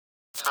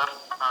Sir.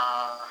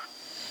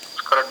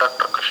 ನಮಸ್ಕಾರ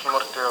doctor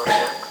Krishnamurthy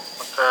ಅವರಿಗೆ,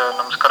 ಮತ್ತೆ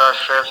ನಮಸ್ಕಾರ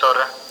ಶ್ರೇಯಸ್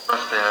ಅವರೇ.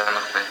 ನಮಸ್ತೆ.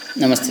 ನಮಸ್ತೆ.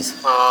 ನಮಸ್ತೆ ಸರ್.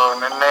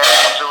 ನಿನ್ನೆ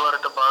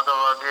ಮುಂದುವರೆದ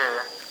ಭಾಗವಾಗಿ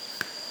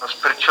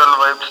ಸ್ಪಿರಿಚುವಲ್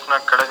ವೈಬ್ಸ್ ನ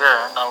ಕಡೆಗೆ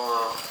ನಾವು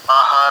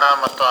ಆಹಾರ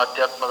ಮತ್ತು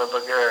ಆಧ್ಯಾತ್ಮದ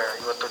ಬಗ್ಗೆ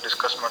ಇವತ್ತು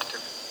ಡಿಸ್ಕಸ್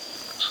ಮಾಡ್ತೀವಿ.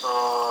 ಸೊ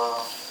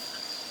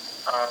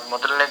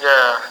ಮೊದಲನೇಗೆ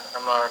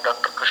ನಮ್ಮ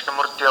ಡಾಕ್ಟರ್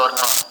ಕೃಷ್ಣಮೂರ್ತಿ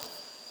ಅವ್ರನ್ನ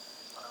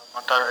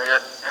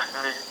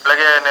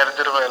ಬೆಳಗ್ಗೆ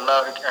ನೆರೆದಿರುವ ಎಲ್ಲ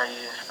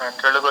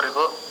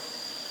ಕೇಳುಗರಿಗೂ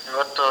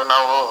ಇವತ್ತು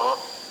ನಾವು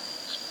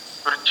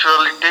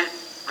ಸ್ಪಿರಿಚುವಾಲಿಟಿ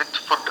ವಿತ್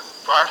ಫುಡ್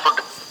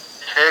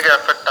ಹೇಗೆ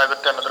ಅಫೆಕ್ಟ್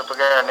ಆಗುತ್ತೆ ಅನ್ನೋದ್ರ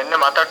ಬಗ್ಗೆ ನಿನ್ನೆ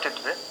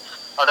ಮಾತಾಡ್ತಿದ್ವಿ.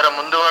 ಅದರ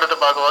ಮುಂದುವರೆದ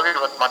ಭಾಗವಾಗಿ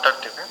ಇವತ್ತು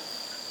ಮಾತಾಡ್ತೀವಿ.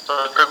 ಸೊ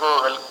ಎಲ್ರಿಗೂ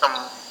ವೆಲ್ಕಮ್.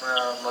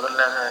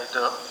 ಮೊದಲನೇ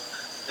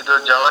ಇದು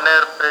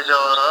ಜವನೇರ್ ಪೇಜ್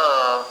ಅವರು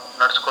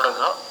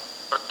ನಡೆಸ್ಕೊಡೋದು.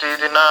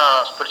 ಪ್ರತಿದಿನ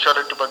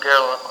ಸ್ಪಿರಿಚುವಾಲಿಟಿ ಬಗ್ಗೆ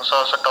ಹೊಸ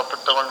ಹೊಸ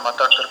ಟಾಪಿಕ್ ತಗೊಂಡು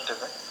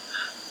ಮಾತಾಡ್ತಿರ್ತೀವಿ.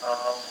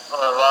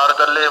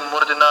 ವಾರದಲ್ಲಿ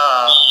 3 ದಿನ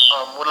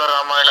ಮೂಲ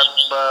ರಾಮಾಯಣ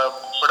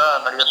ಕೂಡ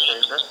ನಡೆಯುತ್ತೆ.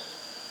 ಇದು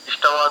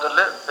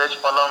ಇಷ್ಟವಾದಲ್ಲಿ ಪೇಜ್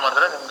ಫಾಲೋ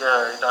ಮಾಡಿದ್ರೆ ನಿಮ್ಗೆ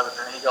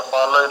ಇದಾಗುತ್ತೆ. ಈಗ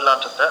ಫಾಲೋ ಇಲ್ಲ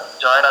ಅನ್ಸುತ್ತೆ,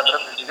 ಜಾಯಿನ್ ಆದ್ರೆ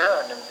ಪೇಜ್ಗೆ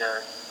ನಿಮ್ಗೆ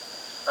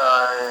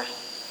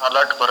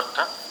ಅಲರ್ಟ್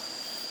ಬರುತ್ತೆ.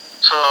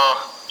 ಸೊ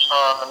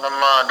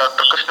ನಮ್ಮ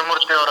ಡಾಕ್ಟರ್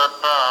ಕೃಷ್ಣಮೂರ್ತಿ ಅವರ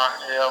ಹತ್ರ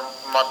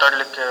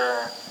ಮಾತಾಡ್ಲಿಕ್ಕೆ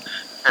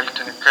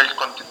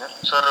ಕೇಳ್ಕೊಂತೀನಿ.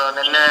 ಸರ್,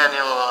 ನಿನ್ನೆ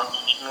ನೀವು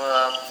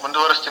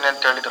ಮುಂದುವರಿಸ್ತೀನಿ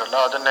ಅಂತ ಹೇಳಿದ್ರಲ್ಲ,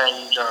 ಅದನ್ನೇ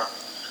ಈಗ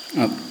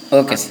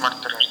ಓಕೆ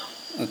ಮಾಡ್ತೀರಾ?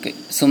 ಓಕೆ.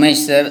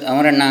 ಸುಮೇಶ್ ಸರ್,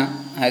 ಅಮರಣ್ಣ,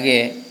 ಹಾಗೆ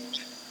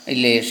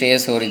ಇಲ್ಲಿ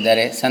ಶ್ರೇಯಸ್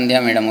ಅವರಿದ್ದಾರೆ, ಸಂಧ್ಯಾ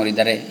ಮೇಡಮ್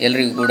ಅವರಿದ್ದಾರೆ,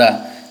 ಎಲ್ರಿಗೂ ಕೂಡ,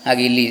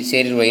 ಹಾಗೆ ಇಲ್ಲಿ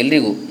ಸೇರಿರುವ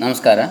ಎಲ್ರಿಗೂ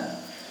ನಮಸ್ಕಾರ.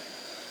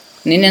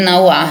 ನಿನ್ನೆ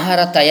ನಾವು ಆಹಾರ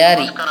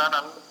ತಯಾರಿ.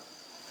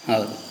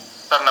 ಹೌದು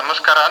ಸರ್,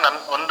 ನಮಸ್ಕಾರ.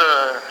 ಒಂದು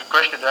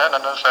ರಿಕ್ವೆಸ್ಟ್ ಇದೆ,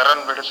 ನನ್ನ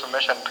ಸರನ್ ಬಿಡಿ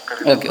ಸುಮೇಶ್ ಅಂತ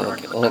ಕರೀ. Okay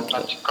okay okay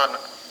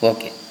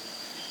okay,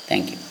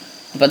 thank you.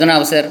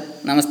 Padmanabha sir,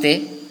 ನಮಸ್ತೆ.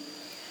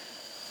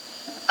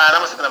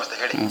 ನಮಸ್ತೆ. ನಮಸ್ತೆ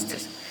ಹೇಳಿ. ನಮಸ್ತೆ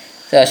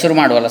ಸರ್. ಶುರು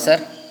ಮಾಡುವಲ್ಲ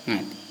ಸರ್?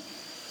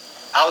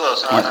 ಹೌದು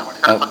ಸರ್.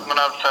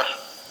 ಪದ್ಮನಾಭ್ ಸರ್,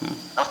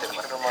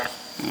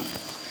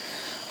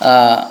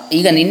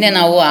 ಈಗ ನಿನ್ನೆ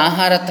ನಾವು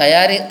ಆಹಾರ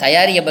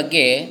ತಯಾರಿಯ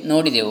ಬಗ್ಗೆ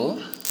ನೋಡಿದೆವು.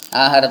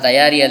 ಆಹಾರ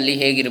ತಯಾರಿಯಲ್ಲಿ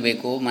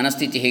ಹೇಗಿರಬೇಕು,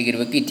 ಮನಸ್ಥಿತಿ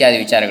ಹೇಗಿರಬೇಕು ಇತ್ಯಾದಿ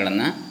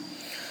ವಿಚಾರಗಳನ್ನು.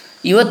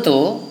 ಇವತ್ತು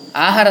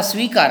ಆಹಾರ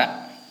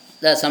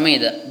ಸ್ವೀಕಾರದ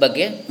ಸಮಯದ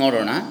ಬಗ್ಗೆ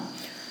ನೋಡೋಣ.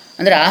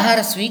 ಅಂದರೆ ಆಹಾರ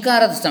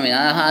ಸ್ವೀಕಾರದ ಸಮಯ,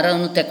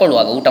 ಆಹಾರವನ್ನು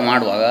ತೆಕ್ಕೊಳ್ಳುವಾಗ, ಊಟ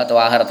ಮಾಡುವಾಗ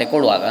ಅಥವಾ ಆಹಾರ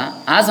ತೆಕ್ಕೊಳ್ಳುವಾಗ,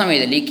 ಆ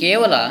ಸಮಯದಲ್ಲಿ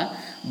ಕೇವಲ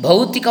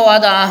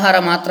ಭೌತಿಕವಾದ ಆಹಾರ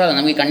ಮಾತ್ರ ಅಲ್ಲ,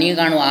 ನಮಗೆ ಕಣ್ಣಿಗೆ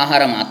ಕಾಣುವ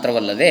ಆಹಾರ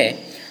ಮಾತ್ರವಲ್ಲದೆ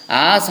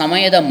ಆ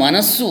ಸಮಯದ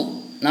ಮನಸ್ಸು,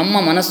 ನಮ್ಮ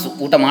ಮನಸ್ಸು,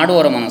 ಊಟ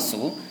ಮಾಡುವವರ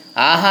ಮನಸ್ಸು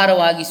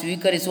ಆಹಾರವಾಗಿ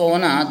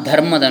ಸ್ವೀಕರಿಸುವವನ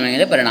ಧರ್ಮದ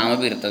ಮೇಲೆ ಪರಿಣಾಮ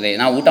ಬೀರುತ್ತದೆ.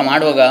 ನಾವು ಊಟ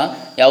ಮಾಡುವಾಗ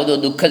ಯಾವುದೋ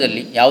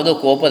ದುಃಖದಲ್ಲಿ, ಯಾವುದೋ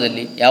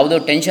ಕೋಪದಲ್ಲಿ, ಯಾವುದೋ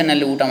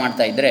ಟೆನ್ಷನ್ನಲ್ಲಿ ಊಟ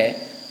ಮಾಡ್ತಾ ಇದ್ದರೆ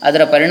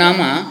ಅದರ ಪರಿಣಾಮ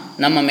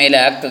ನಮ್ಮ ಮೇಲೆ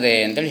ಆಗ್ತದೆ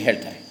ಅಂತೇಳಿ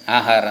ಹೇಳ್ತಾರೆ.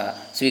 ಆಹಾರ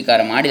ಸ್ವೀಕಾರ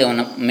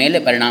ಮಾಡಿದವನ ಮೇಲೆ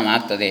ಪರಿಣಾಮ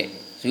ಆಗ್ತದೆ,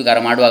 ಸ್ವೀಕಾರ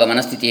ಮಾಡುವಾಗ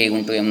ಮನಸ್ಥಿತಿ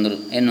ಹೇಗುಂಟು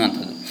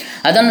ಎನ್ನುವಂಥದ್ದು.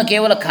 ಅದನ್ನು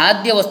ಕೇವಲ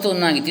ಖಾದ್ಯ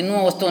ವಸ್ತುವನ್ನಾಗಿ, ತಿನ್ನುವ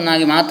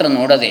ವಸ್ತುವನ್ನಾಗಿ ಮಾತ್ರ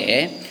ನೋಡದೆ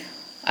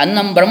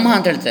ಅನ್ನಂ ಬ್ರಹ್ಮ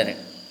ಅಂತ ಹೇಳ್ತಾರೆ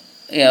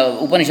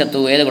ಉಪನಿಷತ್ತು,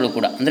 ವೇದಗಳು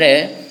ಕೂಡ. ಅಂದರೆ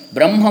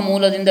ಬ್ರಹ್ಮ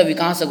ಮೂಲದಿಂದ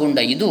ವಿಕಾಸಗೊಂಡ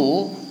ಇದು,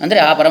 ಅಂದರೆ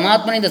ಆ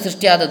ಪರಮಾತ್ಮನಿಂದ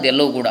ಸೃಷ್ಟಿಯಾದದ್ದು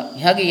ಎಲ್ಲವೂ ಕೂಡ.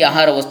 ಹಾಗೆ ಈ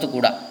ಆಹಾರ ವಸ್ತು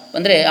ಕೂಡ,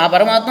 ಅಂದರೆ ಆ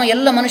ಪರಮಾತ್ಮ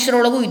ಎಲ್ಲ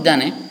ಮನುಷ್ಯರೊಳಗೂ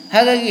ಇದ್ದಾನೆ.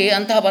 ಹಾಗಾಗಿ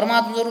ಅಂತಹ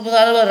ಪರಮಾತ್ಮ ಸ್ವರೂಪದ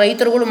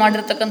ರೈತರುಗಳು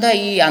ಮಾಡಿರ್ತಕ್ಕಂಥ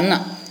ಈ ಅನ್ನ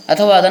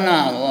ಅಥವಾ ಅದನ್ನು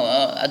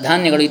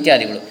ಧಾನ್ಯಗಳು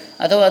ಇತ್ಯಾದಿಗಳು,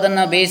 ಅಥವಾ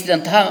ಅದನ್ನು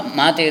ಬೇಯಿಸಿದಂತಹ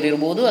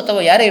ಮಾತೆಯರಿರ್ಬೋದು ಅಥವಾ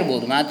ಯಾರೇ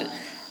ಇರ್ಬೋದು,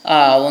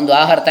 ಒಂದು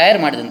ಆಹಾರ ತಯಾರು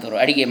ಮಾಡಿದಂಥವ್ರು,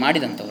 ಅಡಿಗೆ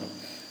ಮಾಡಿದಂಥವರು.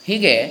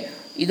 ಹೀಗೆ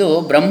ಇದು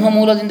ಬ್ರಹ್ಮ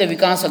ಮೂಲದಿಂದ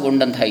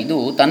ವಿಕಾಸಗೊಂಡಂತಹ ಇದು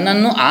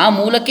ತನ್ನನ್ನು ಆ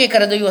ಮೂಲಕ್ಕೆ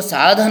ಕರೆದೊಯ್ಯುವ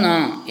ಸಾಧನ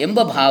ಎಂಬ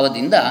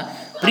ಭಾವದಿಂದ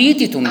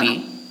ಪ್ರೀತಿ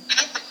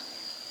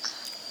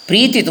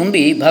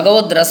ತುಂಬಿ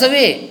ಭಗವದ್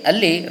ರಸವೇ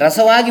ಅಲ್ಲಿ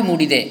ರಸವಾಗಿ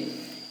ಮೂಡಿದೆ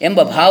ಎಂಬ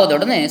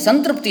ಭಾವದೊಡನೆ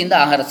ಸಂತೃಪ್ತಿಯಿಂದ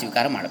ಆಹಾರ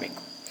ಸ್ವೀಕಾರ ಮಾಡಬೇಕು.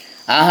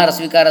 ಆಹಾರ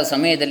ಸ್ವೀಕಾರದ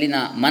ಸಮಯದಲ್ಲಿನ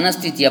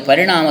ಮನಸ್ಥಿತಿಯ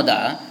ಪರಿಣಾಮದ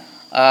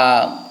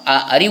ಆ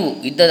ಅರಿವು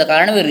ಇದ್ದದ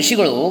ಕಾರಣವೇ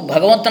ಋಷಿಗಳು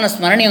ಭಗವಂತನ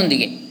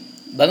ಸ್ಮರಣೆಯೊಂದಿಗೆ,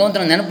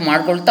 ಭಗವಂತನ ನೆನಪು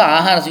ಮಾಡಿಕೊಳ್ತಾ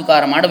ಆಹಾರ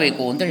ಸ್ವೀಕಾರ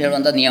ಮಾಡಬೇಕು ಅಂತೇಳಿ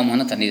ಹೇಳುವಂಥ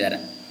ನಿಯಮವನ್ನು ತಂದಿದ್ದಾರೆ.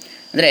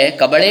 ಅಂದರೆ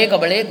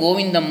ಕಬಳೆ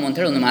ಗೋವಿಂದಂ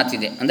ಅಂತೇಳಿ ಒಂದು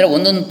ಮಾತಿದೆ. ಅಂದರೆ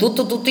ಒಂದೊಂದು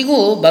ತುತ್ತಿಗೂ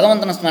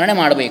ಭಗವಂತನ ಸ್ಮರಣೆ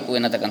ಮಾಡಬೇಕು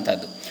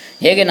ಎನ್ನತಕ್ಕಂಥದ್ದು.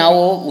 ಹೇಗೆ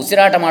ನಾವು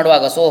ಉಸಿರಾಟ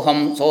ಮಾಡುವಾಗ ಸೋಹಂ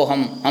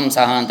ಸೋಹಂ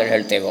ಹಂಸಃ ಅಂತೇಳಿ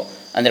ಹೇಳ್ತೇವೋ,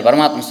 ಅಂದರೆ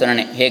ಪರಮಾತ್ಮ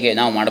ಸ್ಮರಣೆ ಹೇಗೆ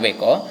ನಾವು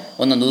ಮಾಡಬೇಕೋ,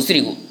 ಒಂದೊಂದು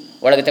ಉಸಿರಿಗೂ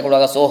ಒಳಗೆ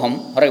ತಗೊಳ್ಳುವಾಗ ಸೋಹಂ,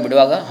 ಹೊರಗೆ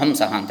ಬಿಡುವಾಗ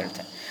ಹಂಸಃ ಅಂತ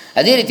ಹೇಳ್ತಾರೆ.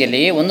 ಅದೇ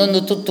ರೀತಿಯಲ್ಲಿ ಒಂದೊಂದು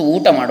ತುತ್ತು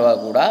ಊಟ ಮಾಡುವಾಗ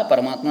ಕೂಡ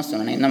ಪರಮಾತ್ಮ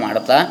ಸ್ಮರಣೆಯನ್ನು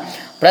ಮಾಡುತ್ತಾ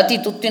ಪ್ರತಿ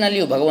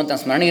ತುತ್ತಿನಲ್ಲಿಯೂ ಭಗವಂತನ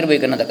ಸ್ಮರಣೆ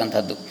ಇರಬೇಕು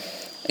ಅನ್ನತಕ್ಕಂಥದ್ದು.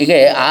 ಹೀಗೆ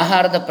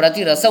ಆಹಾರದ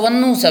ಪ್ರತಿ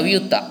ರಸವನ್ನೂ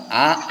ಸವಿಯುತ್ತಾ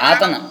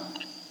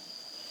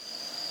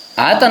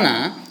ಆತನ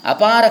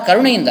ಅಪಾರ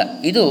ಕರುಣೆಯಿಂದ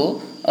ಇದು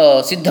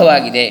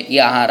ಸಿದ್ಧವಾಗಿದೆ, ಈ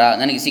ಆಹಾರ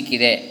ನನಗೆ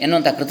ಸಿಕ್ಕಿದೆ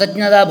ಎನ್ನುವಂಥ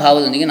ಕೃತಜ್ಞತಾ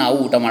ಭಾವದೊಂದಿಗೆ ನಾವು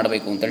ಊಟ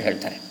ಮಾಡಬೇಕು ಅಂತೇಳಿ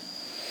ಹೇಳ್ತಾರೆ.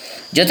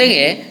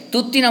 ಜೊತೆಗೆ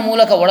ತುತ್ತಿನ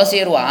ಮೂಲಕ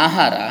ಒಳಸೇರುವ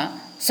ಆಹಾರ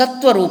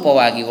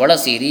ಸತ್ವರೂಪವಾಗಿ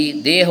ಒಳಸೇರಿ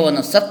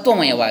ದೇಹವನ್ನು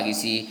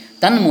ಸತ್ವಮಯವಾಗಿಸಿ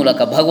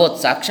ತನ್ಮೂಲಕ ಭಗವತ್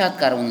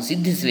ಸಾಕ್ಷಾತ್ಕಾರವನ್ನು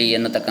ಸಿದ್ಧಿಸಲಿ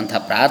ಎನ್ನತಕ್ಕಂಥ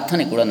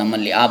ಪ್ರಾರ್ಥನೆ ಕೂಡ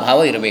ನಮ್ಮಲ್ಲಿ ಆ ಭಾವ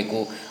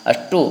ಇರಬೇಕು.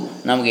 ಅಷ್ಟು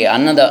ನಮಗೆ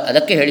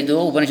ಅದಕ್ಕೆ ಹೇಳಿದ್ದು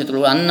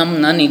ಉಪನಿಷತ್ತುಗಳು, ಅನ್ನಂ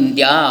ನ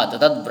ನಿಂದ್ಯಾತ್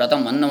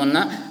ತದ್ವ್ರತಂ,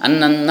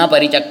 ಅನ್ನವನ್ನು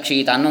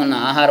ಪರಿಚಕ್ಷೀತ, ಅನ್ನವನ್ನು,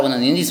 ಆಹಾರವನ್ನು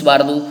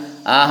ನಿಂದಿಸಬಾರದು,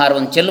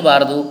 ಆಹಾರವನ್ನು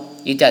ಚೆಲ್ಲಬಾರದು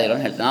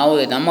ಇತ್ಯಾದಿಗಳನ್ನು ಹೇಳ್ತಾರೆ. ನಾವು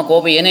ನಮ್ಮ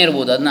ಕೋಪ ಏನೇ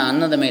ಇರ್ಬೋದು ಅದನ್ನು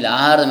ಅನ್ನದ ಮೇಲೆ,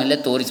 ಆಹಾರದ ಮೇಲೆ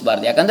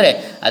ತೋರಿಸಬಾರ್ದು. ಯಾಕಂದರೆ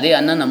ಅದೇ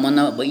ಅನ್ನ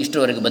ನಮ್ಮನ್ನು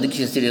ಇಷ್ಟರವರೆಗೆ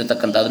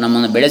ಬದುಕಿಸಿರತಕ್ಕಂಥದ್ದು,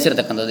 ನಮ್ಮನ್ನು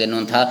ಬೆಳೆಸಿರತಕ್ಕಂಥದ್ದು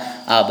ಎನ್ನುವಂಥ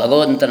ಆ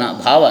ಭಗವಂತನ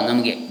ಭಾವ,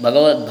 ನಮಗೆ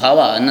ಭಗವದ್ಭಾವ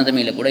ಅನ್ನದ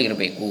ಮೇಲೆ ಕೂಡ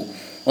ಇರಬೇಕು.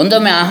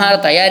 ಒಂದೊಮ್ಮೆ ಆಹಾರ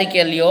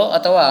ತಯಾರಿಕೆಯಲ್ಲಿಯೋ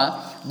ಅಥವಾ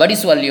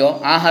ಬಡಿಸುವಲ್ಲಿಯೋ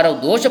ಆಹಾರವು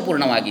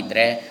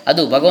ದೋಷಪೂರ್ಣವಾಗಿದ್ದರೆ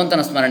ಅದು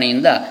ಭಗವಂತನ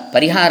ಸ್ಮರಣೆಯಿಂದ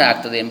ಪರಿಹಾರ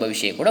ಆಗ್ತದೆ ಎಂಬ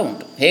ವಿಷಯ ಕೂಡ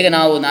ಉಂಟು. ಹೇಗೆ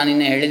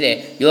ನಾನಿನ್ನೆ ಹೇಳಿದೆ,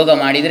 ಯೋಗ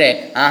ಮಾಡಿದರೆ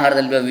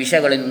ಆಹಾರದಲ್ಲಿ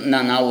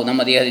ವಿಷಗಳನ್ನು ನಾವು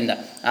ನಮ್ಮ ದೇಹದಿಂದ,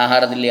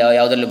 ಆಹಾರದಲ್ಲಿ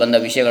ಯಾವುದರಲ್ಲಿ ಬಂದ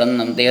ವಿಷಯಗಳನ್ನು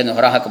ನಮ್ಮ ದೇಹದಿಂದ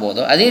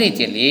ಹೊರಹಾಕಬಹುದು, ಅದೇ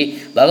ರೀತಿಯಲ್ಲಿ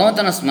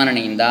ಭಗವಂತನ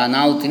ಸ್ಮರಣೆಯಿಂದ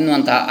ನಾವು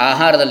ತಿನ್ನುವಂತಹ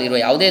ಆಹಾರದಲ್ಲಿರುವ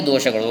ಯಾವುದೇ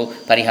ದೋಷಗಳು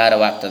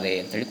ಪರಿಹಾರವಾಗ್ತದೆ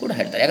ಅಂತೇಳಿ ಕೂಡ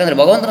ಹೇಳ್ತಾರೆ. ಯಾಕಂದರೆ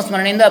ಭಗವಂತನ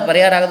ಸ್ಮರಣೆಯಿಂದ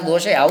ಪರಿಹಾರ ಆಗದ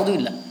ದೋಷ ಯಾವುದೂ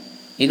ಇಲ್ಲ.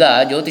 ಈಗ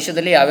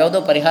ಜ್ಯೋತಿಷದಲ್ಲಿ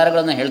ಯಾವ್ಯಾವುದೋ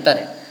ಪರಿಹಾರಗಳನ್ನು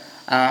ಹೇಳ್ತಾರೆ,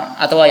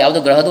 ಅಥವಾ ಯಾವುದೋ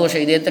ಗ್ರಹದೋಷ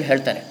ಇದೆ ಅಂತ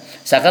ಹೇಳ್ತಾರೆ.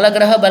 ಸಕಲ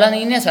ಗ್ರಹ ಬಲ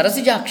ನೀನೇ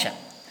ಸರಸಿಜಾಕ್ಷ.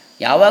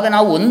 ಯಾವಾಗ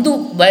ನಾವು ಒಂದು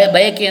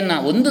ಬಯಕೆಯನ್ನು,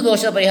 ಒಂದು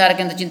ದೋಷದ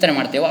ಪರಿಹಾರಕ್ಕೆ ಅಂತ ಚಿಂತನೆ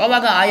ಮಾಡ್ತೇವೋ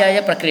ಆವಾಗ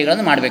ಆಯಾಯ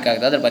ಪ್ರಕ್ರಿಯೆಗಳನ್ನು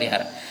ಮಾಡಬೇಕಾಗುತ್ತೆ ಅದರ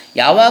ಪರಿಹಾರ.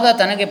 ಯಾವಾಗ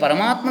ತನಗೆ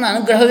ಪರಮಾತ್ಮನ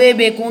ಅನುಗ್ರಹವೇ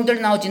ಬೇಕು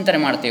ಅಂತೇಳಿ ನಾವು ಚಿಂತನೆ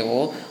ಮಾಡ್ತೇವೋ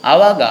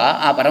ಆವಾಗ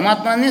ಆ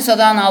ಪರಮಾತ್ಮನನ್ನೇ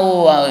ಸದಾ ನಾವು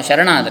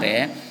ಶರಣಾದರೆ,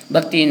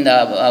 ಭಕ್ತಿಯಿಂದ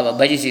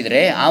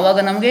ಭಜಿಸಿದರೆ, ಆವಾಗ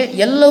ನಮಗೆ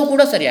ಎಲ್ಲವೂ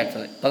ಕೂಡ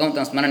ಸರಿಯಾಗ್ತದೆ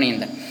ಭಗವಂತನ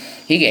ಸ್ಮರಣೆಯಿಂದ.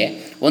 ಹೀಗೆ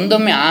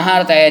ಒಂದೊಮ್ಮೆ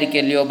ಆಹಾರ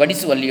ತಯಾರಿಕೆಯಲ್ಲಿಯೋ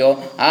ಬಡಿಸುವಲ್ಲಿಯೋ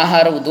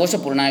ಆಹಾರವು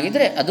ದೋಷಪೂರ್ಣ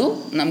ಆಗಿದ್ದರೆ ಅದು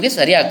ನಮಗೆ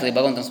ಸರಿಯಾಗ್ತದೆ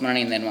ಭಗವಂತನ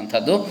ಸ್ಮರಣೆಯಿಂದ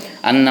ಎನ್ನುವಂಥದ್ದು.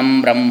 ಅನ್ನಂ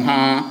ಬ್ರಹ್ಮ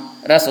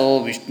ರಸೋ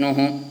ವಿಷ್ಣು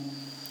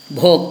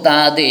ಭೋಕ್ತಾ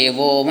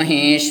ದೇವೋ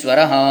ಮಹೇಶ್ವರ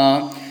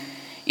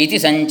ಇತಿ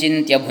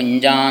ಸಂಚಿತ್ಯ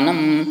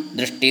ಭುಂಜಾನಂ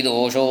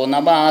ದೃಷ್ಟಿದೋಷೋ ನ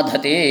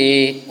ಬಾಧತೆ.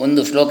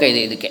 ಒಂದು ಶ್ಲೋಕ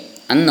ಇದೆ ಇದಕ್ಕೆ.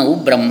 ಅನ್ನವು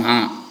ಬ್ರಹ್ಮ,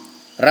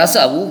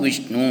 ರಸವು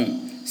ವಿಷ್ಣು,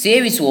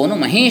 ಸೇವಿಸುವವನು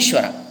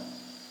ಮಹೇಶ್ವರ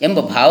ಎಂಬ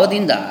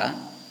ಭಾವದಿಂದ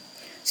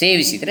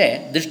ಸೇವಿಸಿದರೆ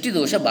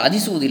ದೃಷ್ಟಿದೋಷ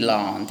ಬಾಧಿಸುವುದಿಲ್ಲ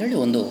ಅಂಥೇಳಿ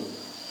ಒಂದು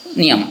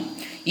ನಿಯಮ.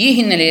 ಈ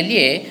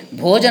ಹಿನ್ನೆಲೆಯಲ್ಲಿಯೇ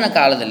ಭೋಜನ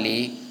ಕಾಲದಲ್ಲಿ,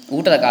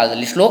 ಊಟದ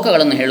ಕಾಲದಲ್ಲಿ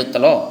ಶ್ಲೋಕಗಳನ್ನು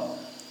ಹೇಳುತ್ತಲೋ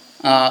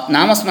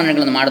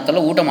ನಾಮಸ್ಮರಣೆಗಳನ್ನು ಮಾಡುತ್ತಲೋ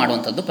ಊಟ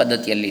ಮಾಡುವಂಥದ್ದು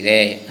ಪದ್ಧತಿಯಲ್ಲಿದೆ.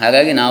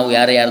 ಹಾಗಾಗಿ ನಾವು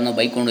ಯಾರ್ಯಾರನ್ನೋ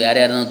ಬೈಕೊಂಡು,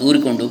 ಯಾರ್ಯಾರನ್ನೋ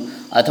ದೂರಿಕೊಂಡು,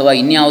 ಅಥವಾ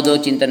ಇನ್ಯಾವುದೋ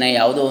ಚಿಂತನೆ,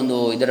 ಯಾವುದೋ ಒಂದು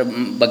ಇದರ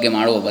ಬಗ್ಗೆ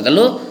ಮಾಡುವ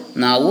ಬದಲು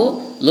ನಾವು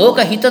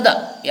ಲೋಕಹಿತದ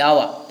ಯಾವ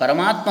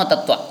ಪರಮಾತ್ಮ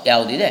ತತ್ವ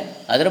ಯಾವುದಿದೆ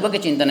ಅದರ ಬಗ್ಗೆ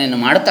ಚಿಂತನೆಯನ್ನು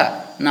ಮಾಡ್ತಾ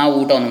ನಾವು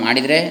ಊಟವನ್ನು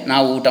ಮಾಡಿದರೆ,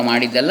 ನಾವು ಊಟ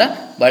ಮಾಡಿದ್ದೆಲ್ಲ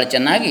ಭಾಳ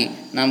ಚೆನ್ನಾಗಿ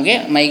ನಮಗೆ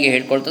ಮೈಗೆ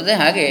ಹೇಳ್ಕೊಳ್ತದೆ.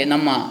 ಹಾಗೆ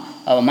ನಮ್ಮ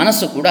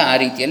ಮನಸ್ಸು ಕೂಡ ಆ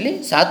ರೀತಿಯಲ್ಲಿ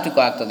ಸಾತ್ವಿಕ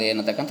ಆಗ್ತದೆ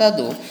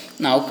ಅನ್ನತಕ್ಕಂಥದ್ದು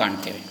ನಾವು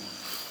ಕಾಣ್ತೇವೆ.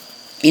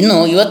 ಇನ್ನು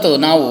ಇವತ್ತು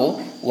ನಾವು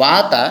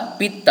ವಾತ,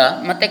 ಪಿತ್ತ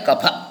ಮತ್ತು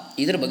ಕಫ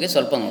ಇದ್ರ ಬಗ್ಗೆ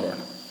ಸ್ವಲ್ಪ ನೋಡೋಣ.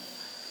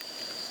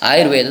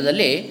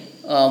 ಆಯುರ್ವೇದದಲ್ಲಿ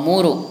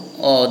 3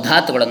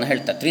 ಧಾತುಗಳನ್ನು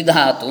ಹೇಳ್ತಾರೆ,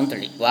 ತ್ರಿಧಾತು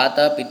ಅಂತೇಳಿ. ವಾತ,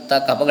 ಪಿತ್ತ,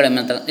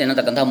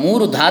 ಕಫಗಳೆನ್ನತಕ್ಕಂಥ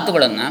 3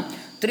 ಧಾತುಗಳನ್ನು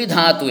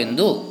ತ್ರಿಧಾತು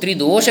ಎಂದು,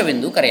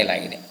 ತ್ರಿದೋಷವೆಂದು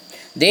ಕರೆಯಲಾಗಿದೆ.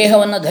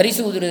 ದೇಹವನ್ನು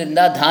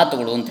ಧರಿಸುವುದರಿಂದ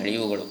ಧಾತುಗಳು ಅಂಥೇಳಿ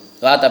ಇವುಗಳು.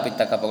 ವಾತ,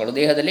 ಪಿತ್ತ, ಕಫಗಳು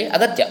ದೇಹದಲ್ಲಿ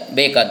ಅಗತ್ಯ,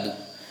 ಬೇಕಾದ್ದು.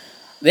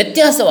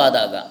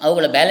 ವ್ಯತ್ಯಾಸವಾದಾಗ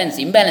ಅವುಗಳ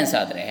ಇಂಬ್ಯಾಲೆನ್ಸ್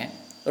ಆದರೆ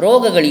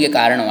ರೋಗಗಳಿಗೆ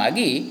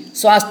ಕಾರಣವಾಗಿ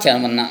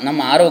ಸ್ವಾಸ್ಥ್ಯವನ್ನು,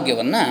 ನಮ್ಮ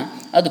ಆರೋಗ್ಯವನ್ನು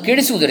ಅದು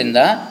ಕೆಡಿಸುವುದರಿಂದ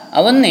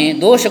ಅವನ್ನೇ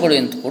ದೋಷಗಳು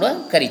ಎಂದು ಕೂಡ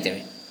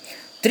ಕರಿತೇವೆ.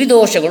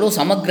 ತ್ರಿದೋಷಗಳು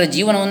ಸಮಗ್ರ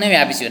ಜೀವನವನ್ನೇ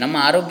ವ್ಯಾಪಿಸಿವೆ. ನಮ್ಮ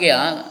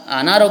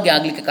ಅನಾರೋಗ್ಯ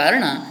ಆಗಲಿಕ್ಕೆ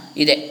ಕಾರಣ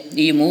ಇದೆ.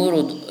 ಈ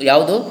 3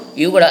 ಯಾವುದು,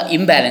 ಇವುಗಳ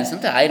ಇಂಬ್ಯಾಲೆನ್ಸ್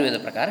ಅಂತ ಆಯುರ್ವೇದ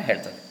ಪ್ರಕಾರ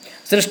ಹೇಳ್ತದೆ.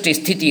 ಸೃಷ್ಟಿ,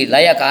 ಸ್ಥಿತಿ,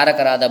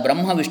 ಲಯಕಾರಕರಾದ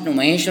ಬ್ರಹ್ಮ, ವಿಷ್ಣು,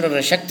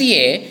 ಮಹೇಶ್ವರರ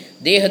ಶಕ್ತಿಯೇ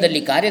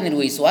ದೇಹದಲ್ಲಿ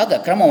ಕಾರ್ಯನಿರ್ವಹಿಸುವಾಗ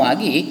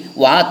ಕ್ರಮವಾಗಿ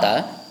ವಾತ,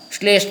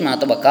 ಶ್ಲೇಷ್ಮ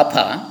ಅಥವಾ ಕಫ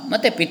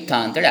ಮತ್ತು ಪಿತ್ತ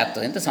ಅಂತೇಳಿ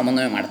ಆಗ್ತದೆ ಅಂತ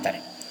ಸಮನ್ವಯ ಮಾಡ್ತಾರೆ.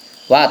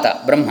 ವಾತ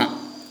ಬ್ರಹ್ಮ,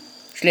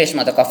 ಶ್ಲೇಷ್ಮ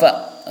ಅಥವಾ ಕಫ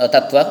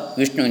ತತ್ವ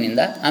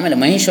ವಿಷ್ಣುವಿನಿಂದ, ಆಮೇಲೆ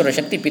ಮಹೇಶ್ವರ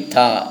ಶಕ್ತಿ ಪಿತ್ತ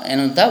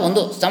ಎನ್ನುವಂಥ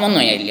ಒಂದು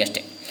ಸಮನ್ವಯ ಇಲ್ಲಿ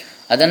ಅಷ್ಟೇ.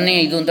 ಅದನ್ನೇ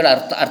ಇದು ಅಂತೇಳಿ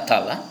ಅರ್ಥ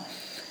ಅಲ್ಲ.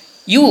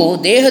 ಇವು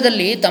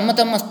ದೇಹದಲ್ಲಿ ತಮ್ಮ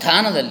ತಮ್ಮ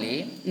ಸ್ಥಾನದಲ್ಲಿ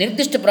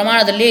ನಿರ್ದಿಷ್ಟ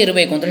ಪ್ರಮಾಣದಲ್ಲೇ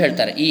ಇರಬೇಕು ಅಂತ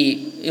ಹೇಳ್ತಾರೆ. ಈ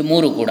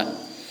 3 ಕೂಡ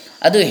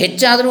ಅದು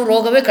ಹೆಚ್ಚಾದರೂ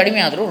ರೋಗವೇ, ಕಡಿಮೆ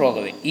ಆದರೂ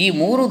ರೋಗವೇ. ಈ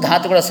 3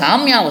 ಧಾತುಗಳ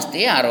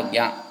ಸಾಮ್ಯಾವಸ್ಥೆಯೇ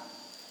ಆರೋಗ್ಯ.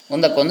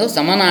 ಒಂದಕ್ಕೊಂದು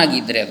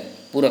ಸಮನಾಗಿದ್ದರೆ, ಅದು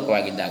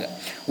ಪೂರಕವಾಗಿದ್ದಾಗ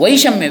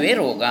ವೈಷಮ್ಯವೇ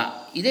ರೋಗ.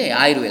 ಇದೇ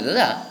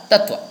ಆಯುರ್ವೇದದ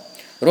ತತ್ವ.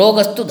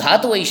 ರೋಗಸ್ತು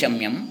ಧಾತು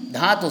ವೈಷಮ್ಯಂ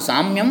ಧಾತು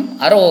ಸಾಮ್ಯಂ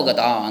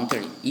ಅರೋಗತ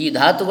ಅಂಥೇಳಿ. ಈ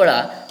ಧಾತುಗಳ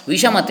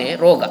ವಿಷಮತೆ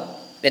ರೋಗ,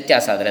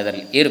 ವ್ಯತ್ಯಾಸ ಆದರೆ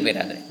ಅದರಲ್ಲಿ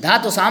ಏರುಪೇರಾದರೆ.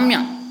 ಧಾತು ಸಾಮ್ಯ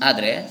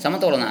ಆದರೆ,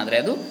 ಸಮತೋಲನ ಆದರೆ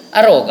ಅದು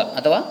ಅರೋಗ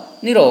ಅಥವಾ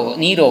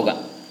ನೀರೋಗ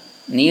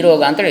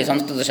ಅಂಥೇಳಿ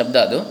ಸಂಸ್ಕೃತ ಶಬ್ದ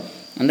ಅದು.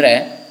 ಅಂದರೆ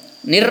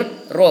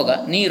ನಿರ್ರೋಗ,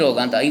 ನೀರೋಗ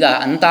ಅಂತ. ಈಗ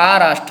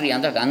ಅಂತಾರಾಷ್ಟ್ರೀಯ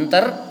ಅಂತ,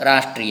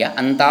 ಅಂತರ್ರಾಷ್ಟ್ರೀಯ,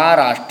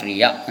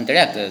 ಅಂತಾರಾಷ್ಟ್ರೀಯ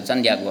ಅಂತೇಳಿ ಆಗ್ತದೆ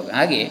ಸಂಧಿ ಆಗುವಾಗ.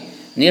 ಹಾಗೆ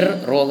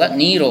ನಿರ್ರೋಗ,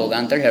 ನೀರೋಗ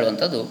ಅಂತೇಳಿ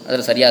ಹೇಳುವಂಥದ್ದು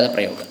ಅದರ ಸರಿಯಾದ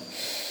ಪ್ರಯೋಗ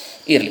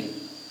ಇರಲಿ.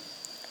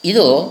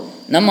 ಇದು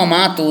ನಮ್ಮ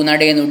ಮಾತು,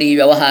 ನಡೆ, ನುಡಿ,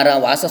 ವ್ಯವಹಾರ,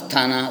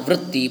 ವಾಸಸ್ಥಾನ,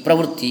 ವೃತ್ತಿ,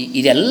 ಪ್ರವೃತ್ತಿ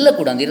ಇದೆಲ್ಲ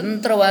ಕೂಡ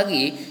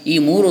ನಿರಂತರವಾಗಿ ಈ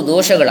 3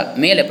 ದೋಷಗಳ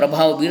ಮೇಲೆ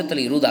ಪ್ರಭಾವ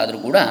ಬೀರುತ್ತಲೇ ಇರುವುದಾದರೂ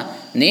ಕೂಡ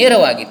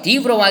ನೇರವಾಗಿ,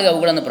 ತೀವ್ರವಾಗಿ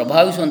ಅವುಗಳನ್ನು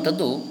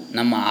ಪ್ರಭಾವಿಸುವಂಥದ್ದು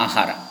ನಮ್ಮ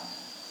ಆಹಾರ.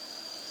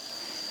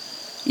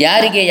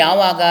 ಯಾರಿಗೆ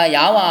ಯಾವಾಗ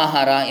ಯಾವ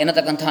ಆಹಾರ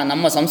ಎನ್ನತಕ್ಕಂತಹ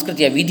ನಮ್ಮ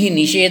ಸಂಸ್ಕೃತಿಯ ವಿಧಿ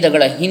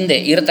ನಿಷೇಧಗಳ ಹಿಂದೆ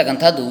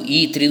ಇರತಕ್ಕಂಥದ್ದು ಈ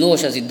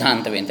ತ್ರಿದೋಷ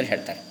ಸಿದ್ಧಾಂತವೇ ಅಂತ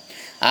ಹೇಳ್ತಾರೆ.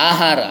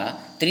 ಆಹಾರ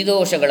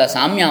ತ್ರಿದೋಷಗಳ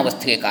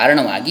ಸಾಮ್ಯಾವಸ್ಥೆಗೆ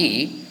ಕಾರಣವಾಗಿ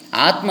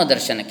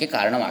ಆತ್ಮದರ್ಶನಕ್ಕೆ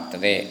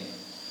ಕಾರಣವಾಗ್ತದೆ.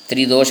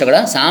 ತ್ರಿದೋಷಗಳ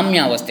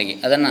ಸಾಮ್ಯಾವಸ್ಥೆಗೆ,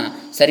 ಅದನ್ನು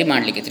ಸರಿ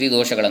ಮಾಡಲಿಕ್ಕೆ,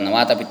 ತ್ರಿದೋಷಗಳನ್ನು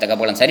ವಾತ ಪಿತ್ತ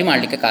ಕಫಗಳನ್ನು ಸರಿ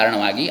ಮಾಡಲಿಕ್ಕೆ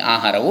ಕಾರಣವಾಗಿ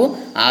ಆಹಾರವು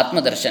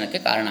ಆತ್ಮದರ್ಶನಕ್ಕೆ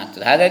ಕಾರಣ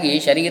ಆಗ್ತದೆ. ಹಾಗಾಗಿ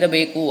ಶರೀರ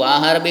ಬೇಕು,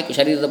 ಆಹಾರ ಬೇಕು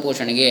ಶರೀರದ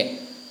ಪೋಷಣೆಗೆ.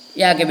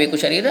 ಯಾಕೆ ಬೇಕು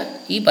ಶರೀರ?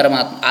 ಈ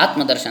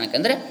ಆತ್ಮದರ್ಶನಕ್ಕೆ,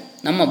 ಅಂದರೆ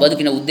ನಮ್ಮ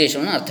ಬದುಕಿನ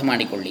ಉದ್ದೇಶವನ್ನು ಅರ್ಥ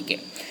ಮಾಡಿಕೊಳ್ಳಲಿಕ್ಕೆ.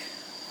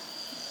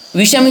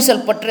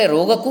 ವಿಷಮಿಸಲ್ಪಟ್ಟರೆ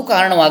ರೋಗಕ್ಕೂ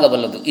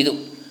ಕಾರಣವಾಗಬಲ್ಲದು ಇದು.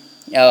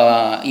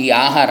 ಈ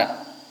ಆಹಾರ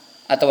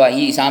ಅಥವಾ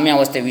ಈ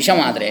ಸಾಮ್ಯಾವಸ್ಥೆ ವಿಷಮ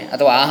ಆದರೆ,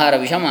 ಅಥವಾ ಆಹಾರ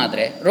ವಿಷಮ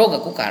ಆದರೆ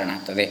ರೋಗಕ್ಕೂ ಕಾರಣ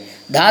ಆಗ್ತದೆ.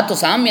 ಧಾತು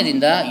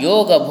ಸಾಮ್ಯದಿಂದ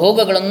ಯೋಗ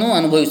ಭೋಗಗಳನ್ನು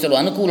ಅನುಭವಿಸಲು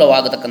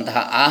ಅನುಕೂಲವಾಗತಕ್ಕಂತಹ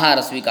ಆಹಾರ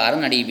ಸ್ವೀಕಾರ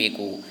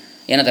ನಡೆಯಬೇಕು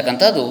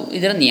ಎನ್ನತಕ್ಕಂಥದ್ದು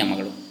ಇದರ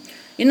ನಿಯಮಗಳು.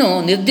 ಇನ್ನು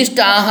ನಿರ್ದಿಷ್ಟ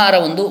ಆಹಾರ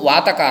ಒಂದು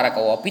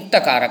ವಾತಕಾರಕವೋ,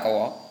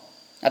 ಪಿತ್ತಕಾರಕವೋ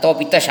ಅಥವಾ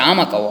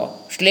ಪಿತ್ತಶಾಮಕವೋ,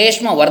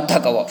 ಶ್ಲೇಷ್ಮ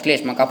ವರ್ಧಕವೋ,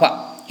 ಶ್ಲೇಷ್ಮ ಕಫ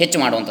ಹೆಚ್ಚು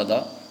ಮಾಡುವಂಥದ್ದು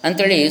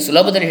ಅಂಥೇಳಿ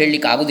ಸುಲಭದಲ್ಲಿ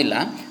ಹೇಳಲಿಕ್ಕೆ ಆಗೋದಿಲ್ಲ.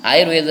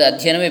 ಆಯುರ್ವೇದದ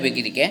ಅಧ್ಯಯನವೇ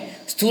ಬೇಕಿದ್ದಕ್ಕೆ.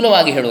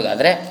 ಸ್ಥೂಲವಾಗಿ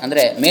ಹೇಳುವುದಾದರೆ,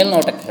 ಅಂದರೆ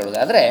ಮೇಲ್ನೋಟಕ್ಕೆ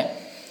ಹೇಳುವುದಾದರೆ,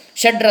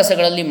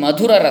 ಷಡ್ರಸಗಳಲ್ಲಿ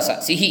ಮಧುರ ರಸ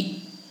ಸಿಹಿ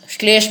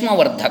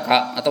ಶ್ಲೇಷ್ಮವರ್ಧಕ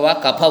ಅಥವಾ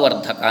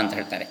ಕಫವರ್ಧಕ ಅಂತ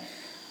ಹೇಳ್ತಾರೆ.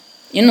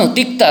 ಇನ್ನು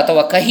ತಿಕ್ತ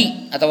ಅಥವಾ ಕಹಿ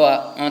ಅಥವಾ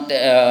ಮತ್ತು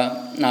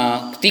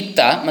ತಿಕ್ತ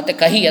ಮತ್ತು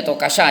ಕಹಿ ಅಥವಾ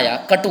ಕಷಾಯ,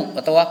 ಕಟು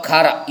ಅಥವಾ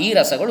ಖಾರ, ಈ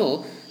ರಸಗಳು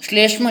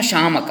ಶ್ಲೇಷ್ಮ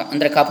ಶಾಮಕ,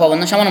 ಅಂದರೆ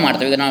ಕಫವನ್ನು ಶಮನ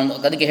ಮಾಡ್ತವೆ. ಈಗ ನಾವು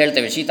ಅದಕ್ಕೆ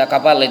ಹೇಳ್ತೇವೆ, ಶೀತ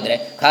ಕಫ ಎಲ್ಲ ಇದ್ದರೆ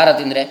ಖಾರ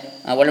ತಿಂದರೆ,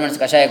 ಒಳ್ಳೆಮೆಣಸು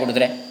ಕಷಾಯ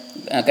ಕುಡಿದ್ರೆ,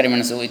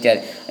 ಕರಿಮೆಣಸು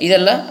ಇತ್ಯಾದಿ,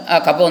 ಇದೆಲ್ಲ ಆ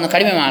ಕಫವನ್ನು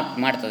ಕಡಿಮೆ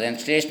ಮಾಡ್ತದೆ ಅಂತ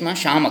ಶ್ಲೇಷ್ಮ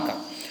ಶಾಮಕ,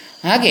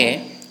 ಹಾಗೆ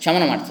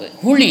ಶಮನ ಮಾಡ್ತದೆ.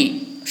 ಹುಳಿ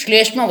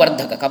ಶ್ಲೇಷ್ಮ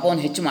ವರ್ಧಕ,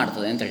 ಕಫವನ್ನು ಹೆಚ್ಚು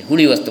ಮಾಡ್ತದೆ ಅಂತೇಳಿ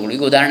ಹುಳಿ ವಸ್ತುಗಳು.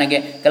 ಈಗ ಉದಾಹರಣೆಗೆ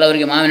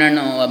ಕೆಲವರಿಗೆ ಮಾವಿನ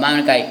ಹಣ್ಣು,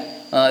 ಮಾವಿನಕಾಯಿ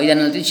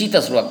ಇದನ್ನು ಶೀತ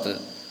ಶುರುವಾಗ್ತದೆ,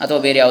 ಅಥವಾ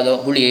ಬೇರೆ ಯಾವುದೋ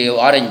ಹುಳಿ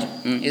ಆರೆಂಜ್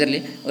ಇದರಲ್ಲಿ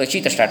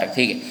ಶೀತ ಸ್ಟಾರ್ಟ್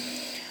ಆಗ್ತದೆ. ಹೀಗೆ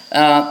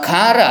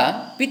ಖಾರ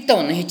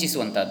ಪಿತ್ತವನ್ನು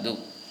ಹೆಚ್ಚಿಸುವಂಥದ್ದು.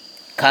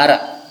 ಖಾರ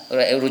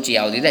ರುಚಿ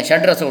ಯಾವುದಿದೆ,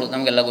 ಷಡ್ರಸಗಳು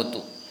ನಮಗೆಲ್ಲ ಗೊತ್ತು.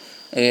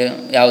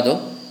 ಯಾವುದು?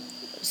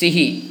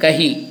 ಸಿಹಿ,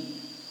 ಕಹಿ,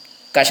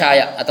 ಕಷಾಯ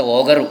ಅಥವಾ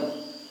ಒಗರು,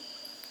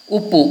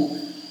 ಉಪ್ಪು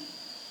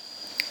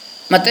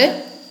ಮತ್ತು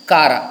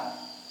ಖಾರ,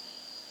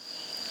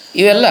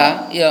 ಇವೆಲ್ಲ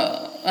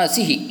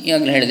ಸಿಹಿ.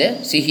 ಈಗಾಗಲೇ ಹೇಳಿದೆ,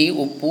 ಸಿಹಿ,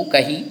 ಉಪ್ಪು,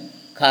 ಕಹಿ,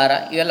 ಖಾರ,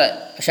 ಇವೆಲ್ಲ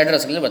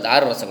ಷಡ್ರಸಗಳಲ್ಲಿ ಬರ್ತದೆ.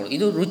 6 ರಸಗಳು.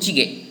 ಇದು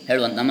ರುಚಿಗೆ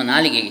ಹೇಳುವಂಥ ನಮ್ಮ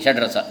ನಾಲಿಗೆಗೆ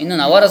ಷಡ್ರಸ. ಇನ್ನು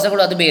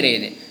ನವರಸಗಳು ಅದು ಬೇರೆ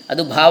ಇದೆ,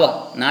 ಅದು ಭಾವ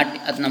ನಾಟ್ಯ,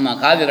 ಅದು ನಮ್ಮ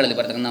ಕಾವ್ಯಗಳಲ್ಲಿ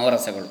ಬರ್ತಕ್ಕಂಥ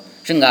ನವರಸಗಳು,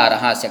 ಶೃಂಗಾರ,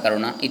 ಹಾಸ್ಯ,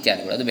 ಕರುಣ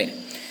ಇತ್ಯಾದಿಗಳು, ಅದು ಬೇರೆ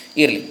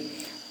ಇರಲಿ.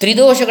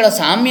 ತ್ರಿದೋಷಗಳ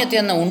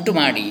ಸಾಮ್ಯತೆಯನ್ನು ಉಂಟು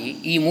ಮಾಡಿ,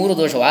 ಈ 3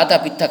 ದೋಷ ವಾತ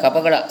ಪಿತ್ತ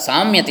ಕಫಗಳ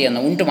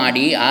ಸಾಮ್ಯತೆಯನ್ನು ಉಂಟು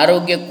ಮಾಡಿ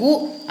ಆರೋಗ್ಯಕ್ಕೂ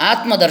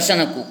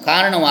ಆತ್ಮದರ್ಶನಕ್ಕೂ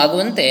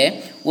ಕಾರಣವಾಗುವಂತೆ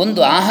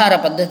ಒಂದು ಆಹಾರ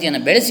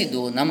ಪದ್ಧತಿಯನ್ನು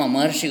ಬೆಳೆಸಿದ್ದು ನಮ್ಮ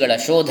ಮಹರ್ಷಿಗಳ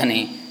ಶೋಧನೆ,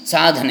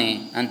 ಸಾಧನೆ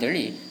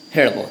ಅಂಥೇಳಿ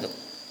ಹೇಳ್ಬೋದು.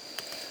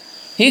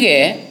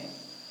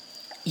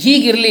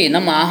 ಹೀಗಿರಲಿ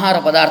ನಮ್ಮ ಆಹಾರ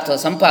ಪದಾರ್ಥದ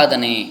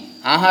ಸಂಪಾದನೆ,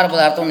 ಆಹಾರ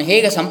ಪದಾರ್ಥವನ್ನು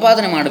ಹೇಗೆ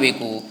ಸಂಪಾದನೆ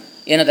ಮಾಡಬೇಕು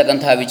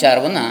ಎನ್ನತಕ್ಕಂತಹ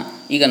ವಿಚಾರವನ್ನು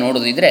ಈಗ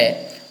ನೋಡೋದಿದ್ದರೆ,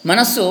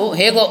 ಮನಸ್ಸು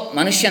ಹೇಗೋ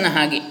ಮನುಷ್ಯನ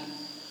ಹಾಗೆ,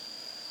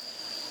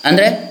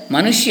 ಅಂದರೆ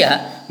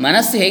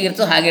ಮನಸ್ಸು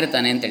ಹೇಗಿರ್ತೋ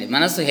ಹಾಗಿರ್ತಾನೆ ಅಂತೇಳಿ,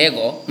 ಮನಸ್ಸು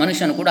ಹೇಗೋ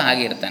ಮನುಷ್ಯನು ಕೂಡ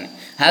ಹಾಗೆ ಇರ್ತಾನೆ.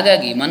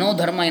 ಹಾಗಾಗಿ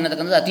ಮನೋಧರ್ಮ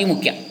ಎನ್ನತಕ್ಕಂಥದ್ದು ಅತಿ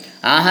ಮುಖ್ಯ.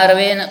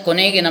 ಆಹಾರವೇ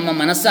ಕೊನೆಗೆ ನಮ್ಮ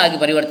ಮನಸ್ಸಾಗಿ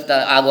ಪರಿವರ್ತಿತ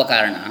ಆಗುವ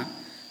ಕಾರಣ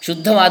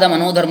ಶುದ್ಧವಾದ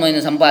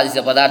ಮನೋಧರ್ಮದಿಂದ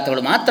ಸಂಪಾದಿಸಿದ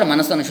ಪದಾರ್ಥಗಳು ಮಾತ್ರ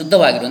ಮನಸ್ಸನ್ನು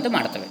ಶುದ್ಧವಾಗಿರುವಂತೆ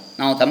ಮಾಡ್ತವೆ.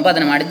 ನಾವು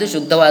ಸಂಪಾದನೆ ಮಾಡಿದ್ದು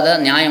ಶುದ್ಧವಾದ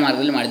ನ್ಯಾಯ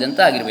ಮಾರ್ಗದಲ್ಲಿ ಮಾಡಿದಂಥ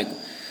ಆಗಿರಬೇಕು.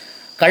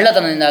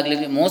 ಕಳ್ಳತನದಿಂದಾಗಲಿ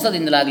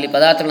ಮೋಸದಿಂದಲಾಗಲಿ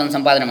ಪದಾರ್ಥಗಳನ್ನು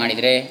ಸಂಪಾದನೆ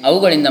ಮಾಡಿದರೆ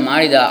ಅವುಗಳಿಂದ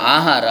ಮಾಡಿದ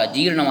ಆಹಾರ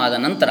ಜೀರ್ಣವಾದ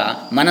ನಂತರ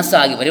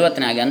ಮನಸ್ಸಾಗಿ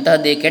ಪರಿವರ್ತನೆ ಆಗಿ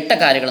ಅಂತಹದ್ದೇ ಕೆಟ್ಟ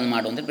ಕಾರ್ಯಗಳನ್ನು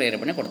ಮಾಡುವಂತೆ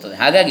ಪ್ರೇರೇಪಣೆ ಕೊಡ್ತದೆ.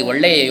 ಹಾಗಾಗಿ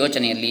ಒಳ್ಳೆಯ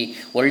ಯೋಚನೆಯಲ್ಲಿ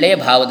ಒಳ್ಳೆಯ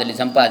ಭಾವದಲ್ಲಿ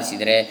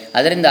ಸಂಪಾದಿಸಿದರೆ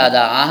ಅದರಿಂದ ಆದ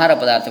ಆಹಾರ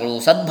ಪದಾರ್ಥಗಳು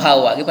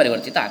ಸದ್ಭಾವವಾಗಿ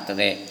ಪರಿವರ್ತಿತ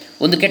ಆಗ್ತದೆ.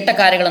 ಒಂದು ಕೆಟ್ಟ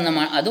ಕಾರ್ಯಗಳನ್ನು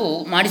ಅದು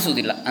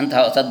ಮಾಡಿಸುವುದಿಲ್ಲ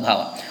ಅಂತಹ ಸದ್ಭಾವ.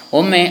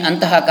 ಒಮ್ಮೆ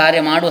ಅಂತಹ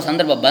ಕಾರ್ಯ ಮಾಡುವ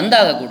ಸಂದರ್ಭ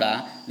ಬಂದಾಗ ಕೂಡ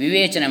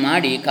ವಿವೇಚನೆ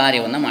ಮಾಡಿ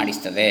ಕಾರ್ಯವನ್ನು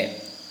ಮಾಡಿಸ್ತದೆ,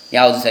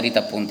 ಯಾವುದು ಸರಿ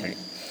ತಪ್ಪು ಅಂಥೇಳಿ.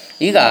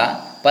 ಈಗ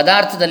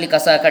ಪದಾರ್ಥದಲ್ಲಿ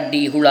ಕಸ, ಕಡ್ಡಿ,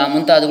 ಹುಳ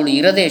ಮುಂತಾದವುಗಳು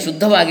ಇರದೇ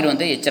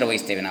ಶುದ್ಧವಾಗಿರುವಂತೆ ಎಚ್ಚರ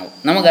ವಹಿಸ್ತೇವೆ ನಾವು.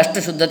 ನಮಗಷ್ಟು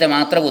ಶುದ್ಧತೆ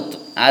ಮಾತ್ರ ಗೊತ್ತು.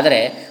 ಆದರೆ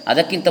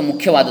ಅದಕ್ಕಿಂತ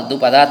ಮುಖ್ಯವಾದದ್ದು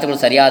ಪದಾರ್ಥಗಳು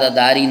ಸರಿಯಾದ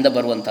ದಾರಿಯಿಂದ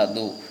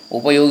ಬರುವಂಥದ್ದು,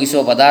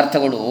 ಉಪಯೋಗಿಸುವ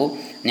ಪದಾರ್ಥಗಳು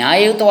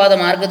ನ್ಯಾಯಯುತವಾದ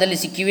ಮಾರ್ಗದಲ್ಲಿ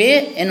ಸಿಕ್ಕಿವೆ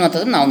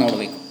ಎನ್ನುವಂಥದ್ದನ್ನು ನಾವು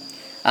ನೋಡಬೇಕು.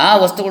 ಆ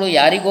ವಸ್ತುಗಳು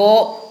ಯಾರಿಗೋ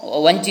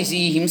ವಂಚಿಸಿ,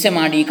 ಹಿಂಸೆ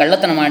ಮಾಡಿ,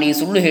 ಕಳ್ಳತನ ಮಾಡಿ,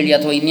 ಸುಳ್ಳು ಹೇಳಿ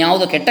ಅಥವಾ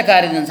ಇನ್ಯಾವುದೋ ಕೆಟ್ಟ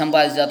ಕಾರ್ಯದಿಂದ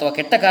ಸಂಪಾದಿಸಿದ ಅಥವಾ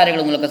ಕೆಟ್ಟ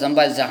ಕಾರ್ಯಗಳ ಮೂಲಕ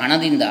ಸಂಪಾದಿಸಿದ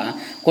ಹಣದಿಂದ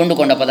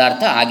ಕೊಂಡುಕೊಂಡ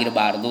ಪದಾರ್ಥ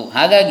ಆಗಿರಬಾರ್ದು.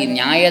 ಹಾಗಾಗಿ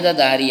ನ್ಯಾಯದ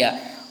ದಾರಿಯ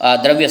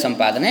ದ್ರವ್ಯ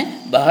ಸಂಪಾದನೆ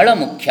ಬಹಳ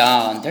ಮುಖ್ಯ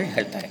ಅಂತೇಳಿ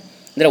ಹೇಳ್ತಾರೆ.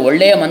 ಅಂದರೆ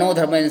ಒಳ್ಳೆಯ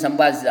ಮನೋಧರ್ಮದಿಂದ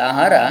ಸಂಪಾದಿಸಿದ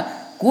ಆಹಾರ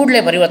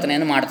ಕೂಡಲೇ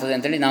ಪರಿವರ್ತನೆಯನ್ನು ಮಾಡ್ತದೆ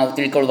ಅಂತೇಳಿ ನಾವು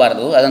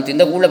ತಿಳ್ಕೊಳ್ಬಾರ್ದು. ಅದನ್ನು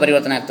ತಿಂದ ಕೂಡಲೇ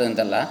ಪರಿವರ್ತನೆ ಆಗ್ತದೆ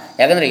ಅಂತಲ್ಲ.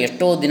 ಯಾಕಂದರೆ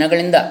ಎಷ್ಟೋ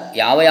ದಿನಗಳಿಂದ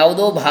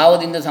ಯಾವುದೋ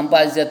ಭಾವದಿಂದ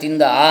ಸಂಪಾದಿಸಿದ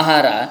ತಿಂದ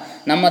ಆಹಾರ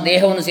ನಮ್ಮ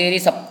ದೇಹವನ್ನು ಸೇರಿ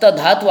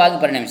ಸಪ್ತಧಾತುವಾಗಿ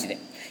ಪರಿಣಮಿಸಿದೆ.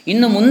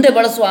 ಇನ್ನು ಮುಂದೆ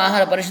ಬಳಸುವ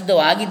ಆಹಾರ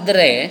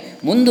ಪರಿಶುದ್ಧವಾಗಿದ್ದರೆ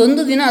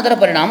ಮುಂದೊಂದು ದಿನ ಅದರ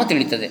ಪರಿಣಾಮ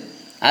ತಿಳಿಯುತ್ತದೆ.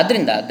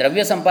 ಆದ್ದರಿಂದ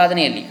ದ್ರವ್ಯ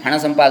ಸಂಪಾದನೆಯಲ್ಲಿ, ಹಣ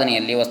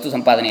ಸಂಪಾದನೆಯಲ್ಲಿ, ವಸ್ತು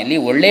ಸಂಪಾದನೆಯಲ್ಲಿ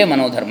ಒಳ್ಳೆಯ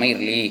ಮನೋಧರ್ಮ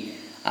ಇರಲಿ.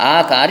 ಆ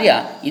ಕಾರ್ಯ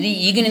ಇದು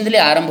ಈಗಿನಿಂದಲೇ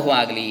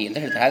ಆರಂಭವಾಗಲಿ ಅಂತ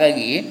ಹೇಳ್ತಾರೆ.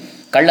 ಹಾಗಾಗಿ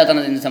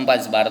ಕಳ್ಳತನದಿಂದ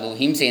ಸಂಪಾದಿಸಬಾರದು,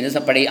 ಹಿಂಸೆಯಿಂದ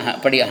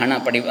ಹಣ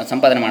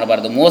ಸಂಪಾದನೆ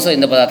ಮಾಡಬಾರ್ದು,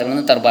 ಮೋಸದಿಂದ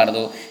ಪದಾರ್ಥಗಳನ್ನು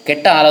ತರಬಾರ್ದು,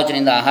 ಕೆಟ್ಟ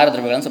ಆಲೋಚನೆಯಿಂದ ಆಹಾರ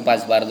ದ್ರವ್ಯಗಳನ್ನು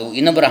ಸಂಪಾದಿಸಬಾರ್ದು,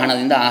 ಇನ್ನೊಬ್ಬರ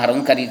ಹಣದಿಂದ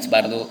ಆಹಾರವನ್ನು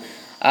ಖರೀದಿಸಬಾರ್ದು.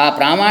 ಆ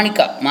ಪ್ರಾಮಾಣಿಕ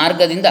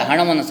ಮಾರ್ಗದಿಂದ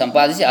ಹಣವನ್ನು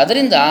ಸಂಪಾದಿಸಿ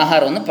ಅದರಿಂದ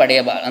ಆಹಾರವನ್ನು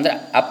ಪಡೆಯಬಾರ್ದು. ಅಂದರೆ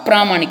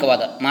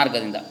ಅಪ್ರಾಮಾಣಿಕವಾದ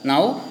ಮಾರ್ಗದಿಂದ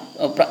ನಾವು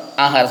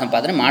ಆಹಾರ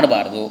ಸಂಪಾದನೆ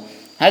ಮಾಡಬಾರ್ದು.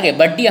 ಹಾಗೆ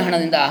ಬಡ್ಡಿಯ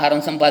ಹಣದಿಂದ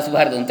ಆಹಾರವನ್ನು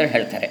ಸಂಪಾದಿಸಬಾರ್ದು ಅಂತ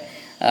ಹೇಳ್ತಾರೆ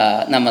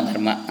ನಮ್ಮ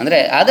ಧರ್ಮ. ಅಂದರೆ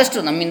ಆದಷ್ಟು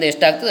ನಮ್ಮಿಂದ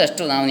ಎಷ್ಟಾಗ್ತದೆ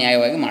ಅಷ್ಟು ನಾವು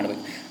ನ್ಯಾಯವಾಗಿ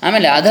ಮಾಡಬೇಕು.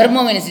 ಆಮೇಲೆ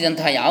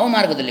ಅಧರ್ಮವೆನಿಸಿದಂತಹ ಯಾವ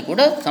ಮಾರ್ಗದಲ್ಲಿ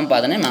ಕೂಡ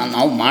ಸಂಪಾದನೆ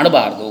ನಾವು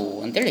ಮಾಡಬಾರ್ದು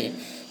ಅಂಥೇಳಿ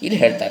ಇಲ್ಲಿ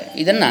ಹೇಳ್ತಾರೆ.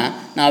 ಇದನ್ನು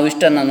ನಾವು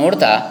ಇಷ್ಟನ್ನು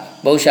ನೋಡ್ತಾ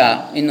ಬಹುಶಃ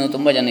ಇನ್ನೂ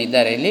ತುಂಬ ಜನ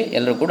ಇದ್ದಾರೆ ಇಲ್ಲಿ,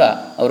 ಎಲ್ಲರೂ ಕೂಡ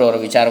ಅವರವರ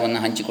ವಿಚಾರವನ್ನು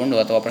ಹಂಚಿಕೊಂಡು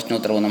ಅಥವಾ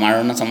ಪ್ರಶ್ನೋತ್ತರವನ್ನು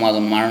ಮಾಡೋಣ,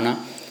 ಸಂವಾದವನ್ನು ಮಾಡೋಣ.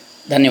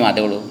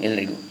 ಧನ್ಯವಾದಗಳು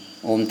ಎಲ್ಲರಿಗೂ.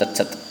 ಓಂ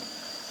ತತ್ಸತ್.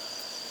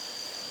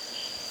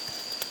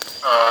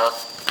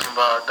 ತುಂಬ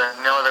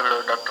ಧನ್ಯವಾದಗಳು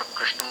ಡಾಕ್ಟರ್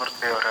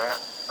ಕೃಷ್ಣಮೂರ್ತಿ ಅವರೇ.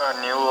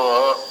 ನೀವು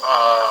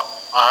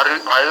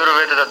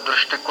ಆಯುರ್ವೇದದ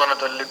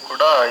ದೃಷ್ಟಿಕೋನದಲ್ಲಿ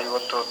ಕೂಡ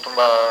ಇವತ್ತು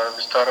ತುಂಬಾ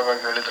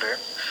ವಿಸ್ತಾರವಾಗಿ ಹೇಳಿದ್ರಿ.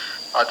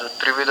 ಅದು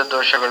ತ್ರಿವಿಧ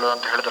ದೋಷಗಳು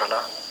ಅಂತ ಹೇಳಿದ್ರಲ್ಲ,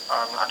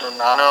 ಅದು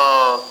ನಾನು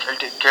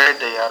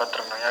ಕೇಳಿದ್ದೆ ಯಾರ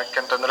ಹತ್ರನ.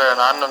 ಯಾಕೆಂತಂದ್ರೆ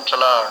ನಾನು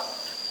ಒಂದ್ಸಲ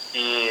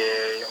ಈ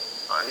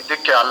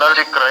ಇದಕ್ಕೆ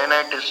ಅಲರ್ಜಿಕ್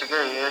ರೈನೈಟಿಸ್ಗೆ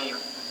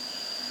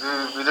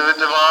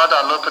ವಿಧವಾದ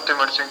ಅಲೋಪತಿ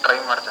ಮೆಡಿಸಿನ್ ಟ್ರೈ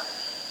ಮಾಡಿದೆ.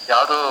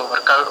 ಯಾವುದು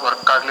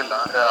ವರ್ಕ್ ಆಗ್ಲಿಲ್ಲ.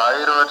 ಅಂದ್ರೆ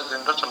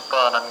ಆಯುರ್ವೇದದಿಂದ ಸ್ವಲ್ಪ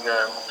ನನ್ಗೆ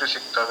ಮುಕ್ತಿ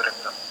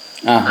ಸಿಗ್ತದ್ರಿಂದ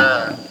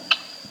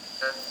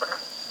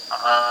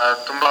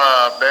ತುಂಬಾ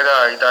ಬೇಗ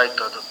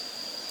ಇದಾಯ್ತು ಅದು.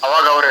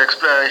 ಅವಾಗ ಅವರು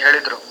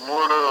ಹೇಳಿದ್ರು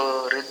 3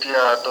 ರೀತಿಯ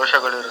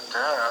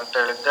ದೋಷಗಳಿರುತ್ತೆ ಅಂತ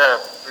ಹೇಳಿದ್ದೆ.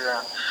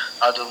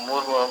 ಅದು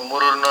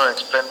ಮೂರನ್ನು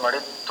ಎಕ್ಸ್ಪ್ಲೇನ್ ಮಾಡಿ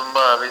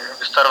ತುಂಬಾ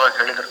ವಿಸ್ತಾರವಾಗಿ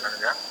ಹೇಳಿದ್ರು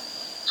ನನಗೆ.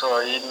 ಸೊ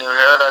ಈಗ ನೀವು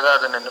ಹೇಳಿದಾಗ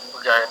ಅದು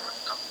ನೆನಪಿಗೆ ಆಯ್ತು.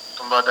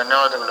 ತುಂಬಾ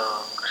ಧನ್ಯವಾದಗಳು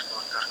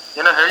ಕೃಷ್ಣಮೂರ್ತಿ ಸರ್.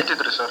 ಏನೋ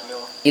ಹೇಳ್ತಿದ್ರಿ ಸರ್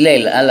ನೀವು? ಇಲ್ಲ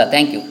ಅಲ್ಲ,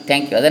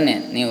 ಥ್ಯಾಂಕ್ ಯು ಅದನ್ನೇ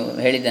ನೀವು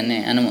ಹೇಳಿದ್ದನ್ನೇ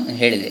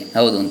ಹೇಳಿದೆ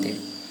ಹೌದು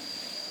ಅಂತೇಳಿ.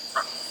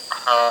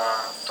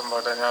 ತುಂಬಾ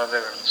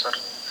ಧನ್ಯವಾದಗಳು ಸರ್.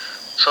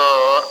 ಸೊ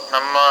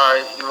ನಮ್ಮ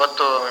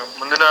ಇವತ್ತು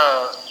ಮುಂದಿನ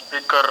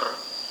ಸ್ಪೀಕರ್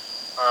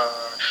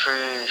ಶ್ರೀ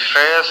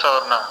ಶ್ರೇಯಸ್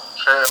ಅವ್ರನ್ನ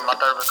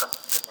ಮಾತಾಡ್ಬೇಕಂತ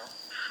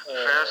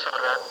ಶ್ರೇಯಸ್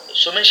ಅವರೇ.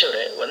 ಸುಮೇಶ್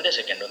ಅವರೇ, ಒಂದೇ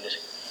ಸೆಕೆಂಡ್.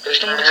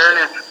 ಕೃಷ್ಣಮೂರ್ತಿ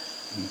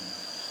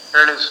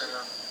ಹೇಳಿ sir.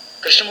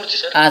 Krishnamurthy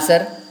sir.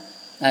 Sir.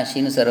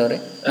 Sheenu sir ಅವರೇ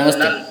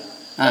ನಮಸ್ತೆ.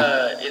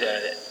 ಇದೆ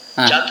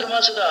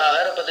ಚಾತುರ್ಮಾಸದ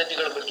ಆಹಾರ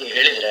ಪದ್ಧತಿಗಳ ಬಗ್ಗೆ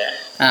ಹೇಳಿದ್ರೆ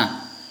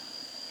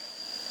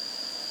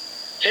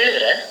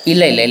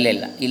ಇಲ್ಲ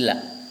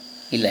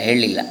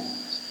ಹೇಳಲಿಲ್ಲ.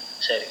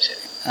 ಸರಿ.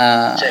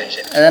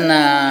 ಅದನ್ನು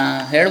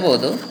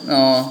ಹೇಳ್ಬೋದು,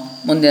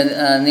 ಮುಂದೆ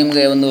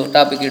ನಿಮಗೆ ಒಂದು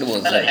ಟಾಪಿಕ್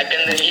ಇಡ್ಬೋದು ಸರ್.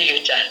 ಯಾಕಂದ್ರೆ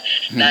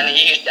ನಾನು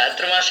ಈಗ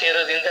ಚಾತುರ್ಮಾಸ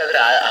ಇರೋದ್ರಿಂದ ಅದರ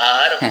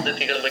ಆಹಾರ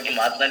ಪದ್ಧತಿಗಳ ಬಗ್ಗೆ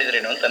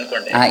ಮಾತನಾಡಿದ್ರೇನೋ ಅಂತ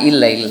ಅನ್ಕೊಂಡೆ.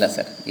 ಇಲ್ಲ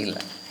ಸರ್, ಇಲ್ಲ.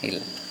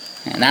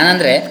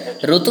 ನಾನಂದರೆ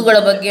ಋತುಗಳ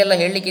ಬಗ್ಗೆ ಎಲ್ಲ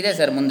ಹೇಳಲಿಕ್ಕಿದೆ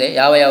ಸರ್. ಮುಂದೆ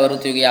ಯಾವ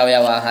ಋತುವಿಗೆ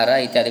ಯಾವ ಆಹಾರ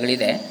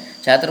ಇತ್ಯಾದಿಗಳಿದೆ.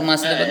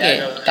 ಚಾತುರ್ಮಾಸದ ಬಗ್ಗೆ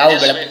ತಾವು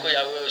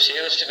ಯಾವ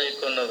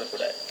ಸೇವಿಸಬೇಕು ಅನ್ನೋದು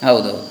ಕೂಡ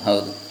ಹೌದು.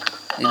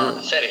 ಇದು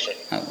ಸರಿ.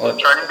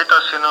 ಖಂಡಿತ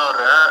ಸಿನು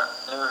ಅವರೇ,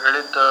 ನೀವು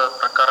ಹೇಳಿದ್ದ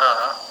ಪ್ರಕಾರ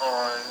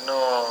ಇನ್ನು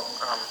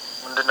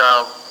ಮುಂದಿನ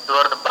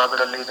ಬುಧವಾರದ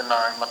ಭಾಗದಲ್ಲಿ ಇದನ್ನ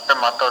ಮತ್ತೆ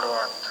ಮಾತಾಡುವ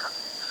ಅಂತ.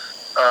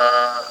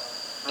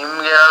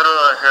 ನಿಮ್ಗೆ ಯಾರು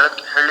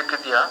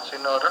ಹೇಳಲಿಕ್ಕಿದ್ಯಾ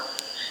ಸಿನು ಅವರು?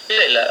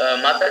 ಇಲ್ಲ,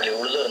 ಮಾತಾಡ್ಲಿ,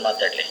 ಉಳಿದವ್ರು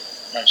ಮಾತಾಡ್ಲಿ.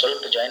 ನಾನು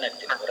ಸ್ವಲ್ಪ ಜಾಯ್ನ್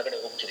ಆಗ್ತೀನಿ, ಹೊರಗಡೆ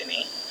ಹೋಗ್ತಿದ್ದೀನಿ.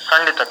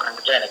 ಖಂಡಿತ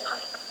ಜಾಯ್ನ್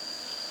ಆಗ್ತೀನಿ.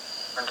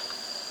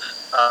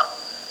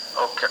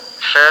 ಓಕೆ,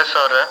 ಶ್ರೇಯಸ್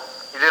ಅವರೇ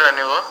ಇದೀರಾ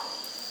ನೀವು?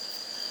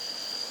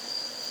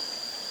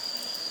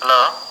 ಹಲೋ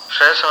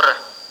ಶ್ರೇಯಸ್ ಅವರೇ.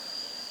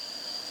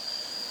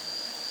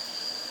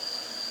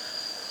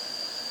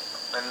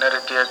 ನಿನ್ನೆ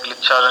ರೀತಿಯ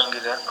ಗ್ಲಿಚ್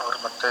ಆದಂಗಿದೆ, ಅವ್ರು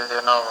ಮತ್ತೆ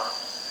ಏನೋ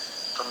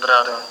ತೊಂದರೆ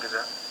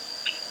ಆದಂಗಿದೆ.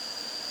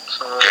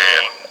 ಸೊ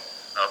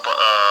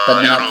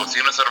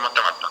ಸೀನು ಸರ್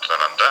ಮತ್ತೆ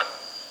ಮಾತಾಡ್ತಾರಂತ.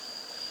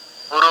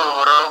 ಅವರು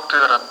ಹೊರ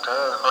ಹೋಗ್ತಿದಾರಂತೆ,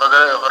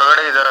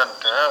 ಹೊರಗಡೆ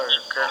ಇದಾರಂತೆ,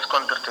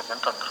 ಕೇಳಿಸ್ಕೊಂತಿರ್ತೀನಿ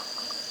ಅಂತಂದ್ರು.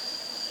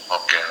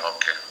 ಓಕೆ.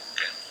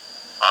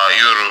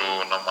 ಇವರು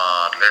ನಮ್ಮ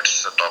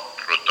ಲೆಟ್ಸ್ ಟಾಕ್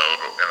ಟ್ರೂತ್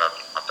ಅವರು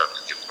ಏನಾದ್ರು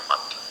ಮಾತಾಡ್ತಿದ್ರು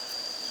ಮಾತು.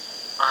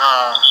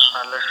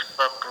 Let's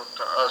talk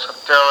truth.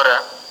 ಸತ್ಯ ಅವರೇ,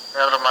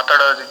 ಏನಾದ್ರು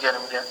ಮಾತಾಡೋದಿದ್ಯಾ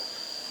ನಿಮ್ಗೆ?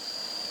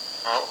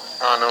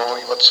 ನಾನು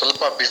ಇವತ್ತು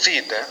ಸ್ವಲ್ಪ ಬ್ಯುಸಿ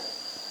ಇದ್ದೆ,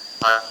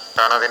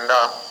 ಕಾರಣದಿಂದ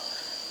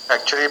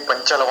ಆಕ್ಚುಲಿ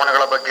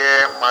ಪಂಚಲವಣಗಳ ಬಗ್ಗೆ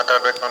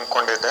ಮಾತಾಡ್ಬೇಕು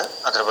ಅನ್ಕೊಂಡಿದ್ದೆ,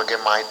 ಅದ್ರ ಬಗ್ಗೆ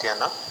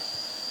ಮಾಹಿತಿಯನ್ನ.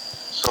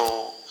 ಸೊ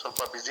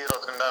ಸ್ವಲ್ಪ ಬ್ಯುಸಿ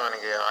ಇರೋದ್ರಿಂದ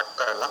ನನಗೆ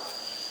ಆಗ್ತಾ ಇಲ್ಲ.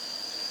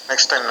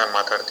 ನೆಕ್ಸ್ಟ್ ಟೈಮ್ ನಾನು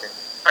ಮಾತಾಡ್ತೀನಿ.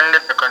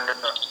 ಖಂಡಿತ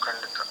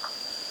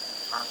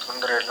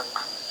ತೊಂದರೆ ಇಲ್ಲ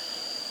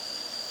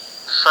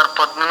ಸರ್.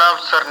 ಪದ್ಮನಾಭ್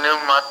ಸರ್ ನೀವು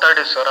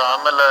ಮಾತಾಡಿ ಸರ್,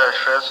 ಆಮೇಲೆ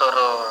ಶ್ರೇಯಸ್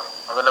ಅವರು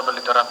ಅವೈಲೇಬಲ್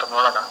ಇದ್ದಾರ ಅಂತ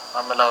ನೋಡೋಣ,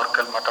 ಆಮೇಲೆ ಅವ್ರ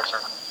ಕೈಲಿ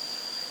ಮಾತಾಡ್ಸೋಣ.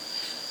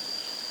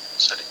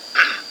 ಸರಿ.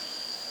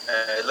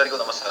 ಎಲ್ಲರಿಗೂ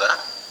ನಮಸ್ಕಾರ.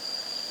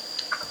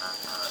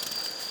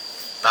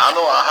 ನಾನು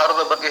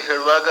ಆಹಾರದ ಬಗ್ಗೆ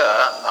ಹೇಳುವಾಗ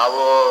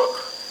ನಾವು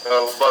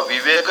ಒಬ್ಬ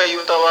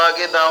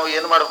ವಿವೇಕಯುತವಾಗಿ ನಾವು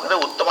ಏನು ಮಾಡ್ಬೇಕಂದ್ರೆ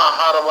ಉತ್ತಮ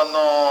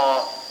ಆಹಾರವನ್ನು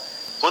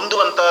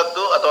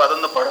ಹೊಂದುವಂತಹದ್ದು ಅಥವಾ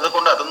ಅದನ್ನು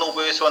ಪಡೆದುಕೊಂಡು ಅದನ್ನು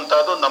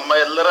ಉಪಯೋಗಿಸುವಂತಹದ್ದು ನಮ್ಮ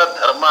ಎಲ್ಲರ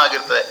ಧರ್ಮ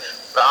ಆಗಿರ್ತದೆ,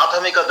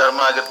 ಪ್ರಾಥಮಿಕ ಧರ್ಮ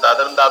ಆಗಿರ್ತದೆ.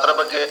 ಅದರ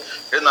ಬಗ್ಗೆ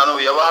ನಾನು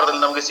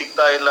ವ್ಯವಹಾರದಲ್ಲಿ ನಮಗೆ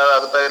ಸಿಗ್ತಾ ಇಲ್ಲ,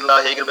 ಆಗ್ತಾ ಇಲ್ಲ,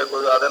 ಹೇಗಿರ್ಬೇಕು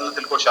ಅದೆಲ್ಲ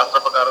ತಿಳ್ಕೊಂಡು ಶಾಸ್ತ್ರ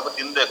ಪ್ರಕಾರ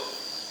ತಿನ್ಬೇಕು.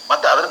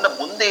 ಮತ್ತೆ ಅದರಿಂದ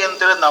ಮುಂದೆ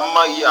ಅಂತೇಳಿ ನಮ್ಮ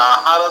ಈ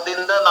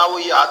ಆಹಾರದಿಂದ ನಾವು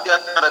ಈ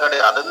ಆಧ್ಯಾತ್ಮದ ಕಡೆ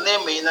ಅದನ್ನೇ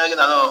ಮೇಯ್ನ್ ಆಗಿ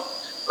ನಾನು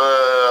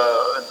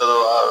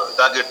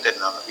ಇದಾಗಿರ್ತೇನೆ,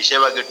 ನಾನು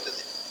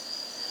ವಿಷಯವಾಗಿರ್ತೇನೆ.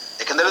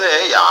 ಯಾಕಂದ್ರೆ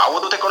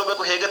ಯಾವುದು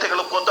ತಗೊಳ್ಬೇಕು, ಹೇಗೆ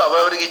ತಗೊಳ್ಬೇಕು ಅಂತ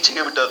ಅವರಿಗೆ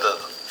ಇಚ್ಛೆಗೆ ಬಿಟ್ಟದ್ದು.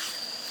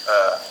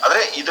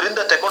 ಆದ್ರೆ ಇದರಿಂದ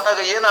ತಗೊಂಡಾಗ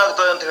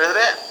ಏನಾಗ್ತದೆ ಅಂತ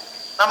ಹೇಳಿದ್ರೆ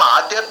ನಮ್ಮ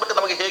ಆಧ್ಯಾತ್ಮಕ್ಕೆ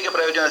ನಮಗೆ ಹೇಗೆ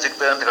ಪ್ರಯೋಜನ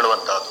ಸಿಗ್ತದೆ ಅಂತ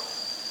ಹೇಳುವಂತಹದ್ದು.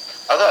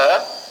 ಆಗ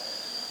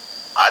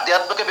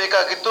ಆಧ್ಯಾತ್ಮಕ್ಕೆ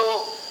ಬೇಕಾಗಿತ್ತು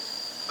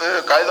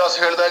ಕಾಳಿದಾಸ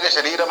ಹೇಳಿದಾಗೆ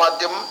ಶರೀರ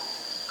ಮಾಧ್ಯಮ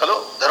ಕಲು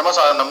ಧರ್ಮ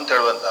ಸಾಧನ ಅಂತ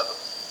ಹೇಳುವಂತಹದ್ದು.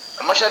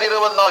 ನಮ್ಮ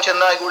ಶರೀರವನ್ನು ನಾವು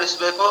ಚೆನ್ನಾಗಿ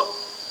ಉಳಿಸ್ಬೇಕು,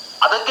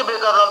 ಅದಕ್ಕೆ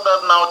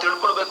ಬೇಕಾದಂತಹದ್ದು ನಾವು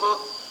ತಿಳ್ಕೊಳ್ಬೇಕು.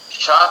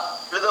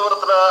 ತಿಳಿದವರ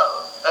ಹತ್ರ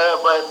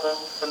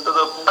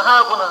ಎಂಥದ್ದು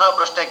ಪುನಃ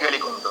ಪ್ರಶ್ನೆ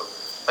ಕೇಳಿಕೊಂಡು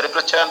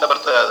ಪರಿಪ್ರಚ್ಛ ಅಂತ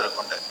ಬರ್ತದೆ.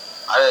 ಅದರಕೊಂಡೆ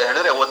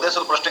ಹೇಳಿದ್ರೆ ಒಂದೇ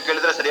ಸ್ವಲ್ಪ ಪ್ರಶ್ನೆ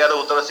ಕೇಳಿದ್ರೆ ಸರಿಯಾದ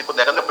ಉತ್ತರ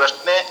ಸಿಕ್ಕುತ್ತೆ. ಯಾಕಂದ್ರೆ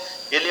ಪ್ರಶ್ನೆ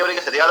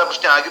ಎಲ್ಲಿಯವರೆಗೆ ಸರಿಯಾದ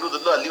ಪ್ರಶ್ನೆ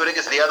ಆಗಿರುವುದಿಲ್ಲ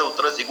ಅಲ್ಲಿವರೆಗೆ ಸರಿಯಾದ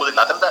ಉತ್ತರ ಸಿಗುವುದಿಲ್ಲ.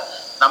 ಅದರಿಂದ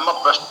ನಮ್ಮ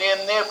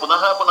ಪ್ರಶ್ನೆಯನ್ನೇ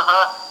ಪುನಃ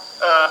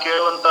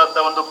ಕೇಳುವಂತಹದ್ದ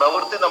ಒಂದು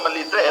ಪ್ರವೃತ್ತಿ ನಮ್ಮಲ್ಲಿ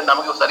ಇದ್ರೆ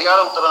ನಮಗೆ ಸರಿಯಾದ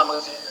ಉತ್ತರ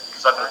ನಮಗೆ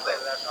ಸಾಧ್ಯ.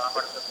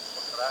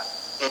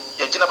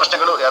 ಹೆಚ್ಚಿನ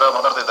ಪ್ರಶ್ನೆಗಳು ಯಾರೋ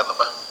ಮಾತಾಡ್ತಾ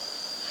ಇದ್ದಾರಲ್ಲಪ್ಪ,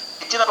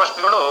 ಹೆಚ್ಚಿನ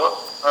ಪ್ರಶ್ನೆಗಳು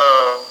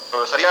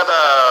ಸರಿಯಾದ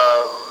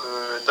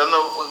ಇದನ್ನು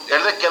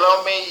ಹೇಳಿದ್ರೆ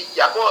ಕೆಲವೊಮ್ಮೆ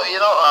ಯಾಕೋ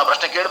ಏನೋ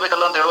ಪ್ರಶ್ನೆ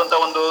ಕೇಳಬೇಕಲ್ಲ ಅಂತ ಹೇಳುವಂತ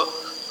ಒಂದು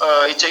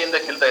ಇಚ್ಛೆಯಿಂದ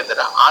ಕೇಳ್ತಾ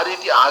ಇದ್ದಾರೆ. ಆ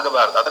ರೀತಿ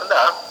ಆಗಬಾರದು. ಅದರಿಂದ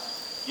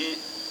ಈ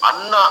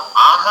ಅನ್ನ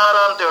ಆಹಾರ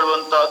ಅಂತ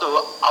ಹೇಳುವಂತಹದ್ದು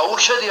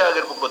ಔಷಧಿ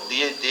ಆಗಿರ್ಬೇಕು.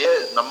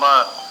 ನಮ್ಮ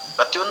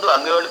ಪ್ರತಿಯೊಂದು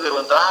ಅಂಗಗಳಿಗೂ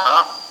ಇರುವಂತಹ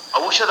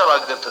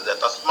ಔಷಧವಾಗಿರ್ತದೆ.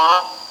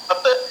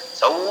 ತಸ್ಮಾತ್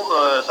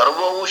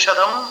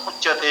ಸರ್ವೌಷಧಂ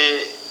ಮುಚ್ಚತೆ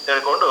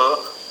ಹೇಳ್ಕೊಂಡು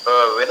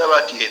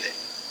ವೇದವಾಕ್ಯ ಇದೆ.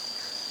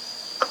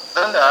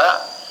 ಅದರಿಂದ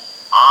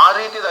ಆ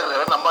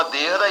ರೀತಿಯಾಗ ನಮ್ಮ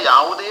ದೇಹದ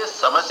ಯಾವುದೇ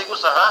ಸಮಸ್ಯೆಗೂ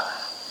ಸಹ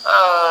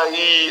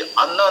ಈ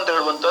ಅನ್ನ ಅಂತ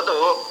ಹೇಳುವಂಥದ್ದು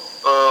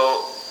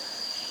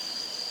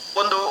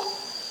ಒಂದು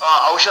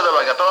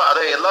ಔಷಧವಾಗಿ ಅಥವಾ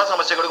ಅದೇ ಎಲ್ಲಾ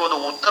ಸಮಸ್ಯೆಗಳಿಗೂ ಒಂದು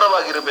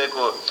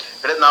ಉತ್ತರವಾಗಿರಬೇಕು.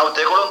 ನಾವು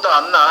ತಗೊಳ್ಳುವಂತ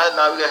ಅನ್ನ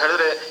ನಾವೀಗ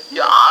ಹೇಳಿದ್ರೆ ಈ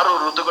 6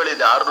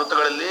 ಋತುಗಳಿದೆ. 6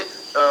 ಋತುಗಳಲ್ಲಿ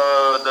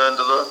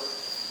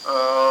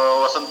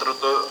ವಸಂತ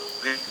ಋತು,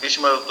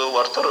 ಗ್ರೀಷ್ಮ ಋತು,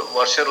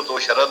 ವರ್ಷ ಋತು,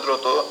 ಶರದ್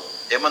ಋತು,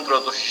 ಹೇಮಂತ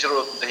ಋತು, ಶಿಶಿರ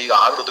ಋತು ಅಂತ ಹೀಗೆ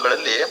 6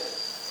 ಋತುಗಳಲ್ಲಿ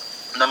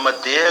ನಮ್ಮ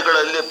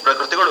ದೇಹಗಳಲ್ಲಿ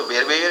ಪ್ರಕೃತಿಗಳು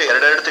ಬೇರೆ ಬೇರೆ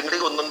 2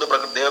 ತಿಂಗಳಿಗೆ ಒಂದೊಂದು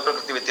ದೇಹ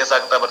ಪ್ರಕೃತಿ ವ್ಯತ್ಯಾಸ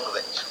ಆಗ್ತಾ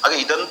ಬರ್ತದೆ. ಹಾಗೆ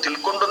ಇದನ್ನು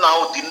ತಿಳ್ಕೊಂಡು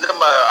ನಾವು ತಿಂದ್ರೆ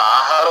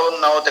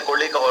ಆಹಾರವನ್ನು ನಾವು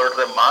ತಗೊಳ್ಳಿಕ್ಕೆ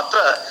ಹೊರಟ್ರೆ ಮಾತ್ರ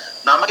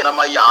ನಮಗೆ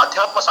ನಮ್ಮ ಈ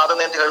ಆಧ್ಯಾತ್ಮ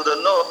ಸಾಧನೆ ಅಂತ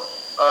ಹೇಳುವುದನ್ನು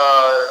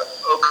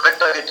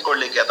ಕರೆಕ್ಟ್ ಆಗಿ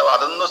ಇಟ್ಕೊಳ್ಳಿಕ್ಕೆ ಅಥವಾ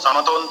ಅದನ್ನು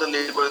ಸಮತೋಲನದಲ್ಲಿ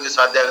ಇಟ್ಕೊಳ್ಳಿಕ್ಕೆ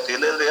ಸಾಧ್ಯ ಆಗುತ್ತೆ.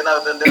 ಇಲ್ಲದ್ರೆ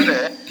ಏನಾಗುತ್ತೆ ಅಂತ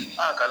ಹೇಳಿದ್ರೆ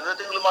ಕಳೆದ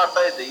ತಿಂಗಳು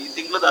ಮಾಡ್ತಾ ಇದ್ದೆ, ಈ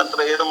ತಿಂಗಳ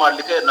ನಂತರ ಏನು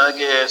ಮಾಡ್ಲಿಕ್ಕೆ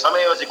ನನಗೆ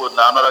ಸಮಯ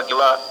ಸಿಗುವುದಿಲ್ಲ.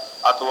 ಅನಾರೋಗ್ಯವ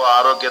ಅಥವಾ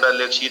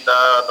ಆರೋಗ್ಯದಲ್ಲಿ ಶೀತ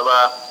ಅಥವಾ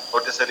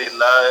ಹೊಟ್ಟೆ ಸರಿ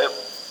ಇಲ್ಲ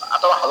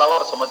ಅಥವಾ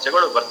ಹಲವಾರು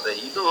ಸಮಸ್ಯೆಗಳು ಬರ್ತದೆ.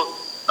 ಇದು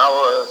ನಾವು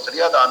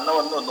ಸರಿಯಾದ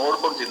ಅನ್ನವನ್ನು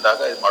ನೋಡ್ಕೊಂಡು ತಿಂದಾಗ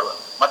ಇದು ಮಾಡುವ.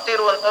 ಮತ್ತೆ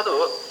ಇರುವಂತದ್ದು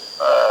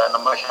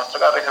ನಮ್ಮ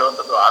ಶಾಸ್ತ್ರಕಾರ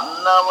ಹೇಳುವಂಥದ್ದು,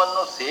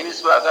 ಅನ್ನವನ್ನು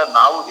ಸೇವಿಸುವಾಗ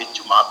ನಾವು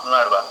ಹೆಚ್ಚು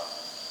ಮಾತನಾಡಬಾರ್ದು.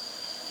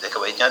 ಇದಕ್ಕೆ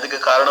ವೈಜ್ಞಾನಿಕ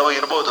ಕಾರಣವೂ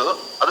ಇರ್ಬೋದು,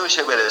 ಅದು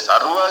ವಿಷಯ ಬೇರೆ.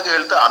 ಸರ್ವಾಗಿ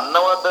ಹೇಳ್ತಾ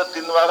ಅನ್ನವನ್ನ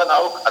ತಿನ್ನುವಾಗ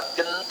ನಾವು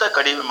ಅತ್ಯಂತ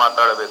ಕಡಿಮೆ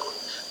ಮಾತಾಡಬೇಕು.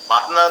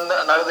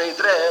 ಮಾತನಾಡದೇ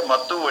ಇದ್ರೆ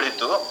ಮತ್ತು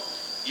ಒಳಿತು.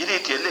 ಈ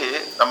ರೀತಿಯಲ್ಲಿ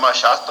ನಮ್ಮ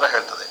ಶಾಸ್ತ್ರ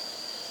ಹೇಳ್ತದೆ.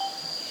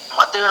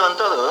 ಮತ್ತೆ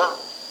ಹೇಳುವಂಥದ್ದು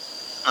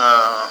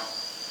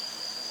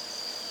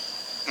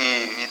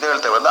ಇದು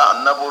ಹೇಳ್ತೇವಲ್ಲ,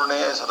 ಅನ್ನಪೂರ್ಣೆ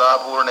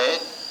ಸದಾಪೂರ್ಣೆ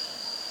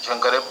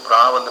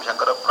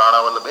ಶಂಕರ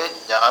ಪ್ರಾಣವಲ್ಲಭೆ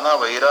ಜ್ಞಾನ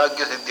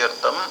ವೈರಾಗ್ಯ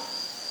ಸಿದ್ಧಾರ್ಥಂ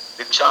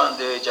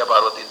ಭಿಕ್ಷಾಂದೇಚ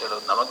ಪಾರ್ವತಿ ಅಂತ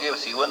ಹೇಳೋದು. ನಮಗೆ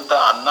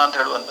ಸಿಗುವಂತಹ ಅನ್ನ ಅಂತ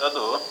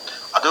ಹೇಳುವಂತಹದ್ದು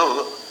ಅದು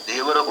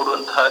ದೇವರು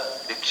ಕೊಡುವಂತಹ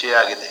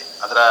ಭಿಕ್ಷೆಯಾಗಿದೆ.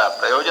 ಅದರ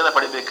ಪ್ರಯೋಜನ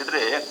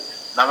ಪಡಿಬೇಕಿದ್ರೆ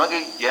ನಮಗೆ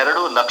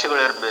 2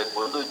 ಲಕ್ಷ್ಯಗಳಿರಬೇಕು.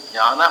 ಒಂದು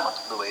ಜ್ಞಾನ,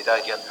 ಮತ್ತೊಂದು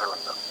ವೈರಾಗ್ಯ ಅಂತ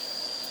ಹೇಳುವಂಥದ್ದು.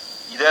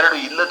 ಇದೆರಡು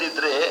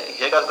ಇಲ್ಲದಿದ್ರೆ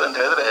ಹೇಗಾಗ್ತದೆ ಅಂತ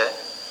ಹೇಳಿದ್ರೆ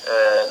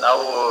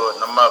ನಾವು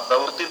ನಮ್ಮ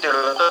ಪ್ರವೃತ್ತಿ ಅಂತ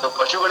ಹೇಳುವಂಥದ್ದು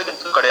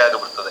ಪಶುಗಳಿಗಿಂತ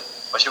ಕಡೆಯಾಗಿಬಿಡ್ತದೆ.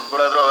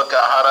 ಪಶುಗಳಾದ್ರೂ ಅವಕ್ಕೆ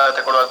ಆಹಾರ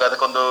ತಗೊಳ್ಳುವಾಗ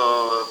ಅದಕ್ಕೊಂದು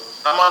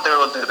ಕ್ರಮ ಅಂತ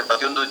ಹೇಳುವಂತ ಇರ್ತದೆ.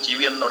 ಪ್ರತಿಯೊಂದು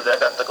ಜೀವಿಯನ್ನು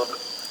ನೋಡಿದಾಗ ಅದಕ್ಕೊಂದು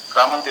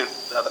ಕ್ರಮ ಅಂತ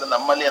ಇರ್ತದೆ. ಆದ್ರೆ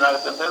ನಮ್ಮಲ್ಲಿ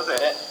ಏನಾಗುತ್ತೆ ಅಂತ ಹೇಳಿದ್ರೆ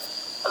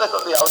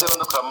ಅದಕ್ಕೊಂದು ಯಾವುದೇ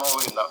ಒಂದು ಕ್ರಮವೂ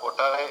ಇಲ್ಲ.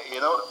 ಒಟ್ಟಾರೆ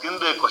ಏನೋ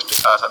ತಿನ್ಬೇಕು ಅಷ್ಟೇ,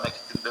 ಆ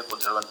ಸಮಯಕ್ಕೆ ತಿನ್ಬೇಕು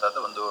ಅಂತ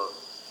ಹೇಳುವಂತಹದ್ದು ಒಂದು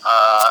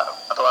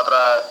ಅಥವಾ ಅದರ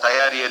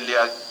ತಯಾರಿಯಲ್ಲಿ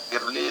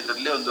ಆಗಿರಲಿ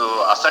ಇದರಲ್ಲಿ ಒಂದು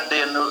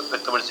ಅಸಡ್ಡೆಯನ್ನು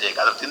ವ್ಯಕ್ತಪಡಿಸಿ,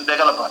 ಅದ್ರ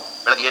ತಿನ್ಬೇಕಲ್ಲಪ್ಪ,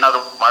 ಬೆಳಗ್ಗೆ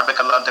ಏನಾದ್ರು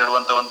ಮಾಡ್ಬೇಕಲ್ಲ ಅಂತ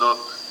ಹೇಳುವಂತ ಒಂದು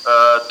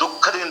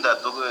ದುಃಖದಿಂದ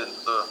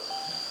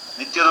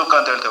ನಿತ್ಯ ದುಃಖ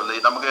ಅಂತ ಹೇಳ್ತೇವಲ್ಲ,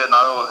 ನಮಗೆ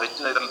ನಾವು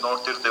ಹೆಚ್ಚಿನ ಇದರಲ್ಲಿ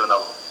ನೋಡ್ತಿರ್ತೇವೆ.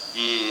 ನಾವು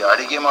ಈ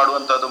ಅಡಿಗೆ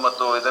ಮಾಡುವಂತದ್ದು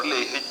ಮತ್ತು ಇದರಲ್ಲಿ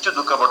ಹೆಚ್ಚು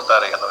ದುಃಖ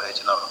ಪಡ್ತಾರೆ ಅಥವಾ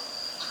ಹೆಚ್ಚಿನವರು.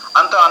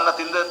 ಅಂತ ಅನ್ನ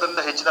ತಿಂದದ್ರಿಂದ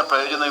ಹೆಚ್ಚಿನ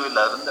ಪ್ರಯೋಜನವಿಲ್ಲ,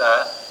 ಅದರಿಂದ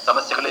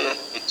ಸಮಸ್ಯೆಗಳೇ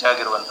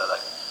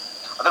ಹೆಚ್ಚಾಗಿರುವಂತದ್ದಾಗಿ.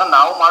 ಅದನ್ನ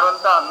ನಾವು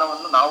ಮಾಡುವಂತ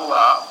ಅನ್ನವನ್ನು ನಾವು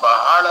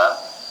ಬಹಳ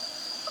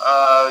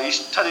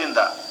ಇಷ್ಟದಿಂದ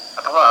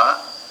ಅಥವಾ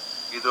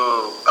ಇದು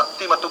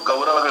ಭಕ್ತಿ ಮತ್ತು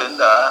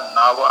ಗೌರವಗಳಿಂದ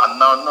ನಾವು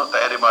ಅನ್ನವನ್ನು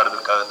ತಯಾರಿ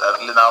ಮಾಡಬೇಕಾಗುತ್ತೆ.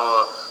 ಅದರಲ್ಲಿ ನಾವು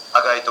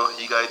ಹಾಗಾಯ್ತು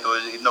ಹೀಗಾಯ್ತು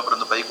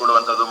ಇನ್ನೊಬ್ಬರನ್ನು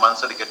ಬೈಕೊಡುವಂಥದ್ದು,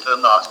 ಮನಸ್ಸಲ್ಲಿ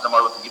ಕೆಟ್ಟದನ್ನು ಆಚರಣೆ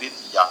ಮಾಡುವಂಥ ಈ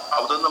ರೀತಿ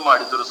ಯಾವುದನ್ನು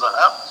ಮಾಡಿದ್ರು ಸಹ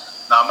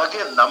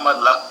ನಮಗೆ ನಮ್ಮ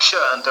ಲಕ್ಷ್ಯ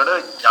ಅಂತ ಹೇಳಿದ್ರೆ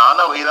ಜ್ಞಾನ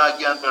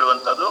ವೈರಾಗ್ಯ ಅಂತ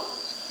ಹೇಳುವಂಥದ್ದು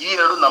ಈ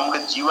 2 ನಮ್ಗೆ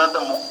ಜೀವನದ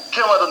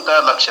ಮುಖ್ಯವಾದಂತಹ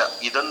ಲಕ್ಷ್ಯ.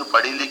 ಇದನ್ನು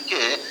ಪಡೀಲಿಕ್ಕೆ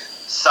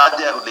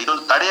ಸಾಧ್ಯ ಆಗುದಿಲ್ಲ.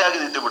 ಇದೊಂದು ತಡೆಯಾಗಿ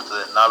ನಿಂತು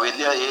ಬಿಡ್ತದೆ.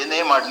 ನಾವೆಲ್ಲಿ ಏನೇ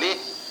ಮಾಡ್ಲಿ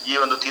ಈ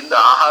ಒಂದು ತಿಂದ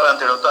ಆಹಾರ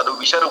ಅಂತ ಹೇಳುವಂಥ ಅದು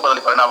ವಿಷ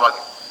ರೂಪದಲ್ಲಿ ಪರಿಣಾಮ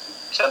ಆಗಿದೆ.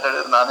 ವಿಷ ಅಂತ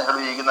ಹೇಳಿದ್ರೆ ನಾನು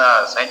ಹೇಳುವ ಈಗಿನ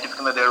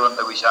ಸೈಂಟಿಫಿಕ್ ನಲ್ಲಿ ಹೇಳುವಂತ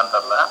ವಿಷ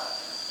ಅಂತಲ್ಲ,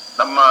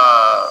 ನಮ್ಮ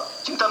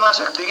ಚಿಂತನಾ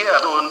ಶಕ್ತಿಗೆ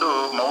ಅದು ಒಂದು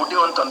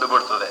ಮೌಢ್ಯವನ್ನು ತಂದು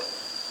ಬಿಡ್ತದೆ.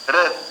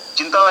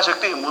 ಚಿಂತನಾ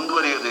ಶಕ್ತಿ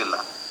ಮುಂದುವರಿಯುವುದಿಲ್ಲ.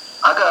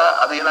 ಆಗ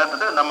ಅದು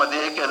ಏನಾಗ್ತದೆ, ನಮ್ಮ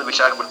ದೇಹಕ್ಕೆ ಅದು ವಿಷ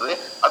ಆಗ್ಬಿಡ್ತದೆ.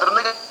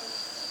 ಅದರೊಂದಿಗೆ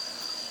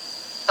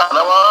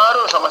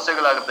ಹಲವಾರು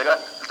ಸಮಸ್ಯೆಗಳಾಗುತ್ತೆ. ಈಗ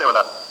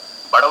ಹೇಳ್ತೇವಲ್ಲ,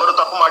 ಬಡವರು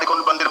ತಪ್ಪು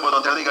ಮಾಡಿಕೊಂಡು ಬಂದಿರ್ಬೋದು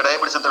ಅಂತ ಹೇಳಿದ್ರೆ ಈಗ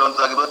ಡಯಾಬಿಟಿಸ್ ಅಂತ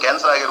ಹೇಳುವಂಥದ್ದಾಗಿರ್ಬೋದು,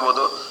 ಕ್ಯಾನ್ಸರ್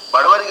ಆಗಿರ್ಬೋದು,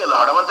 ಬಡವರಿಗೆಲ್ಲ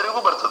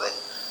ಹಣವಂತರಿಗೂ ಬರ್ತದೆ.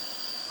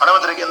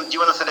 ಹಣವಂತರಿಗೆ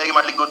ಜೀವನ ಸರಿಯಾಗಿ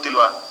ಮಾಡ್ಲಿಕ್ಕೆ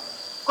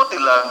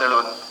ಗೊತ್ತಿಲ್ಲ ಅಂತ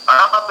ಹೇಳುವುದು. ಹಣ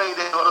ಮಾತ್ರ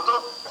ಇದೆ ಹೊರತು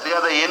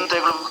ಸರಿಯಾದ ಏನು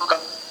ತೆಗೊಳ್ಬೇಕು,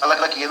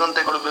 ಕಾಲಕ್ಕೆ ಏನನ್ನು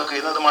ತೆಗೊಳ್ಬೇಕು,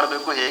 ಏನಾದ್ರು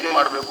ಮಾಡ್ಬೇಕು, ಹೇಗೆ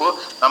ಮಾಡ್ಬೇಕು,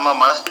 ನಮ್ಮ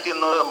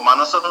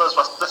ಮನಸ್ಸನ್ನು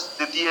ಸ್ವಸ್ಥ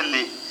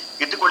ಸ್ಥಿತಿಯಲ್ಲಿ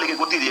ಇಟ್ಟುಕೊಳ್ಳಿಕ್ಕೆ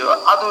ಗೊತ್ತಿದೆಯೋ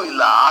ಅದು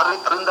ಇಲ್ಲ.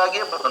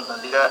 ಅದರಿಂದಾಗಿಯೇ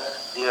ಬರುವಂತದ್ದು. ಈಗ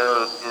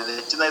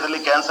ಹೆಚ್ಚಿನ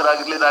ಇದರಲ್ಲಿ ಕ್ಯಾನ್ಸರ್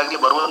ಆಗಿರ್ಲಿ ಇದಾಗ್ಲಿ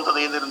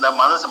ಬರುವಂತದ್ದು ಇದರಿಂದ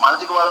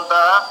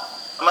ಮಾನಸಿಕವಾದಂತಹ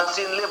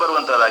ಸಮಸ್ಯೆಯಿಂದಲೇ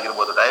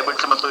ಬರುವಂತಹದ್ದಾಗಿರ್ಬೋದು.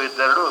 ಡಯಾಬಿಟಿಸ್ ಮತ್ತು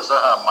ಇದೆರಡು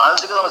ಸಹ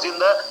ಮಾನಸಿಕ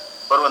ಸಮಸ್ಯೆಯಿಂದ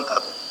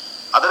ಬರುವಂತಹದ್ದು.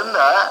 ಅದರಿಂದ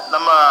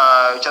ನಮ್ಮ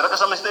ಚರಕ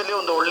ಸಂಸ್ಥೆಯಲ್ಲಿ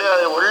ಒಂದು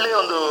ಒಳ್ಳೆಯ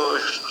ಒಂದು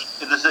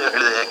ಇದು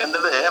ಹೇಳಿದೆ.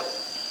 ಯಾಕಂದ್ರೆ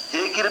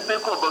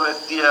ಹೇಗಿರ್ಬೇಕು ಒಬ್ಬ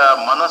ವ್ಯಕ್ತಿಯ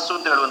ಮನಸ್ಸು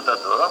ಅಂತ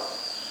ಹೇಳುವಂತದ್ದು,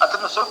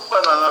 ಅದನ್ನು ಸ್ವಲ್ಪ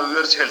ನಾನು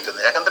ವಿವರಿಸಿ ಹೇಳ್ತೇನೆ.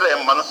 ಯಾಕಂದ್ರೆ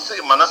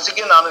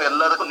ಮನಸ್ಸಿಗೆ ನಾನು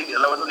ಎಲ್ಲವನ್ನು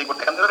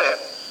ಕೊಟ್ಟೆ. ಯಾಕಂದ್ರೆ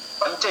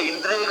ಪಂಚ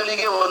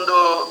ಇಂದ್ರಿಯಗಳಿಗೆ ಒಂದು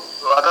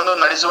ಅದನ್ನು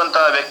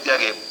ನಡೆಸುವಂತಹ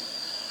ವ್ಯಕ್ತಿಯಾಗಿ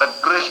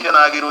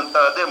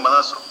ಪ್ರಗೃಹ್ಯನಾಗಿರುವಂತಹದ್ದೇ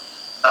ಮನಸ್ಸು.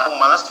 ನಾವು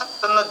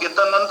ಮನಸ್ಸನ್ನು ಗೆದ್ದ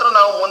ನಂತರ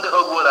ನಾವು ಮುಂದೆ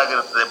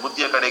ಹೋಗುವುದಾಗಿರುತ್ತದೆ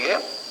ಬುದ್ಧಿಯ ಕಡೆಗೆ,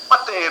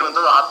 ಮತ್ತೆ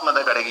ಇರುವಂತದ್ದು ಆತ್ಮದ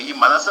ಕಡೆಗೆ. ಈ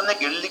ಮನಸ್ಸನ್ನೇ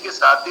ಗೆಲ್ಲಲಿಕ್ಕೆ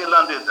ಸಾಧ್ಯ ಇಲ್ಲ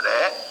ಅಂತ ಇದ್ರೆ,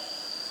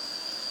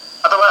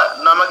 ಅಥವಾ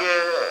ನಮಗೆ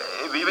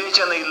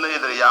ವಿವೇಚನೆ ಇಲ್ಲ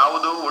ಇದ್ರೆ,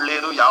 ಯಾವುದು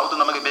ಒಳ್ಳೆಯದು, ಯಾವುದು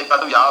ನಮಗೆ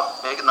ಬೇಕಾದ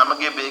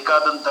ನಮಗೆ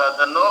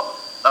ಬೇಕಾದಂತಹದನ್ನು,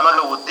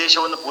 ನಮಗೆ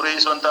ಉದ್ದೇಶವನ್ನು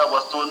ಪೂರೈಸುವಂತಹ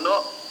ವಸ್ತುವನ್ನು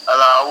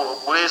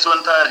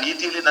ಪೂರೈಸುವಂತಹ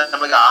ರೀತಿಯಲ್ಲಿ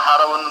ನಮಗೆ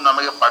ಆಹಾರವನ್ನು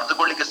ನಮಗೆ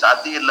ಪಡೆದುಕೊಳ್ಳಿಕ್ಕೆ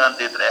ಸಾಧ್ಯ ಇಲ್ಲ ಅಂತ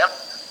ಇದ್ರೆ,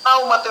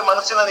 ನಾವು ಮತ್ತೆ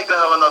ಮನಸ್ಸಿನ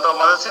ನಿಗ್ರಹವನ್ನು ಅಥವಾ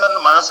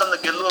ಮನಸ್ಸನ್ನು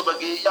ಗೆಲ್ಲುವ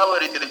ಬಗ್ಗೆ ಯಾವ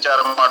ರೀತಿ ವಿಚಾರ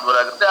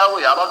ಮಾಡಬಹುದಾಗುತ್ತೆ.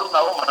 ಯಾವಾಗಲೂ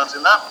ನಾವು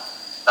ಮನಸ್ಸಿನ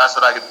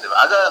ದಾಸರಾಗಿರ್ತೇವೆ.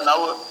 ಆಗ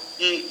ನಾವು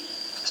ಈ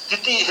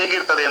ಸ್ಥಿತಿ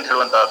ಹೇಗಿರ್ತದೆ ಅಂತ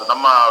ಹೇಳುವಂತಹದ್ದು,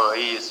 ನಮ್ಮ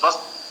ಈ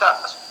ಸ್ವಸ್ಥ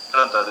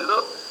ಹೇಳುವಂತಹದ್ದು, ಇದು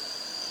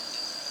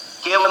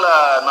ಕೇವಲ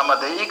ನಮ್ಮ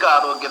ದೈಹಿಕ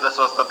ಆರೋಗ್ಯದ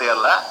ಸ್ವಸ್ಥತೆ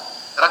ಅಲ್ಲ.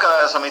 ಚರಕ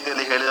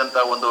ಸಮಿತಿಯಲ್ಲಿ ಹೇಳಿದಂತ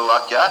ಒಂದು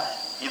ವಾಕ್ಯ,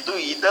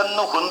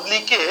 ಇದನ್ನು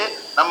ಹೊಂದಲಿಕ್ಕೆ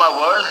ನಮ್ಮ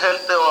ವರ್ಲ್ಡ್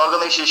ಹೆಲ್ತ್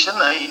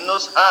ಆರ್ಗನೈಸೇಷನ್ ಇನ್ನೂ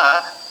ಸಹ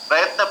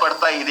ಪ್ರಯತ್ನ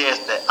ಪಡ್ತಾ ಇದೆ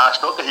ಅಷ್ಟೇ. ಆ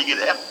ಶ್ಲೋಕ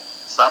ಹೀಗಿದೆ: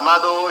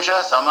 ಸಮದೋಷ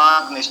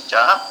ಸಮಾಗ್ನಿಶ್ಚ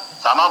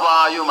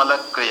ಸಮವಾಯು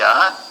ಮಲಕ್ರಿಯ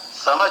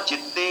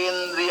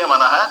ಸಮಚಿತ್ತೇಂದ್ರಿಯ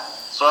ಮನಃ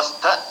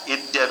ಸ್ವಸ್ಥ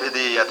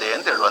ಇತ್ಯಭಿಧೀಯತೆ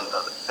ಅಂತ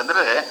ಹೇಳುವಂಥದ್ದು.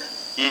 ಅಂದ್ರೆ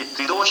ಈ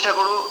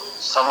ತ್ರಿದೋಷಗಳು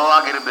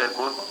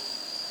ಸಮವಾಗಿರಬೇಕು,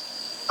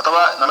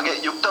 ಅಥವಾ ನಮಗೆ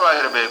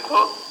ಯುಕ್ತವಾಗಿರಬೇಕು,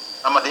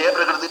 ನಮ್ಮ ದೇಹ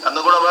ಪ್ರಕೃತಿ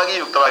ಅನುಗುಣವಾಗಿ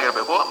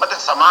ಯುಕ್ತವಾಗಿರಬೇಕು. ಮತ್ತೆ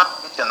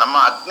ಸಮಾಗ್ನಿ, ನಮ್ಮ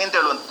ಅಗ್ನಿ ಅಂತ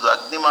ಹೇಳುವಂಥದ್ದು,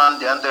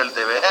 ಅಗ್ನಿಮಾಂದ್ಯ ಅಂತ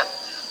ಹೇಳ್ತೇವೆ,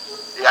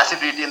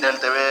 ಆಸಿಡಿಟಿ ಅಂತ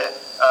ಹೇಳ್ತೇವೆ,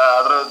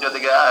 ಅದರ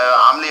ಜೊತೆಗೆ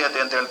ಆಮ್ಲೀಯತೆ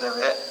ಅಂತ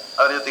ಹೇಳ್ತೇವೆ,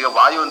 ಅದರ ಜೊತೆಗೆ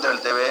ವಾಯು ಅಂತ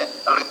ಹೇಳ್ತೇವೆ,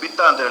 ಅದರಲ್ಲಿ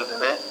ಪಿತ್ತ ಅಂತ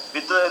ಹೇಳ್ತೇವೆ,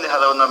 ಪಿತ್ತದಲ್ಲಿ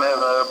ಹಲವು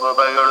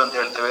ಬಗೆಗಳು ಅಂತ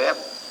ಹೇಳ್ತೇವೆ.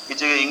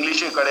 ಈಚೆಗೆ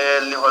ಇಂಗ್ಲಿಷ್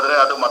ಕಡೆಯಲ್ಲಿ ಹೋದ್ರೆ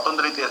ಅದು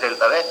ಮತ್ತೊಂದು ರೀತಿಯಲ್ಲಿ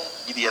ಹೇಳ್ತಾರೆ.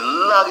 ಇದು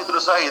ಎಲ್ಲ ಆಗಿದ್ರು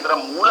ಸಹ ಇದರ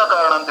ಮೂಲ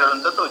ಕಾರಣ ಅಂತ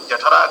ಹೇಳುವಂಥದ್ದು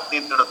ಜಠರಾಗ್ನಿ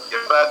ಅಂತ ಹೇಳುತ್ತೆ.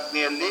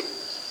 ಜಠರಾಗ್ನಿಯಲ್ಲಿ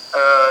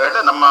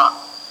ನಮ್ಮ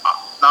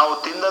ನಾವು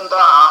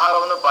ತಿಂದಂತಹ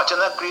ಆಹಾರವನ್ನು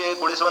ಪಚನ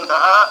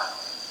ಕ್ರಿಯೆಗೊಳಿಸುವಂತಹ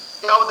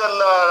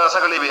ಯಾವುದೆಲ್ಲ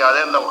ರಸಗಳಿವೆ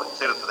ಅದೆಲ್ಲ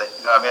ಸೇರುತ್ತದೆ.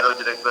 ಈಗ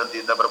ಮೇಲೋಜನ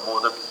ಗ್ರಂಥಿಯಿಂದ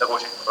ಬರ್ಬೋದು,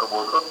 ಪಿತ್ತಕೋಶದಿಂದ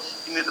ಬರ್ಬೋದು,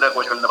 ಇನ್ನಿತರ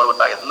ಕೋಶಗಳಿಂದ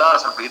ಬರುವಂತಹ ಎಲ್ಲಾ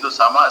ರಸಗಳು ಇದು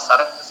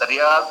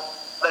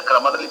ಸರಿಯಾದ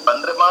ಕ್ರಮದಲ್ಲಿ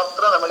ಬಂದ್ರೆ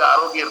ಮಾತ್ರ ನಮಗೆ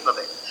ಆರೋಗ್ಯ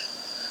ಇರ್ತದೆ.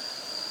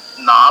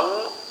 ನಾವು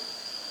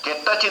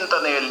ಕೆಟ್ಟ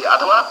ಚಿಂತನೆಯಲ್ಲಿ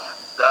ಅಥವಾ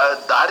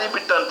ದಾರಿ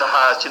ಬಿಟ್ಟಂತಹ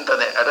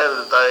ಚಿಂತನೆ,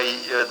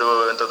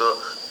 ಎಂಥದ್ದು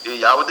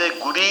ಯಾವುದೇ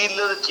ಗುರಿ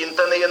ಇಲ್ಲದ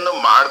ಚಿಂತನೆಯನ್ನು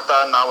ಮಾಡ್ತಾ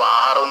ನಾವು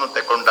ಆಹಾರವನ್ನು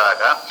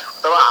ತಗೊಂಡಾಗ,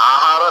 ಅಥವಾ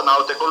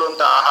ನಾವು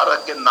ತಗೊಳ್ಳುವಂತ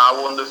ಆಹಾರಕ್ಕೆ ನಾವು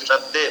ಒಂದು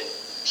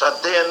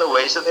ಶ್ರದ್ಧೆಯನ್ನು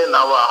ವಹಿಸದೆ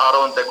ನಾವು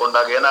ಆಹಾರವನ್ನು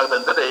ತಗೊಂಡಾಗ ಏನಾಗುತ್ತೆ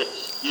ಅಂದರೆ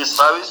ಈ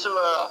ಸ್ರವಿಸುವ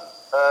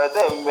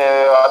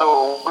ಅದು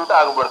ಉಲ್ಟ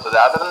ಆಗ್ಬಿಡ್ತದೆ.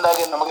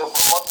 ಅದರಿಂದಾಗಿ ನಮಗೆ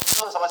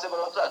ಮೊದಲು ಸಮಸ್ಯೆ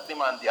ಬರುವಂತ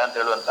ಅಗ್ನಿಮಾಂದ್ಯ ಅಂತ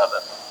ಹೇಳುವಂತಹದ್ದು.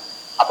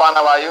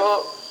 ಅಪಾನವಾಯು,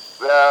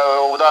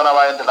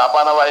 ಉದಾನವಾಯು ಅಂತ ಹೇಳಿ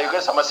ಅಪಾನವಾಯುಗೆ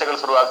ಸಮಸ್ಯೆಗಳು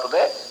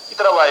ಶುರುವಾಗ್ತದೆ.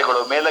 ಇತರ ವಾಯುಗಳು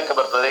ಮೇಲಕ್ಕೆ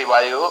ಬರ್ತದೆ, ಈ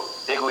ವಾಯು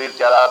ದೇಗು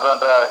ಇರ್ತಿಯಲ್ಲ ಅದರ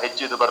ನಂತರ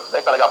ಹೆಚ್ಚು ಇದು ಬರ್ತದೆ,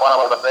 ಕೆಳಗೆ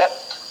ಅಪಾನವಾಯು ಬರ್ತದೆ,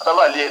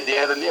 ಅಥವಾ ಅಲ್ಲಿ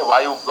ದೇಹದಲ್ಲಿ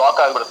ವಾಯು ಬ್ಲಾಕ್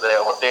ಆಗಿಬಿಡ್ತದೆ.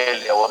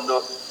 ಹೊಟ್ಟೆಯಲ್ಲಿ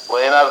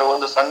ಏನಾದ್ರೂ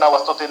ಒಂದು ಸಣ್ಣ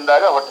ವಸ್ತು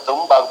ತಿಂದಾಗ ಹೊಟ್ಟೆ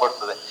ತುಂಬ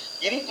ಆಗ್ಬಿಡ್ತದೆ.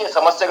 ಈ ರೀತಿಯ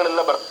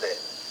ಸಮಸ್ಯೆಗಳೆಲ್ಲ ಬರ್ತದೆ.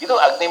 ಇದು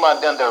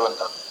ಅಗ್ನಿಮಾಂದ್ಯ ಅಂತ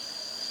ಹೇಳುವಂಥದ್ದು.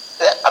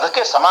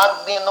 ಅದಕ್ಕೆ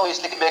ಸಮಾಗ್ನಿಯನ್ನು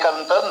ವಹಿಸ್ಲಿಕ್ಕೆ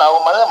ಬೇಕಾದಂಥದ್ದು ನಾವು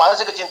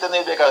ಮಾನಸಿಕ ಚಿಂತನೆ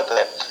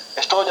ಬೇಕಾಗುತ್ತದೆ.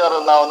 ಎಷ್ಟೋ ಜನರು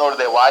ನಾವು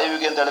ನೋಡಿದೆ,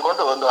 ವಾಯುವಿಗೆ ಅಂತ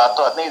ಹೇಳಿಕೊಂಡು ಒಂದು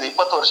 10, 15,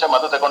 20 ವರ್ಷ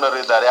ಮದ್ದು ತಗೊಂಡವರು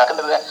ಇದ್ದಾರೆ.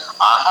 ಯಾಕಂದ್ರೆ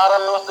ಆಹಾರ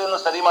ವ್ಯವಸ್ಥೆಯನ್ನು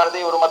ಸರಿ ಮಾಡದೆ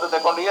ಇವರು ಮದ್ದು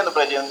ತಗೊಂಡು ಏನು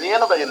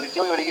ಪ್ರಯೋಜನ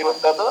ನಿತ್ಯವೂ ಇವರಿಗೆ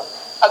ಇರುವಂತದ್ದು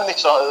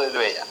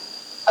ಅಗ್ನಿಶ್ವೇಯ.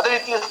 ಅದೇ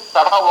ರೀತಿ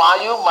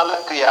ಸಮವಾಯು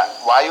ಮಲಕ್ರಿಯ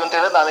ವಾಯು ಅಂತ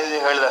ಹೇಳಿದ್ರೆ ನಾನು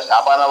ಹೇಳಿದಷ್ಟೇ,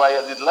 ಅಪಾನ ವಾಯು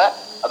ಅದಿಲ್ಲ,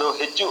 ಅದು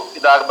ಹೆಚ್ಚು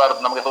ಇದಾಗಬಾರ್ದು,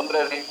 ನಮಗೆ ತೊಂದರೆ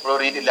ಕೊಡೋ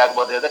ರೀತಿಯಲ್ಲಿ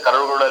ಆಗಬಾರ್ದು.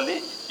 ಕರುಳುಗಳಲ್ಲಿ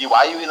ಈ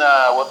ವಾಯುವಿನ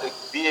ಒಂದು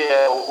ಕ್ರಿಯೆ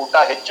ಊಟ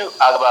ಹೆಚ್ಚು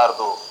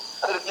ಆಗಬಾರದು.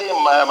 ಅದೇ ರೀತಿ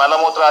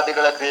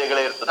ಮಲಮೂತ್ರಾದಿಗಳ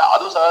ಕ್ರಿಯೆಗಳೇ ಇರ್ತದೆ,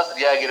 ಅದು ಸಹ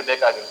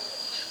ಸರಿಯಾಗಿರ್ಬೇಕಾಗಿರ್ತದೆ.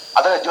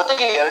 ಅದರ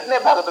ಜೊತೆಗೆ ಎರಡನೇ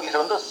ಭಾಗದಲ್ಲಿ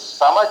ಒಂದು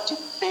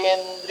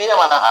ಸಮಚಿತ್ತೇಂದ್ರಿಯ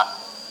ಮನಃ,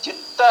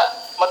 ಚಿತ್ತ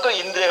ಮತ್ತು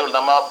ಇಂದ್ರಿಯಗಳು,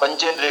 ನಮ್ಮ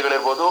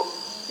ಪಂಚೇಂದ್ರಿಯಗಳಿರ್ಬೋದು,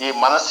 ಈ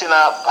ಮನಸ್ಸಿನ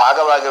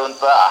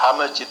ಭಾಗವಾಗಿರುವಂತಹ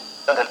ಅಹಮ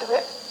ಚಿತ್ತ ಅಂತ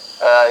ಹೇಳ್ತೇವೆ.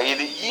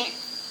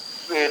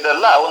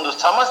 ಇದೆಲ್ಲ ಒಂದು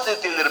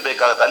ಸಮಸ್ಥಿತಿಯಲ್ಲಿ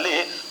ಇರ್ಬೇಕಾಗುತ್ತೆ. ಅಲ್ಲಿ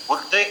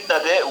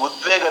ಉದ್ವಿಗ್ನತೆ,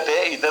 ಉದ್ವೇಗತೆ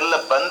ಇದೆಲ್ಲ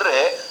ಬಂದ್ರೆ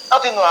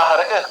ನಾವು ತಿನ್ನುವ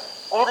ಆಹಾರಕ್ಕೆ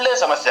ಕೂಡಲೇ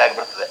ಸಮಸ್ಯೆ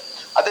ಆಗಿಬಿಡ್ತದೆ.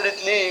 ಅದೇ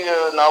ರೀತಿ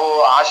ನಾವು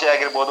ಆಶೆ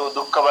ಆಗಿರ್ಬೋದು,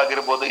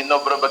 ದುಃಖವಾಗಿರ್ಬೋದು,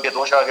 ಇನ್ನೊಬ್ಬರ ಬಗ್ಗೆ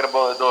ದೋಷ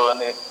ಆಗಿರ್ಬೋದು,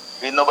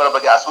 ಇನ್ನೊಬ್ಬರ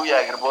ಬಗ್ಗೆ ಅಸೂಯೆ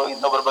ಆಗಿರ್ಬೋದು,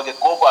 ಇನ್ನೊಬ್ಬರ ಬಗ್ಗೆ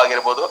ಕೋಪ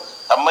ಆಗಿರ್ಬೋದು,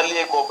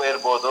 ತಮ್ಮಲ್ಲಿಯೇ ಕೋಪ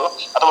ಇರ್ಬೋದು,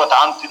 ಅಥವಾ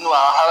ತಾನು ತಿನ್ನುವ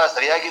ಆಹಾರ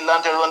ಸರಿಯಾಗಿಲ್ಲ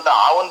ಅಂತ ಹೇಳುವಂತ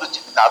ಆ ಒಂದು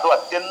ಚಿಂತನೆ, ಅದು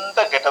ಅತ್ಯಂತ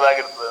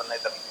ಕೆಟ್ಟದಾಗಿರ್ತದೆ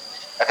ಸ್ನೇಹಿತರೆ.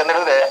 ಯಾಕಂತ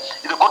ಹೇಳಿದ್ರೆ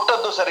ಇದು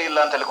ಕೊಟ್ಟದ್ದು ಸರಿ ಇಲ್ಲ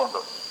ಅಂತ ಹೇಳ್ಕೊಂಡು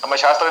ನಮ್ಮ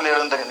ಶಾಸ್ತ್ರದಲ್ಲಿ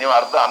ಹೇಳುವಂತ ನೀವು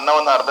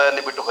ಅನ್ನವನ್ನು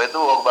ಅರ್ಧದಲ್ಲಿ ಬಿಟ್ಟು ಹೊಯ್ದು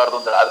ಹೋಗಬಾರ್ದು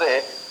ಅಂತ. ಆದ್ರೆ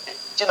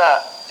ಹೆಚ್ಚಿನ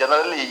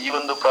ಜನರಲ್ಲಿ ಈ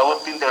ಒಂದು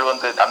ಪ್ರವೃತ್ತಿ ಅಂತ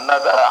ಹೇಳುವಂತ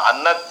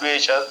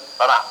ಅನ್ನದ್ವೇಷ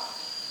ತನ,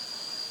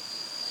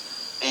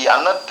 ಈ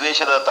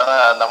ಅನ್ನದ್ವೇಷದ ತನ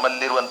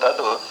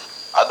ನಮ್ಮಲ್ಲಿರುವಂತಹದ್ದು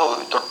ಅದು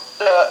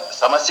ದೊಡ್ಡ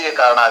ಸಮಸ್ಯೆಗೆ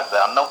ಕಾರಣ ಆಗ್ತದೆ.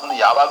 ಅನ್ನವನ್ನು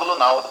ಯಾವಾಗಲೂ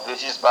ನಾವು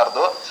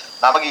ದ್ವೇಷಿಸಬಾರ್ದು.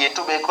 ನಮಗೆ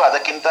ಎಷ್ಟು ಬೇಕು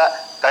ಅದಕ್ಕಿಂತ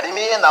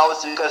ಕಡಿಮೆಯೇ ನಾವು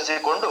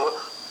ಸ್ವೀಕರಿಸಿಕೊಂಡು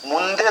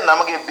ಮುಂದೆ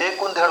ನಮಗೆ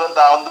ಬೇಕು ಅಂತ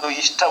ಹೇಳುವಂತಹ ಒಂದು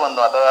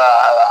ಇಷ್ಟವನ್ನು ಅಥವಾ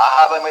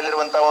ಆಹಾರದ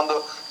ಮೇಲಿರುವಂತಹ ಒಂದು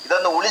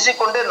ಇದನ್ನು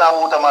ಉಳಿಸಿಕೊಂಡೇ ನಾವು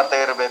ಊಟ ಮಾಡ್ತಾ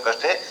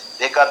ಇರಬೇಕಷ್ಟೇ.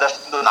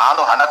 ಬೇಕಾದಷ್ಟು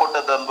ನಾನು ಹಣ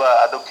ಕೊಟ್ಟದಲ್ವಾ,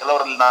 ಅದು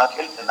ಕೆಲವರಲ್ಲಿ ನಾನು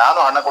ಕೇಳ್ತೇನೆ, ನಾನು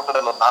ಹಣ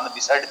ಕೊಟ್ಟದಲ್ವ, ನಾನು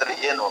ಬಿಸಾಡಿದ್ರೆ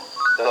ಏನು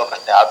ಹೇಳುವ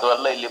ಪ್ರಶ್ನೆ. ಅದು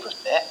ಅಲ್ಲ ಇಲ್ಲಿ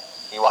ಪ್ರಶ್ನೆ.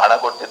 ನೀವು ಹಣ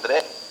ಕೊಟ್ಟಿದ್ರೆ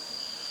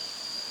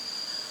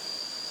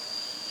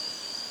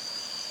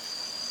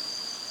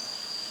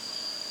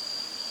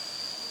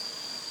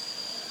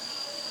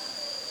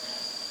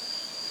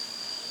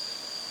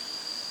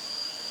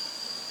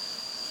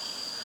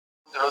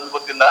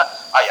ಗೊತ್ತಿಲ್ಲ,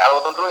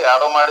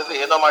 ಯಾರೋ ಮಾಡಿದ್ರು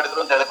ಏನೋ ಮಾಡಿದ್ರು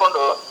ಅಂತ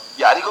ಹೇಳ್ಕೊಂಡು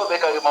ಯಾರಿಗೋ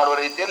ಬೇಕಾಗಿ ಮಾಡುವ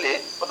ರೀತಿಯಲ್ಲಿ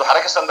ಒಂದು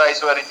ಹರಕೆ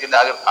ಸಂದಾಯಿಸುವ ರೀತಿಯಲ್ಲಿ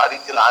ಆ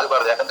ರೀತಿಯಲ್ಲಿ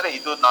ಆಗಬಾರ್ದು. ಯಾಕಂದ್ರೆ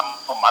ಇದು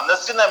ನಮ್ಮ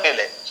ಮನಸ್ಸಿನ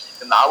ಮೇಲೆ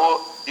ನಾವು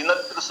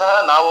ದಿನದ್ದು ಸಹ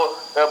ನಾವು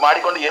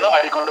ಏನೋ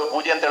ಮಾಡಿಕೊಂಡು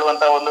ಪೂಜೆ ಅಂತ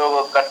ಹೇಳುವಂತ ಒಂದು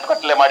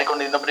ಕಟ್ಟಲೆ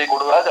ಮಾಡಿಕೊಂಡು ಇನ್ನೊಬ್ಬರಿಗೆ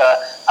ಕೊಡುವಾಗ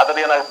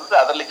ಅದ್ರಲ್ಲಿ ಏನಾಗ್ತದೆ,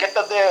 ಅದರಲ್ಲಿ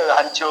ಕೆಟ್ಟದ್ದೇ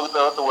ಹಂಚಿ ಹೋಗುತ್ತೆ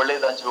ಹೊರತು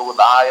ಒಳ್ಳೇದು ಹಂಚಿ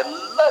ಹೋಗುದು. ಆ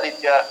ಎಲ್ಲ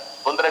ರೀತಿಯ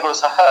ತೊಂದರೆಗಳು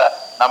ಸಹ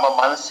ನಮ್ಮ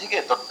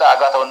ಮನಸ್ಸಿಗೆ ದೊಡ್ಡ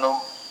ಆಘಾತವನ್ನು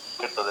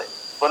ಇರ್ತದೆ.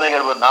 ಕೊನೆಗೆ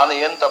ಹೇಳ್ಬೋದು, ನಾನು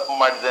ಏನ್ ತಪ್ಪು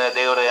ಮಾಡಿದ್ದೇನೆ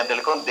ದೇವರೇ ಅಂತ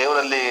ಹೇಳ್ಕೊಂಡು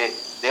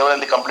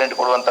ದೇವರಲ್ಲಿ ಕಂಪ್ಲೇಂಟ್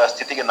ಕೊಡುವಂತಹ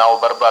ಸ್ಥಿತಿಗೆ ನಾವು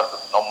ಬರಬಾರ್ದು.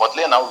 ನಾವು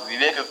ಮೊದಲೇ ನಾವು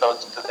ವಿವೇಕಯುಕ್ತವಾಗಿ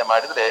ಚಿಂತನೆ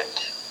ಮಾಡಿದ್ರೆ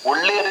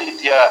ಒಳ್ಳೆಯ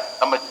ರೀತಿಯ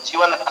ನಮ್ಮ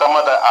ಜೀವನ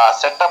ಕ್ರಮದ ಆ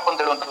ಸೆಟಪ್ ಅಂತ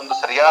ಹೇಳುವಂತ ಒಂದು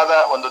ಸರಿಯಾದ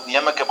ಒಂದು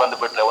ನಿಯಮಕ್ಕೆ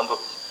ಬಂದುಬಿಟ್ರೆ, ಒಂದು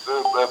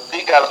ಪ್ರೀ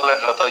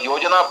ಕ್ಯಾಲ್ಕುಲೇಟರ್ ಅಥವಾ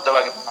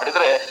ಯೋಜನಾಬದ್ಧವಾಗಿ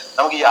ಮಾಡಿದ್ರೆ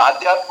ನಮಗೆ ಈ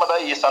ಆಧ್ಯಾತ್ಮದ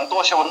ಈ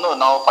ಸಂತೋಷವನ್ನು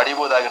ನಾವು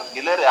ಪಡಿಬಹುದಾಗಿರ್ತದೆ.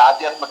 ಇಲ್ಲದ್ರೆ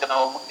ಆಧ್ಯಾತ್ಮಕ್ಕೆ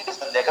ನಾವು ಮುಟ್ಟಿಗೆ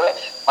ಸಾಧ್ಯ. ಯಾಕಂದ್ರೆ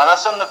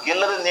ಮನಸ್ಸನ್ನು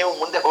ಗೆಲ್ಲದೆ ನೀವು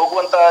ಮುಂದೆ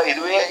ಹೋಗುವಂತ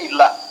ಇದುವೇ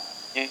ಇಲ್ಲ.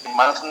 ಈ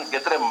ಮನಸ್ಸನ್ನು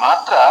ಗೆದ್ರೆ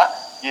ಮಾತ್ರ,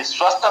 ಈ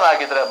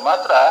ಸ್ವಸ್ಥನಾಗಿದ್ರೆ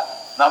ಮಾತ್ರ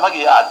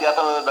ನಮಗೆ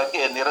ಆಧ್ಯಾತ್ಮದ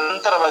ಬಗ್ಗೆ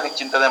ನಿರಂತರವಾಗಿ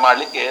ಚಿಂತನೆ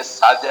ಮಾಡ್ಲಿಕ್ಕೆ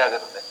ಸಾಧ್ಯ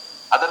ಆಗುತ್ತೆ.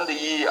 ಅದರಿಂದ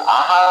ಈ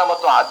ಆಹಾರ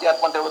ಮತ್ತು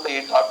ಆಧ್ಯಾತ್ಮ ಅಂತ ಹೇಳುವಂತ ಈ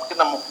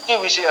ಟಾಪಿಕ್ನ ಮುಖ್ಯ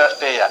ವಿಷಯ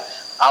ಅಷ್ಟೇ.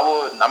 ನಾವು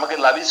ನಮಗೆ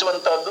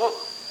ಲಭಿಸುವಂತಹದ್ದು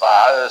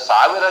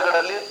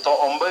ಸಾವಿರಗಳಲ್ಲಿ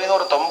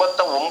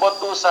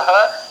 999 ಸಹ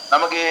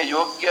ನಮಗೆ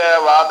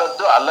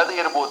ಯೋಗ್ಯವಾದದ್ದು ಅಲ್ಲದೆ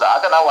ಇರಬಹುದು.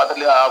 ಆಗ ನಾವು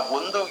ಅದರಲ್ಲಿ ಆ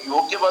ಒಂದು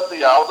ಯೋಗ್ಯವಾದ್ದು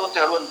ಯಾವುದು ಅಂತ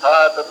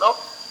ಹೇಳುವಂತಹದನ್ನು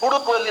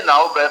ಹುಡುಕುವಲ್ಲಿ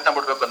ನಾವು ಪ್ರಯತ್ನ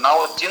ಪಡ್ಬೇಕು.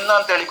 ನಾವು ಚಿನ್ನ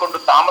ಅಂತ ಹೇಳಿಕೊಂಡು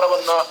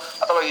ತಾಮ್ರವನ್ನು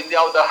ಅಥವಾ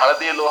ಇನ್ಯಾವುದೋ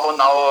ಹಳದಿ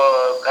ಲೋಹವನ್ನು ನಾವು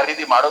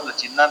ಖರೀದಿ ಮಾಡೋದು.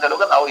 ಚಿನ್ನ ಅಂತ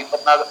ಹೇಳುವಾಗ ನಾವು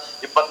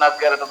 24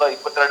 ಕ್ಯಾರೆಟ್ ಅಥವಾ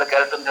 22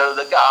 ಕ್ಯಾರೆಟ್ ಅಂತ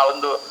ಹೇಳೋದಕ್ಕೆ ಆ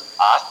ಒಂದು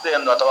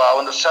ಆಸ್ತೆಯನ್ನು ಅಥವಾ ಆ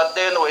ಒಂದು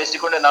ಶ್ರದ್ಧೆಯನ್ನು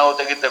ವಹಿಸಿಕೊಂಡೇ ನಾವು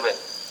ತೆಗೊಳ್ತೇವೆ.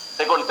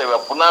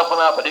 ಪುನಃ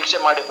ಪರೀಕ್ಷೆ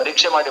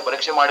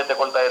ಮಾಡಿ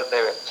ತಗೊಳ್ತಾ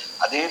ಇರ್ತೇವೆ.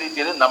 ಅದೇ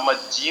ರೀತಿಯಲ್ಲಿ ನಮ್ಮ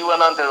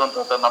ಜೀವನ ಅಂತ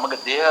ಹೇಳುವಂಥದ್ದು, ನಮಗೆ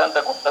ದೇಹ ಅಂತ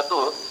ಕೊಟ್ಟದ್ದು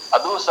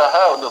ಅದು ಸಹ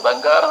ಒಂದು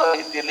ಬಂಗಾರದ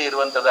ರೀತಿಯಲ್ಲಿ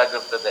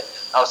ಇರುವಂತದ್ದಾಗಿರ್ತದೆ.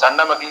 ನಾವು ಸಣ್ಣ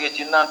ಮಕ್ಕಳಿಗೆ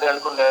ಚಿನ್ನ ಅಂತ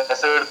ಹೇಳ್ಕೊಂಡು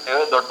ಹೆಸರು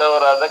ಇಡ್ತೇವೆ,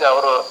 ದೊಡ್ಡವರಾದಾಗ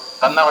ಅವರು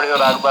ಕನ್ನ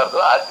ಹೊಡೆಯವರಾಗಬಾರ್ದು.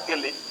 ಆ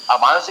ರೀತಿಯಲ್ಲಿ ಆ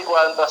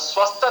ಮಾನಸಿಕವಾದಂತಹ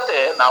ಸ್ವಸ್ಥತೆ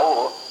ನಾವು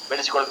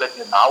ಬೆಳೆಸಿಕೊಳ್ಬೇಕು.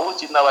 ನಾವು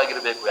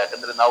ಚಿನ್ನವಾಗಿರ್ಬೇಕು.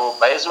 ಯಾಕಂದ್ರೆ ನಾವು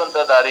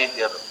ಬಯಸುವಂತದ್ದು ಆ ರೀತಿ.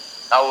 ಅದು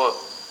ನಾವು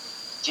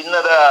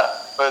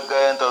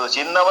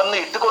ಚಿನ್ನವನ್ನು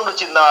ಇಟ್ಟುಕೊಂಡು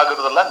ಚಿನ್ನ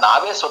ಆಗಿರುವುದಲ್ಲ,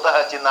 ನಾವೇ ಸ್ವತಃ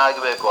ಚಿನ್ನ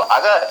ಆಗಬೇಕು.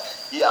 ಆಗ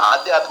ಈ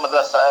ಆಧ್ಯಾತ್ಮದ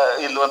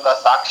ಇಲ್ಲುವಂತಹ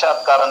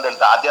ಸಾಕ್ಷಾತ್ಕಾರ ಅಂತ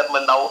ಹೇಳ್ತಾರೆ.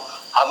 ಆಧ್ಯಾತ್ಮದಲ್ಲಿ ನಾವು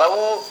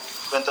ಹಲವು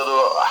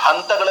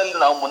ಹಂತಗಳಲ್ಲಿ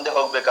ನಾವು ಮುಂದೆ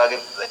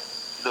ಹೋಗ್ಬೇಕಾಗಿರ್ತದೆ.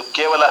 ಇದು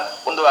ಕೇವಲ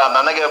ಒಂದು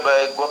ನನಗೆ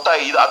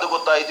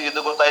ಇದು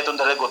ಗೊತ್ತಾಯ್ತು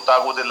ಅಂತ ಹೇಳಿ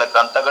ಗೊತ್ತಾಗುವುದಿಲ್ಲ.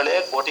 ಗ್ರಂಥಗಳೇ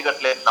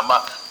ಕೋಟಿಗಟ್ಟಲೆ. ನಮ್ಮ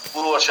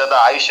 100 ವರ್ಷದ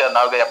ಆಯುಷ್ಯ,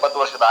 ನಾವೀಗ 70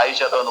 ವರ್ಷದ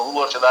ಆಯುಷ್ಯ ಅಥವಾ 100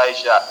 ವರ್ಷದ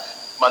ಆಯುಷ್ಯ,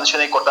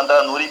 ಮನುಷ್ಯನಿಗೆ ಕೊಟ್ಟಂತಹ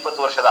 120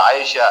 ವರ್ಷದ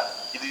ಆಯುಷ್ಯ,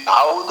 ಇದು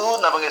ಯಾವುದೂ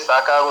ನಮಗೆ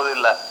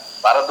ಸಾಕಾಗುವುದಿಲ್ಲ.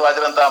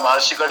 ಭಾರದ್ವಾಜರಂತಹ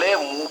ಮಹರ್ಷಿಗಳೇ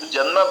 3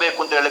 ಜನ್ಮ ಬೇಕು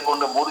ಅಂತ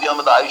ಹೇಳಿಕೊಂಡು 3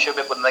 ಜನ್ಮದ ಆಯುಷ್ಯ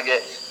ಬೇಕು ನನಗೆ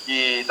ಈ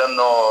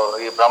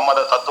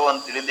ಬ್ರಹ್ಮದ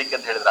ತತ್ವವನ್ನು ತಿಳಿಲಿಕ್ಕೆ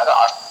ಅಂತ ಹೇಳಿದಾಗ,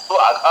 ಅಷ್ಟು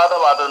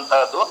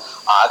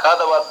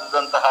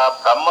ಅಗಾಧವಾದಂತಹ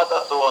ಬ್ರಹ್ಮ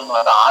ತತ್ವವನ್ನು,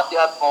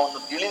 ಆಧ್ಯಾತ್ಮವನ್ನು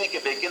ತಿಳಿಲಿಕ್ಕೆ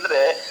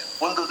ಬೇಕಿದ್ರೆ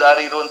ಒಂದು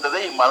ದಾರಿ ಇರುವಂತದ್ದೇ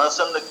ಈ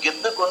ಮನಸ್ಸನ್ನು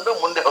ಗೆದ್ದುಕೊಂಡು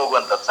ಮುಂದೆ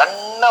ಹೋಗುವಂಥದ್ದು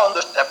ಸಣ್ಣ ಒಂದು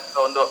ಸ್ಟೆಪ್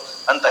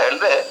ಅಂತ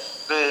ಹೇಳಿದ್ರೆ,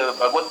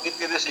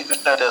 ಭಗವದ್ಗೀತೆಯಲ್ಲಿ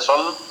ಶ್ರೀಕೃಷ್ಣ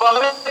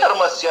ಸ್ವಲ್ಪವೇ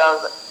ಧರ್ಮಸ್ಯ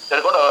ಅಂತ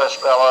ಹೇಳ್ಕೊಂಡು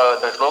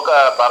ಶ್ಲೋಕ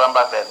ಪ್ರಾರಂಭ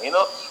ಆಗ್ತದೆ.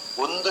 ನೀನು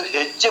ಒಂದು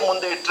ಹೆಜ್ಜೆ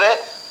ಮುಂದೆ ಇಟ್ರೆ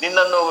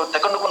ನಿನ್ನನ್ನು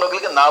ತಗೊಂಡುಕೊಂಡು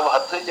ಹೋಗ್ಲಿಕ್ಕೆ ನಾವು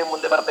 10 ಹೆಜ್ಜೆ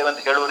ಮುಂದೆ ಬರ್ತೇವೆ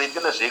ಅಂತ ಹೇಳುವ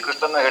ರೀತಿಯಲ್ಲಿ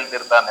ಶ್ರೀಕೃಷ್ಣನ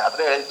ಹೇಳ್ತಿರ್ತಾನೆ.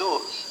 ಆದ್ರೆ ಇದು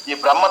ಈ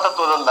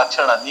ಬ್ರಹ್ಮತತ್ವದ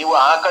ಲಕ್ಷಣ. ನೀವು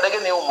ಆ ಕಡೆಗೆ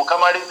ನೀವು ಮುಖ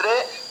ಮಾಡಿದ್ರೆ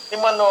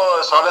ನಿಮ್ಮನ್ನು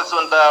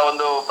ಸೋಲಿಸುವಂತಹ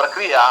ಒಂದು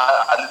ಪ್ರಕ್ರಿಯೆ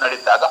ಅಲ್ಲಿ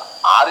ನಡೀತಾಗ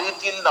ಆ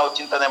ರೀತಿಯಲ್ಲಿ ನಾವು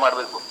ಚಿಂತನೆ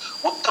ಮಾಡ್ಬೇಕು.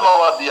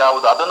 ಉತ್ತಮವಾದ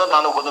ಯಾವುದು ಅದನ್ನು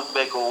ನಾನು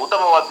ಹೊಂದಬೇಕು,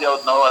 ಉತ್ತಮವಾದ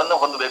ಯಾವ್ದು ನಾವು ಅದನ್ನು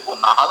ಹೊಂದಬೇಕು,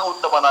 ನಾನು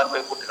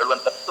ಉತ್ತಮನಾಗ್ಬೇಕು ಅಂತ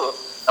ಹೇಳುವಂತದ್ದು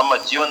ನಮ್ಮ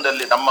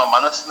ಜೀವನದಲ್ಲಿ, ನಮ್ಮ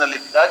ಮನಸ್ಸಿನಲ್ಲಿ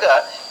ಇದ್ದಾಗ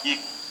ಈ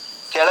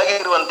ಕೆಳಗೆ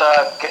ಇರುವಂತಹ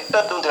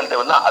ಕೆಟ್ಟದ್ದು ಅಂತ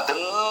ಹೇಳ್ತೇವಲ್ಲ,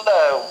 ಅದೆಲ್ಲ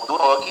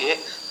ದೂರ ಹೋಗಿ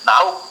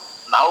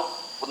ನಾವು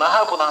ಪುನಃ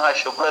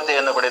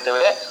ಶುಭ್ರತೆಯನ್ನು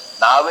ಪಡಿತೇವೆ.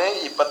 ನಾವೇ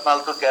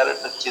 24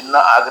 ಕ್ಯಾರೆಟ್ ಚಿನ್ನ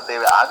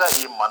ಆಗುತ್ತೇವೆ. ಆಗ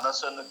ಈ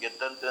ಮನಸ್ಸನ್ನು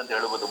ಗೆದ್ದಂತೆ ಅಂತ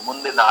ಹೇಳುವುದು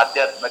ಮುಂದಿನ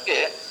ಆಧ್ಯಾತ್ಮಕ್ಕೆ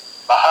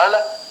ಬಹಳ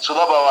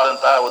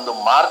ಸುಲಭವಾದಂತಹ ಒಂದು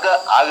ಮಾರ್ಗ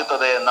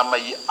ಆಗುತ್ತದೆ ನಮ್ಮ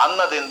ಈ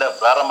ಅನ್ನದಿಂದ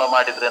ಪ್ರಾರಂಭ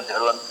ಮಾಡಿದ್ರೆ ಅಂತ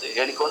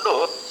ಹೇಳಿಕೊಂಡು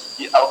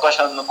ಈ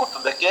ಅವಕಾಶವನ್ನು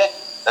ಕೊಟ್ಟದಕ್ಕೆ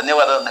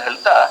ಧನ್ಯವಾದವನ್ನು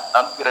ಹೇಳ್ತಾ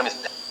ನಾನು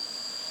ವಿರಮಿಸ್ತೇನೆ.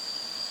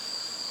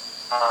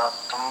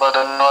 ತುಂಬಾ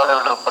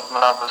ಧನ್ಯವಾದಗಳು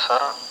ಪದ್ಮನಾಭ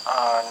ಸರ್.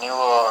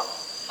 ನೀವು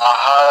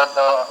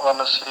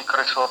ಆಹಾರವನ್ನು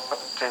ಸ್ವೀಕರಿಸುವ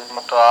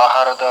ಮತ್ತು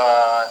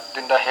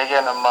ಆಹಾರದಿಂದ ಹೇಗೆ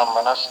ನಮ್ಮ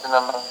ಮನಸ್ಸಿನ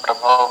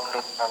ಪ್ರಭಾವ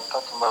ಬೀರುತ್ತೆ ಅಂತ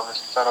ತುಂಬಾ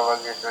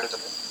ವಿಸ್ತಾರವಾಗಿ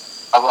ಹೇಳಿದ್ರು.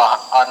 ಹಾಗೂ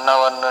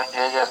ಅನ್ನವನ್ನು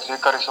ಹೇಗೆ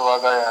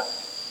ಸ್ವೀಕರಿಸುವಾಗ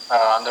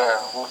ಅಂದ್ರೆ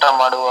ಊಟ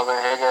ಮಾಡುವಾಗ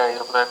ಹೇಗೆ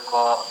ಇರಬೇಕು,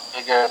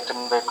 ಹೇಗೆ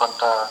ತಿನ್ಬೇಕು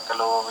ಅಂತ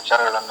ಕೆಲವು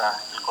ವಿಚಾರಗಳನ್ನ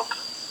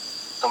ಹೇಳ್ಕೊಟ್ರು.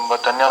 ತುಂಬಾ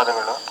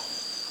ಧನ್ಯವಾದಗಳು.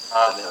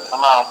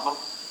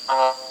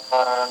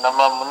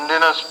 ನಮ್ಮ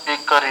ಮುಂದಿನ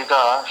ಸ್ಪೀಕರ್ ಈಗ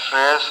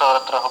ಶ್ರೇಯಸ್ ಅವ್ರ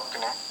ಹತ್ರ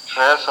ಹೋಗ್ತೀನಿ.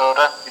 ಶ್ರೇಯಸ್ ಅವರ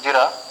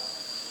ಇದ್ದೀರಾ?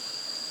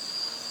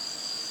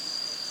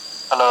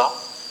 ಹಲೋ.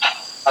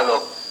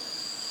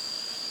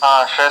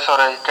 ಶ್ರೇಯಸ್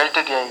ಅವ್ರ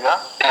ಕೇಳ್ತಿದ್ಯಾ ಈಗ?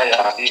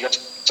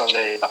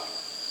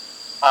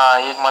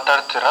 ಈಗ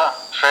ಮಾತಾಡ್ತೀರಾ?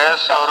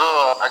 ಶ್ರೇಯಸ್ ಅವರು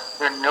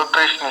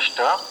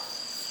ನ್ಯೂಟ್ರಿಷನಿಸ್ಟ್.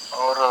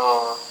 ಅವರು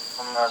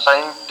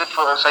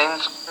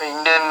ಸೈನ್ಸ್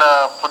ಇಂಡಿಯನ್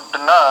ಫುಡ್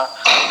ನ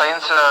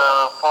ಸೈನ್ಸ್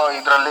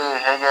ಇದ್ರಲ್ಲಿ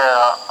ಹೇಗೆ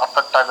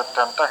ಅಫೆಕ್ಟ್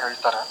ಆಗುತ್ತೆ ಅಂತ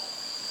ಹೇಳ್ತಾರೆ.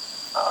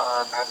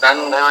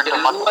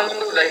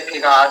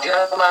 ಈಗ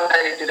ಆಧ್ಯಾತ್ಮ ಅಂತ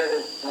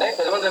ಹೇಳ್ತಿರೋದ್ರಿಂದ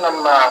ಕೆಲವೊಂದು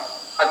ನಮ್ಮ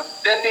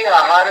ಪದ್ಧತಿ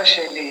ಆಹಾರ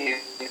ಶೈಲಿ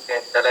ಇದೆ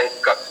ಅಂತ.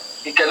 ಲೈಕ್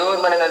ಈ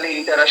ಕೆಲವೊಂದು ಮನೆಯಲ್ಲಿ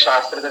ಈ ತರ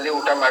ಶಾಸ್ತ್ರದಲ್ಲಿ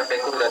ಊಟ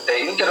ಮಾಡ್ಬೇಕು ಇರುತ್ತೆ,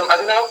 ಇನ್ ಕೆಲವು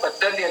ಅದು ನಾವು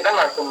ಪದ್ಧತಿ ಅಂತ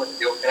ಮಾಡ್ಕೊಂಡ್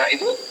ಬರ್ತೀವಿ.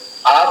 ಇದು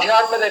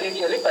ಆಧ್ಯಾತ್ಮದ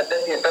ರೀತಿಯಲ್ಲಿ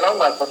ಪದ್ಧತಿ ಅಂತ ನಾವು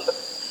ಮಾಡ್ಕೊಂಡ್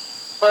ಬರ್ತೀವಿ.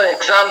 ಫಾರ್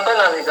ಎಕ್ಸಾಂಪಲ್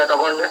ನಾವೀಗ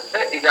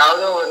ತಗೊಂಡ್ರೆ, ಈಗ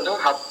ಯಾವ್ದೋ ಒಂದು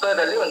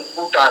ಹಬ್ಬದಲ್ಲಿ ಒಂದು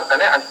ಊಟ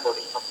ಅಂತಾನೆ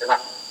ಅನ್ಕೊಳ್ಳಿ, ಓಕೆನಾ?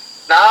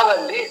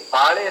 ನಾವಲ್ಲಿ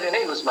ಬಾಳೆ ಎಲೆನೆ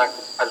ಯೂಸ್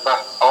ಮಾಡ್ತೀವಿ ಅಲ್ವಾ?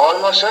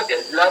 ಆಲ್ಮೋಸ್ಟ್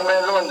ಎಲ್ಲರ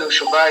ಮೇಲೂ ಒಂದು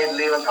ಶುಭ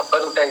ಇರ್ಲಿ, ಒಂದು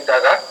ಹಬ್ಬದ ಊಟ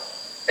ಇದ್ದಾಗ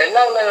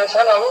ಎಲ್ಲರ ಮೇಲೂ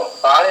ಸಹ ನಾವು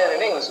ಬಾಳೆ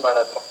ಎಲೆನೆ ಯೂಸ್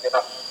ಮಾಡೋದು,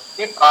 ಓಕೆನಾ?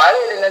 ಈ ಬಾಳೆ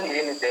ಎಲೆನಲ್ಲಿ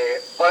ಏನಿದೆ,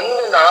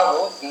 ಒಂದು ನಾವು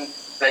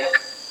ಲೈಕ್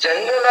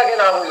ಜನರಲ್ ಆಗಿ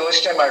ನಾವು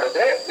ಯೋಚನೆ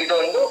ಮಾಡಿದ್ರೆ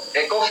ಇದೊಂದು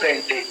ಎಕೋ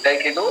ಫ್ರೆಂಡ್ಲಿ,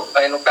 ಲೈಕ್ ಇದು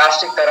ಏನು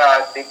ಪ್ಲಾಸ್ಟಿಕ್ ತರ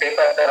ಆಗ್ಲಿ,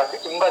 ಪೇಪರ್ ತರ ಆಗ್ಲಿ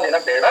ತುಂಬಾ ದಿನ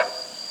ಬೇಡ,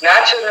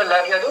 ನ್ಯಾಚುರಲ್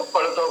ಆಗಿ ಅದು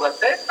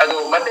ಕೊಳ್ತೋಗುತ್ತೆ, ಅದು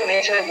ಮತ್ತೆ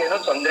ನೇಚರ್ಗೆ ಏನು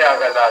ತೊಂದರೆ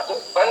ಆಗಲ್ಲ. ಅದು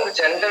ಒಂದು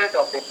ಜನರಲ್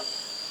ಟಾಪಿಕ್.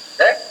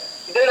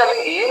 ಇದು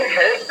ನಮಗೆ ಏನ್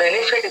ಹೆಲ್ತ್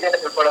ಬೆನಿಫಿಟ್ ಇದೆ ಅಂತ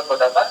ತಿಳ್ಕೊಳಕ್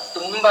ಹೋದಾಗ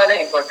ತುಂಬಾನೇ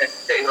ಇಂಪಾರ್ಟೆಂಟ್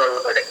ಇದೆ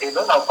ಇದ್ರೊಳಗಡೆ. ಇದು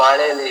ನಾವು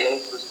ಬಾಳೆ ಎಲೆ ಏನ್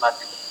ಯೂಸ್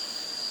ಮಾಡ್ತೀವಿ.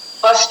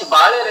 ಫಸ್ಟ್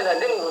ಬಾಳೆ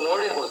ಎಲೆನಲ್ಲಿ ನೀವು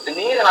ನೋಡಿರ್ಬೋದು,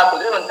 ನೀರ್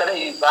ಹಾಕಿದ್ರೆ ಒಂಥರ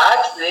ಈ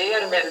ವ್ಯಾಕ್ಸ್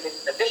ಲೇಯರ್ ಮೇಲೆ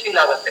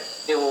ಫೀಲ್ ಆಗುತ್ತೆ.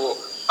 ನೀವು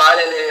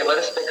ಬಾಳೆಲೆ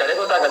ಒರೆಸ್ಬೇಕಾದ್ರೆ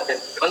ಗೊತ್ತಾಗತ್ತೆ.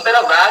 ಒಂಥರ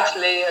ವ್ಯಾಕ್ಸ್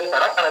ಲೇಯರ್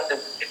ತರ ಕಾಣುತ್ತೆ,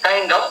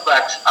 ಕೈಂಡ್ ಆಫ್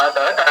ವ್ಯಾಕ್ಸ್ ಆ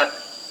ತರ ಕಾಣುತ್ತೆ.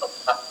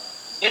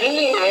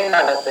 ಇಲ್ಲಿ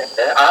ಏನಾಗತ್ತೆ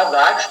ಅಂದ್ರೆ ಆ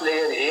ವ್ಯಾಕ್ಸ್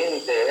ಲೇಯರ್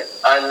ಏನಿದೆ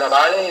ಅಲ್ಲ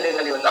ಬಾಳೆ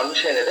ಎಲೆಗಳಲ್ಲಿ ಒಂದು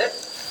ಅಂಶ ಏನಿದೆ,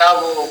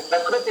 ನಾವು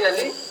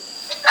ಪ್ರಕೃತಿಯಲ್ಲಿ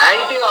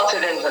ಆಂಟಿ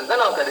ಆಕ್ಸಿಡೆಂಟ್ಸ್ ಅಂತ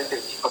ನಾವು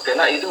ಕರಿತೀವಿ.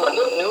 ಓಕೆನಾ, ಇದು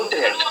ಒಂದು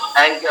ನ್ಯೂಟ್ರಿಯೆಂಟ್.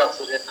 ಆಂಟಿ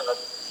ಆಕ್ಸಿಡೆಂಟ್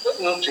ಅನ್ನೋದು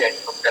ನ್ಯೂಟ್ರಿಯೆಂಟ್.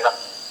 ಓಕೆನಾ,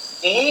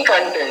 ಈ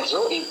ಕಂಟೆಂಟ್ಸ್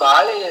ಈ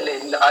ಬಾಳೆ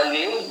ಎಲೆಯಿಂದ ಅಲ್ಲಿ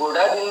ಏನ್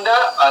ಬುಡದಿಂದ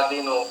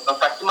ಅದೇನು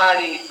ಕಟ್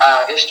ಮಾಡಿ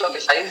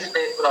ಎಷ್ಟೊಂದು ಸೈಜ್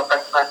ಬೇಕು ನಾವು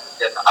ಕಟ್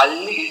ಮಾಡ್ತೀವಿ ಅಂತ,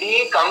 ಅಲ್ಲಿ ಇಡೀ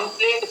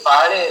ಕಂಪ್ಲೀಟ್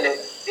ಬಾಳೆ ಎಲೆ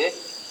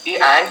ಈ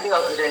ಆಂಟಿ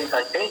ಆಕ್ಸಿಡೆಂಟ್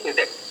ಕಂಟೆಂಟ್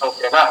ಇದೆ.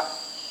 ಓಕೆನಾ,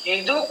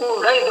 ಇದು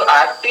ಕೂಡ ಇದು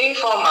ಆಕ್ಟಿವ್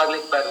ಫಾರ್ಮ್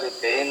ಆಗ್ಲಿಕ್ಕೆ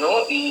ಬರ್ಲಿಕ್ಕೆ ಏನು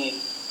ಈ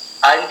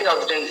ಆಂಟಿ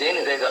ಆಕ್ಸಿಡೆಂಟ್ಸ್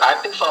ಏನಿದೆ ಇದು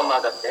ಆಕ್ಟಿವ್ ಫಾರ್ಮ್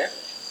ಆಗತ್ತೆ.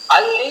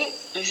 ಅಲ್ಲಿ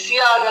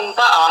ಬಿಸಿಯಾದಂತ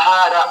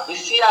ಆಹಾರ,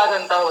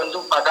 ಬಿಸಿಯಾದಂತ ಒಂದು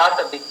ಪದಾರ್ಥ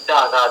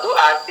ಬಿದ್ದಾಗ ಅದು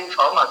ಆಕ್ಟಿವ್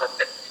ಫಾರ್ಮ್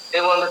ಆಗತ್ತೆ.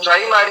 ನೀವು ಒಂದು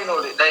ಟ್ರೈ ಮಾಡಿ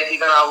ನೋಡಿ. ಲೈಕ್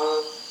ಈಗ ನಾವು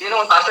ಏನೋ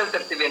ಒಂದು ಪಾರ್ಸೆಲ್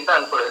ತರ್ತೀವಿ ಅಂತ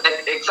ಅನ್ಕೊಳ್ಳಿ.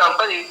 ಲೈಕ್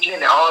ಎಕ್ಸಾಂಪಲ್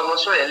ಇಡ್ಲಿನೇ,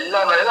 ಆಲ್ಮೋಸ್ಟ್ ಎಲ್ಲ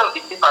ಮನೆ ನಾವು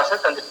ಇಡ್ಲಿ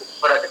ಪಾರ್ಸೆಲ್ ತಂದಿರ್ತೀವಿ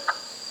ಹೊರಗೆ.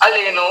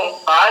 ಅಲ್ಲಿ ಏನು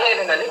ಬಾಳೆ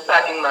ಎಲೆನಲ್ಲಿ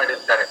ಪ್ಯಾಕಿಂಗ್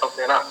ಮಾಡಿರ್ತಾರೆ.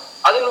 ಓಕೆನಾ,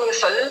 ಅದು ನಿಮ್ಗೆ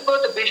ಸ್ವಲ್ಪ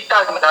ಹೊತ್ತು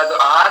ಬಿಟ್ಟಾದ್ಮೇಲೆ ಅದು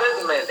ಆರದ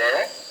ಮೇಲೆ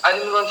ಅದು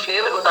ನಿಮ್ಗೆ ಒಂದು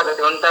ಫ್ಲೇವರ್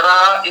ಗೊತ್ತಾಗುತ್ತೆ. ಒಂಥರ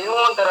ಏನೋ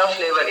ಒಂಥರ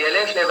ಫ್ಲೇವರ್,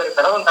 ಎಲೆ ಫ್ಲೇವರ್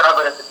ತರ ಒಂಥರ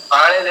ಬರುತ್ತೆ,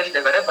 ಬಾಳೆ ಎಲೆ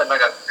ಫ್ಲೇವರೇ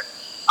ಬಂದಾಗುತ್ತೆ.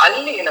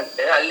 ಅಲ್ಲಿ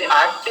ಏನಂತೆ, ಅಲ್ಲಿ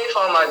ಆಕ್ಟಿವ್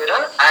ಫಾರ್ಮ್ ಆಗಿರೋ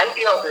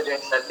ಆಂಟಿ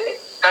ಆಕ್ಸಿಡೆಂಟ್ಸ್ ಅಲ್ಲಿ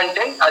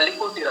ಕಂಟೆಂಟ್ ಅಲ್ಲಿ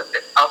ಕೂತಿರುತ್ತೆ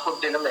ಆ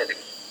ಫುಡ್ಡಿನ ಮೇಲೆ.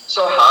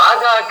 ಸೊ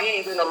ಹಾಗಾಗಿ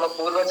ಇದು ನಮ್ಮ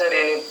ಪೂರ್ವಜರು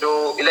ಏನಿದ್ರು,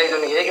 ಇಲ್ಲ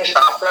ಇದನ್ನು ಹೇಗೆ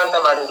ಶಾಸ್ತ್ರ ಅಂತ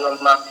ಮಾಡಿದ್ರು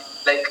ಅಂತ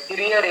ಲೈಕ್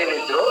ಹಿರಿಯರು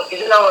ಏನಿದ್ರು,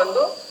 ಇದನ್ನ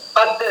ಒಂದು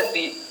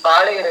ಪದ್ಧತಿ,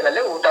 ಬಾಳೆ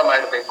ಎಲೆನಲ್ಲೇ ಊಟ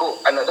ಮಾಡ್ಬೇಕು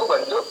ಅನ್ನೋದು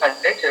ಒಂದು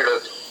ಕಂಟೆಂಟ್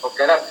ಹೇಳೋದು.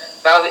 ಓಕೆನಾ,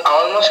 ನಾವು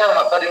ಆಲ್ಮೋಸ್ಟ್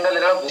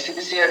ಹಬ್ಬದಿಂದಲೇ ನಾವು ಬಿಸಿ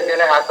ಬಿಸಿ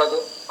ಅಡುಗೆನೆ ಹಾಕೋದು.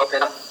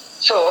 ಓಕೆನಾ,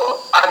 ಸೊ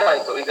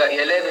ಅದಾಯ್ತು. ಈಗ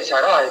ಎಲೆ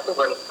ವಿಚಾರ ಆಯ್ತು,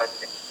 ಬಂದ್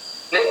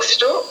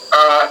ನೆಕ್ಸ್ಟ್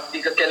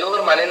ಈಗ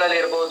ಕೆಲವರು ಮನೆಯಲ್ಲಿ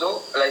ಇರ್ಬೋದು,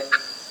 ಲೈಕ್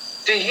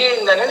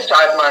ಸಿಹಿಯಿಂದಾನೇ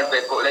ಸ್ಟಾರ್ಟ್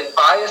ಮಾಡ್ಬೇಕು, ಲೈಕ್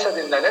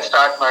ಪಾಯಸದಿಂದಾನೇ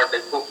ಸ್ಟಾರ್ಟ್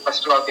ಮಾಡ್ಬೇಕು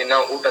ಫಸ್ಟ್ ಆಗಿನ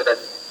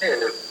ಊಟದಲ್ಲಿ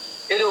ಹೇಳಿದ್ರು.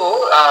 ಇದು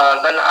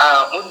ನನ್ನ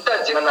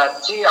ಮುತ್ತಜ್ಜಿ, ನನ್ನ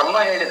ಅಜ್ಜಿ ಅಮ್ಮ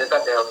ಹೇಳಿದ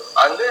ಕತೆ.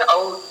 ಅಂದ್ರೆ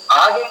ಅವ್ರು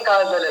ಆಗಿನ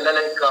ಕಾಲದಲ್ಲೆಲ್ಲ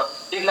ಲೈಕ್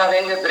ಈಗ ನಾವ್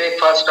ಹೆಂಗೆ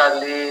ಬ್ರೇಕ್ಫಾಸ್ಟ್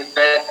ಆಗ್ಲಿ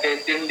ಬೆಳಗ್ಗೆ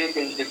ತಿಂಡಿ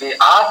ತಿಂತೀವಿ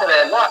ಆ ತರ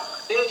ಎಲ್ಲ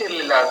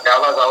ತಿಂತಿರ್ಲಿಲ್ಲ ಅಂತೆ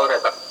ಅವಾಗ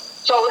ಅವರೆಲ್ಲ.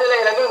 ಸೊ ಅವರೆಲ್ಲ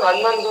ಏನಾದ್ರು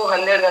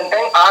 11-12 ಗಂಟೆ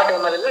ಆ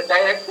ಟೈಮಲ್ಲೆಲ್ಲ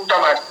ಡೈರೆಕ್ಟ್ ಊಟ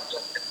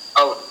ಮಾಡ್ತಿದ್ರಂತೆ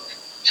ಅವ್ರು.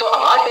 ಸೊ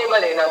ಆ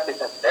ಟೈಮಲ್ಲಿ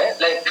ಏನಾಗ್ತಿತ್ತಂತೆ,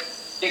 ಲೈಕ್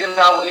ಈಗ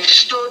ನಾವು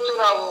ಇಷ್ಟು ಹೊತ್ತು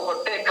ನಾವು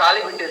ಹೊಟ್ಟೆ ಖಾಲಿ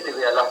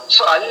ಬಿಟ್ಟಿರ್ತೀವಿ ಅಲ್ಲ,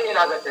 ಸೊ ಅಲ್ಲಿ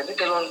ಏನಾಗುತ್ತೆ ಅಂದ್ರೆ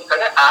ಕೆಲವೊಂದ್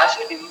ಕಡೆ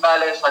ಆಸಿಡ್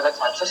ಇಂಬ್ಯಾಲೆನ್ಸ್ ಆಗೋ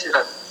ಚಾನ್ಸಸ್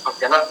ಇರುತ್ತೆ.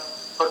 ಓಕೆನಾ,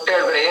 ಹೊಟ್ಟೆ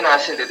ಒಳಗಡೆ ಏನ್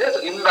ಆಸಿಡ್ ಇದೆ ಅದು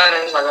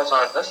ಇಂಬ್ಯಾಲೆನ್ಸ್ ಆಗೋ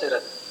ಚಾನ್ಸಸ್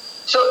ಇರುತ್ತೆ.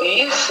 ಸೊ ಈ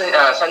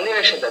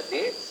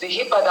ಸನ್ನಿವೇಶದಲ್ಲಿ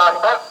ಸಿಹಿ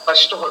ಪದಾರ್ಥ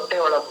ಫಸ್ಟ್ ಹೊಟ್ಟೆ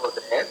ಒಳಗೆ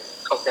ಹೋದ್ರೆ,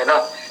 ಓಕೆನಾ,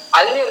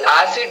 ಅಲ್ಲಿ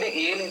ಆಸಿಡ್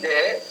ಏನಿದೆ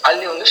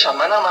ಅಲ್ಲಿ ಒಂದು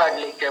ಶಮನ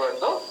ಮಾಡ್ಲಿಕ್ಕೆ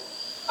ಒಂದು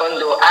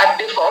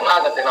ಆಕ್ಟಿವ್ ಫಾರ್ಮ್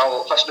ಆಗತ್ತೆ. ನಾವು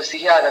ಫಸ್ಟ್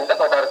ಸಿಹಿ ಆದಂತ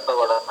ಪದಾರ್ಥ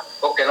ತಗೊಳ್ಳೋಣ.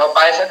 ಓಕೆ, ನಾವು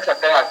ಪಾಯಸಕ್ಕೆ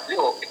ಸಕ್ಕರೆ ಹಾಕ್ತೀವಿ,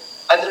 ಓಕೆ,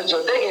 ಅದ್ರ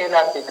ಜೊತೆಗೆ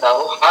ಏನಾಗ್ತಿತ್ತು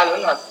ನಾವು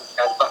ಹಾಲನ್ನು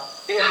ಹಾಕ್ತಿದ್ವಿ ಅಲ್ವಾ.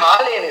 ಈ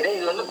ಹಾಲು ಏನಿದೆ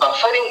ಇದೊಂದು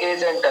ಬಫರಿಂಗ್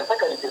ಏಜೆಂಟ್ ಅಂತ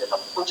ಕರಿತೀವಿ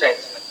ನಾವು ಫುಡ್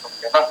ಸೈನ್ಸ್.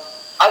 ಓಕೆನಾ,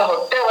 ಅದು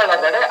ಹೊಟ್ಟೆ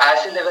ಒಳಗಡೆ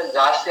ಆಸಿಡ್ ಲೆವೆಲ್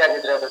ಜಾಸ್ತಿ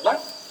ಆಗಿದ್ರೆ ಅದನ್ನ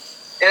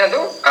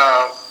ಏನದು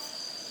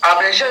ಆ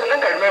ಪ್ರೆಷರ್ ನ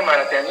ಕಡಿಮೆ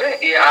ಮಾಡುತ್ತೆ. ಅಂದ್ರೆ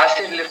ಈ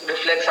acid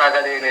reflex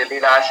ಆಗೋದೇನಿರಲಿ,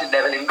 acid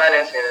level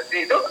imbalance ಏನಿರಲಿ,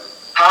 ಇದು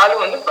ಹಾಲು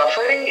ಒಂದು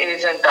ಬಫರಿಂಗ್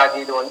ಏಜೆಂಟ್ ಆಗಿ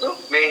ಇದು ಒಂದು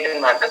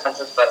ಮೇಂಟೈನ್ ಮಾಡ್ತಾ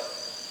ಚಾನ್ಸಸ್ ಬರುತ್ತೆ.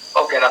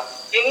 ಓಕೆನಾ,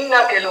 ಇನ್ನ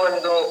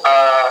ಕೆಲವೊಂದು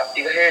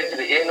ಈಗ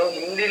ಹೇಳ್ತೀವಿ ಏನು,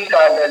 ಹಿಂದಿನ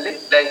ಕಾಲದಲ್ಲಿ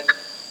ಲೈಕ್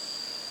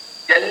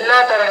ಎಲ್ಲಾ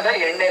ತರಹದ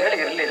ಎಣ್ಣೆಗಳು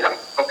ಇರ್ಲಿಲ್ಲ.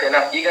 ಓಕೆನಾ,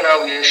 ಈಗ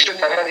ನಾವು ಎಷ್ಟು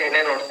ತರಹದ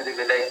ಎಣ್ಣೆ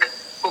ನೋಡ್ತಿದೀವಿ, ಲೈಕ್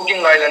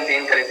ಕುಕಿಂಗ್ ಆಯಿಲ್ ಅಂತ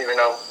ಏನ್ ಕರಿತೀವಿ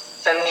ನಾವು,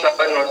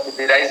 ಸನ್ಫ್ಲವರ್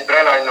ನೋಡ್ತೀವಿ, ರೈಸ್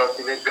ಬ್ರಾನ್ ಆಯಿಲ್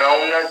ನೋಡ್ತೀವಿ,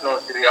 ಗ್ರೌಂಡ್ ನಟ್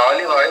ನೋಡ್ತೀವಿ,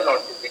 ಆಲಿವ್ ಆಯಿಲ್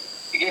ನೋಡ್ತೀವಿ.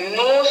 ಈಗ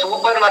ಇನ್ನೂ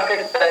ಸೂಪರ್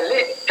ಮಾರ್ಕೆಟ್ ಅಲ್ಲಿ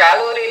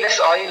ಕ್ಯಾಲೋರಿ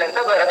ಲೆಸ್ ಆಯಿಲ್ ಅಂತ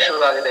ಬರಕ್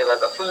ಶುರು ಆಗಿದೆ.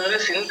 ಇವಾಗ ಫುಲ್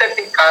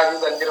ಸಿಂಥೆಟಿಕ್ ಆಗಿ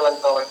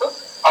ಬಂದಿರುವಂತ ಒಂದು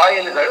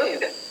ಆಯಿಲ್ಗಳು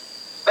ಇದೆ.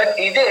 ಬಟ್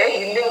ಇದೇ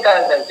ಹಿಂದಿನ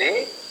ಕಾಲದಲ್ಲಿ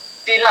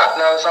ತಿಲ,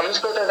 ನಾವು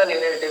ಸಂಸ್ಕೃತದಲ್ಲಿ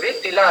ಏನ್ ಹೇಳ್ತೀವಿ,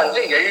 ತಿಲ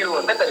ಅಂದ್ರೆ ಎಳ್ಳು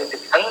ಅಂತ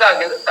ಕರಿತೀವಿ,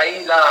 ಹಂಗಾಗಿ ಅದು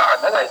ತೈಲ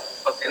ಅನ್ನೋದಾಯ್ತು.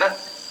 ಓಕೆನಾ,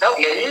 ನಾವು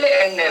ಎಳ್ಳೆ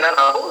ಎಣ್ಣೆನ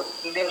ನಾವು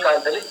ಹಿಂದಿನ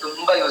ಕಾಲದಲ್ಲಿ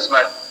ತುಂಬಾ ಯೂಸ್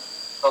ಮಾಡ್ತೀವಿ.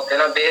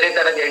 ಓಕೆನಾ, ಬೇರೆ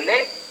ತರದ ಎಣ್ಣೆ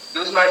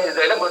ಯೂಸ್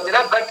ಮಾಡ್ತಿದ್ವಿ ಎಲ್ಲ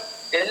ಗೊತ್ತಿಲ್ಲ. ಬಟ್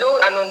ಎಲ್ಲೋ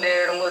ನಾನೊಂದ್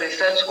 2-3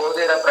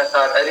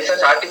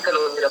 ರಿಸರ್ಚ್ ಆರ್ಟಿಕಲ್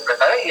ಓದಿರೋ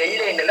ಪ್ರಕಾರ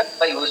ಎಳ್ಳೆ ಎಣ್ಣೆನ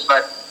ತುಂಬಾ ಯೂಸ್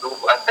ಮಾಡ್ತಿದ್ರು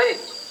ಅಂತ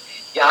ಇತ್ತು.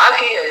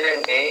 ಯಾಕೆ ಈ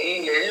ಎಳ್ಳೆಣ್ಣೆ, ಈ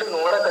ಎಳ್ಳು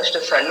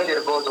ನೋಡಕಷ್ಟು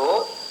ಸಣ್ಣದಿರ್ಬೋದು,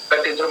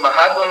 ಬಟ್ ಇದ್ರ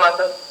ಮಹತ್ವ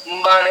ಮಾತ್ರ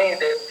ತುಂಬಾನೇ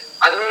ಇದೆ.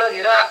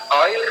 ಅದ್ರೊಳಗಿರೋ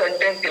ಆಯಿಲ್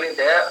ಕಂಟೆಂಟ್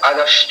ಏನಿದೆ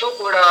ಅದಷ್ಟು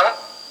ಕೂಡ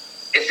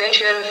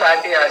ಎಸೆನ್ಷಿಯಲ್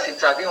ಫ್ಯಾಟಿ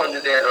ಆಸಿಡ್ಸ್ ಆಗಿ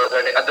ಹೊಂದಿದೆ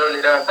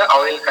ಅದ್ರಲ್ಲಿರೋಂತ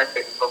ಆಯಿಲ್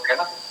ಕಂಟೆಂಟ್.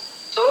 ಓಕೆನಾ,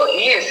 ಸೊ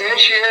ಈ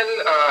ಎಸೆನ್ಷಿಯಲ್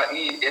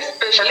ಈ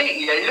ಎಸ್ಪೆಷಲಿ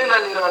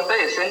ಎಳ್ಳಿನಲ್ಲಿರುವಂತ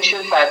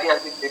ಎಸೆನ್ಷಿಯಲ್ ಫ್ಯಾಟಿ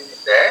ಆಸಿಡ್ಸ್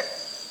ಏನಿದೆ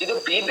ಇದು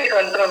BP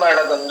ಕಂಟ್ರೋಲ್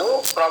ಮಾಡೋದೊಂದು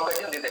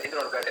ಪ್ರಾಪರ್ಟಿ ಇದೆ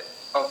ಇದ್ರೊಳಗಡೆ.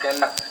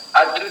 ಓಕೆನಾ,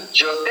 ಅದ್ರ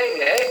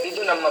ಜೊತೆಗೆ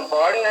ಇದು ನಮ್ಮ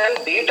ಬಾಡಿನಲ್ಲಿ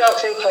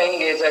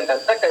ಡಿಟಾಕ್ಸಿಫೈಯಿಂಗ್ ಏಜೆಂಟ್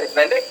ಅಂತ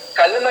ಕರೀತೀವಿ. ಅಂದ್ರೆ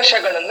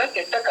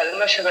ಕೆಟ್ಟ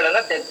ಕಲ್ಮಶಗಳನ್ನ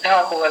ತೆಗೆದು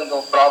ಹಾಕುವ ಒಂದು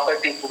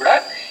ಪ್ರಾಪರ್ಟಿ ಕೂಡ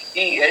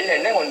ಈ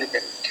ಎಳ್ಳೆಣ್ಣೆ ಹೊಂದಿದೆ.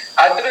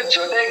 ಅದ್ರ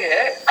ಜೊತೆಗೆ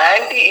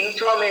ಆಂಟಿ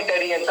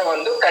ಇನ್ಫ್ಲಾಮೇಟರಿ ಅಂತ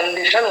ಒಂದು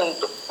ಕಂಡೀಷನ್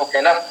ಉಂಟು.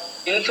 ಓಕೆನಾ,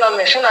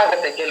 ಇನ್ಫ್ಲಾಮೇಶನ್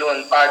ಆಗತ್ತೆ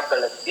ಕೆಲವೊಂದು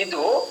ಪಾರ್ಟ್ಗಳಲ್ಲಿ.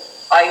 ಇದು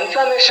ಆ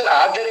ಇನ್ಫ್ಲಾಮೇಶನ್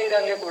ಆಗದೇ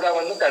ಇರಂಗೆ ಕೂಡ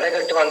ಒಂದು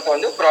ತಡೆಗಟ್ಟುವಂತ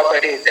ಒಂದು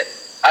ಪ್ರಾಪರ್ಟಿ ಇದೆ.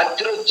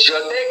 ಅದ್ರ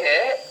ಜೊತೆಗೆ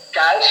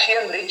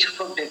ಕ್ಯಾಲ್ಸಿಯಂ ರಿಚ್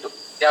ಫುಡ್ ಇದು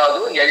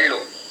ಯಾವುದು, ಎಳ್ಳು.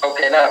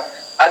 ಓಕೆನಾ,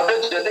 ಅದ್ರ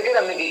ಜೊತೆಗೆ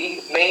ನಮಗೆ ಈ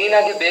ಮೇನ್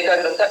ಆಗಿ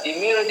ಬೇಕಾಗಿರೋಂತ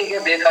ಇಮ್ಯುನಿಟಿಗೆ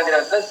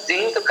ಬೇಕಾಗಿರೋಂತ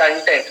zinc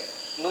content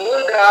 100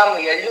 gram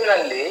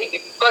ಎಳ್ಳಿನಲ್ಲಿ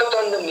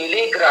 21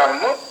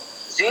 milligram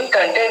zinc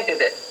content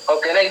ಇದೆ.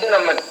 ಓಕೆನಾ, ಇದು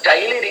ನಮ್ಮ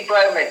ಡೈಲಿ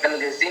ರಿಕ್ವೈರ್ಮೆಂಟ್.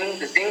 ನಮಗೆ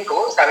ಜಿಂಕ್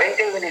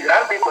 17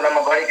 ಮಿಲಿಗ್ರಾಮ್ ಬೇಕು ನಮ್ಮ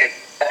ಬಾಡಿಗೆ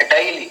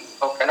ಡೈಲಿ.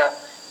 ಓಕೆನಾ,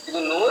 ಇದು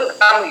 100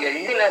 ಗ್ರಾಮ್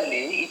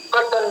ಎಳ್ಳಿನಲ್ಲಿ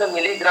 21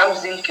 ಮಿಲಿಗ್ರಾಮ್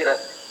ಜಿಂಕ್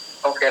ಇರುತ್ತೆ.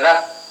 ಓಕೆನಾ.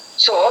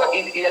 ಸೊ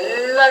ಇದು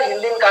ಎಲ್ಲ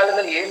ಹಿಂದಿನ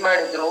ಕಾಲದಲ್ಲಿ ಏನ್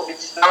ಮಾಡಿದ್ರು,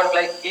 ಇಟ್ಸ್ ನಾಟ್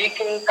ಲೈಕ್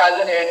ಈಗಿನ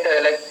ಕಾಲದಲ್ಲಿ ಹೇಳ್ತಾರೆ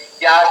ಲೈಕ್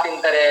ಯಾರು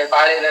ತಿಂತಾರೆ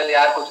ಬಾಳೆನಲ್ಲಿ,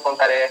 ಯಾರು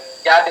ಕುತ್ಕೊಂತಾರೆ,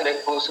 ಯಾರು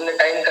ತಿನ್ಬೇಕು, ಸುಮ್ಮನೆ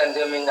ಟೈಮ್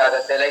ಕನ್ಸ್ಯೂಮಿಂಗ್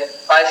ಆಗತ್ತೆ, ಲೈಕ್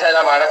ಪಾಯಸ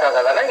ಎಲ್ಲ ಮಾಡಕ್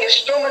ಆಗಲ್ಲ. ನಾನು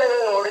ಎಷ್ಟೋ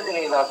ಮನೆಗಳು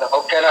ನೋಡಿದೀನಿ ಇವಾಗ.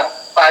 ಓಕೆನಾ.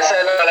 ಪಾಯಸ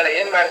ಎಲ್ಲ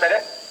ಏನ್ ಮಾಡ್ತಾರೆ,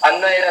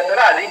 ಅನ್ನ ಇರತ್ತರ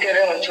ಅದಕ್ಕೆ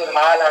ಒಂಚೂರು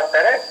ಹಾಲು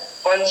ಹಾಕ್ತಾರೆ,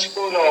 1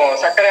 ಸ್ಪೂನು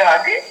ಸಕ್ಕರೆ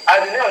ಹಾಕಿ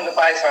ಅದನ್ನೇ ಒಂದು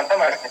ಪಾಯಸ ಅಂತ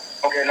ಮಾಡ್ತಾರೆ.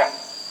 ಓಕೆನಾ.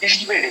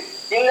 ಇಷ್ಟು ಬಿಡಿ.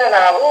 ಇನ್ನು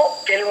ನಾವು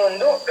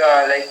ಕೆಲವೊಂದು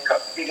ಲೈಕ್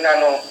ಈಗ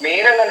ನಾನು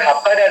ಮೇನ್ ನನ್ನ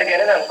ಹಬ್ಬದ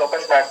ಅಡುಗೆನ ನಾನು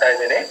ಫೋಕಸ್ ಮಾಡ್ತಾ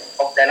ಇದ್ದೇನೆ.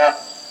 ಓಕೆನಾ.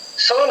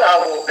 ಸೊ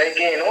ನಾವು ಲೈಕ್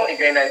ಏನು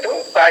ಈಗ ಏನಾಯ್ತು,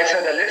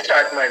 ಪಾಯಸದಲ್ಲಿ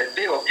ಸ್ಟಾರ್ಟ್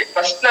ಮಾಡಿದ್ವಿ. ಓಕೆ,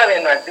 ಫಸ್ಟ್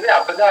ನಾವೇನ್ ಮಾಡ್ತೀವಿ,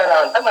 ಅಬಗಾರ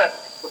ಅಂತ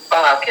ಮಾಡ್ತೀವಿ, ತುಪ್ಪ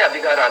ಹಾಕಿ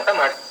ಅಬಿಗಾರ ಅಂತ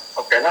ಮಾಡ್ತೀವಿ.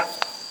 ಓಕೆನಾ.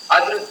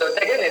 ಅದ್ರ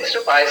ಜೊತೆಗೆ ನೆಕ್ಸ್ಟ್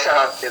ಪಾಯಸ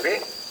ಹಾಕ್ತಿವಿ,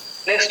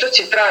 ನೆಕ್ಸ್ಟ್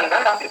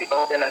ಚಿತ್ರಾನ್ನ ಹಾಕ್ತಿವಿ.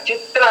 ಓಕೆನಾ.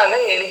 ಚಿತ್ರಾನ್ನ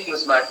ಏನಕ್ಕೆ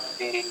ಯೂಸ್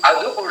ಮಾಡ್ತೀವಿ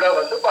ಅದು ಕೂಡ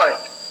ಒಂದು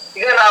ಪಾಯಿಂಟ್.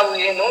 ಈಗ ನಾವು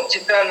ಏನು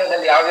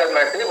ಚಿತ್ರಾನ್ನದಲ್ಲಿ ಯಾವ್ಯಾವ್ದು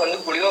ಮಾಡ್ತೀವಿ, ಒಂದು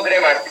ಪುಳಿಯೋಗರೆ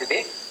ಮಾಡ್ತೀವಿ.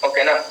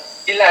 ಓಕೆನಾ.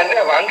 ಇಲ್ಲ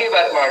ಅಂದ್ರೆ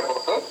ವಾಂಗಿಬಾತ್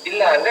ಮಾಡ್ಬೋದು,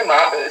 ಇಲ್ಲ ಅಂದ್ರೆ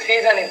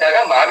ಸೀಸನ್ ಇದ್ದಾಗ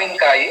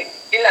ಮಾವಿನಕಾಯಿ,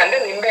 ಇಲ್ಲ ಅಂದ್ರೆ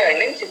ನಿಂಬೆ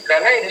ಹಣ್ಣಿನ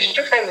ಚಿತ್ರಾನ್ನ.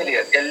 ಇದಿಷ್ಟು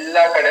ಫೆಮಿಲಿಯರ್,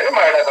 ಎಲ್ಲಾ ಕಡೆನೂ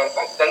ಮಾಡೋದಂತ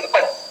ಒಂದು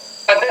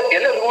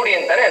ಪದ್ಧತಿಯಲ್ಲಿ ರೂಢಿ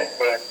ಅಂತಾನೆ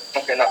ಅನ್ಕೊಳ್ಳೋಣ.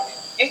 ಓಕೆನಾ.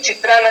 ಈ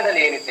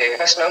ಚಿತ್ರಾನ್ನದಲ್ಲಿ ಏನಿದೆ,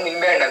 ಫಸ್ಟ್ ನಾವು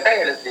ನಿಂಬೆ ಹಣ್ಣು ಅಂತ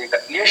ಹೇಳಿದ್ವಿ. ಈಗ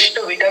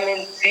ಎಷ್ಟು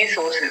ವಿಟಮಿನ್ ಸಿ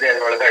ಸೋರ್ಸ್ ಇದೆ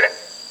ಅದ್ರೊಳಗಡೆ.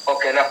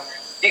 ಓಕೆನಾ.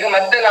 ಈಗ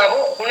ಮತ್ತೆ ನಾವು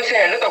ಹುಣಸೆ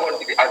ಹಣ್ಣು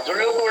ತಗೊಳ್ತೀವಿ,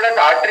 ಅದ್ರಲ್ಲೂ ಕೂಡ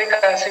ಟಾಟ್ರಿಕ್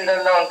ಆಸಿಡ್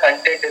ಅನ್ನ ಒಂದು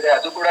ಕಂಟೆಂಟ್ ಇದೆ,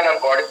 ಅದು ಕೂಡ ನಮ್ಮ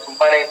ಬಾಡಿ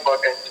ತುಂಬಾನೇ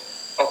ಇಂಪಾರ್ಟೆಂಟ್.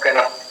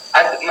 ಓಕೆನಾ.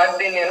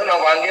 ಮತ್ತಿನ್ನೇನು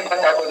ನಾವು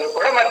ವಾಂಗಿಬಾತ್ ಹಾಕೋದ್ರು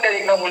ಕೂಡ ಮತ್ತೆ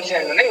ಈಗ ನಾವು ಹುಣಸೆ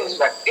ಹಣ್ಣನ್ನೇ ಯೂಸ್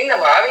ಮಾಡ್ತೀವಿ. ಇನ್ನು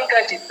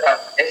ಮಾವಿನಕಾಯಿ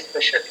ಚಿತ್ರಾನ್ನ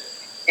ಎಸ್ಪೆಷಲಿ,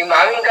 ಈ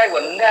ಮಾವಿನಕಾಯಿ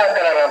ಒಂದೇ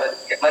ಹಾಕಲ್ಲ ನಾವು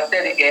ಅದಕ್ಕೆ, ಮತ್ತೆ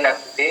ಅದಕ್ಕೆ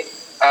ಏನಾಗ್ತೀವಿ,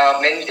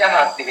 ಮೆಂತ್ಯ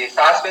ಹಾಕ್ತಿವಿ,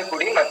 ಸಾಸಿವೆ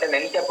ಪುಡಿ ಮತ್ತೆ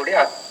ಮೆಂತ್ಯ ಪುಡಿ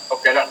ಹಾಕ್ತಿವಿ.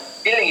 ಓಕೆನಾ.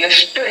 ಇಲ್ಲಿ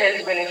ಎಷ್ಟು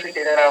ಹೆಲ್ತ್ ಬೆನಿಫಿಟ್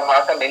ಇದೆ ನಾವು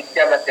ಹಾಕ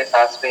ಮೆಂತ್ಯ ಮತ್ತೆ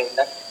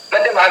ಸಾಸಿವೆಯಿಂದ.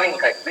 ಮತ್ತೆ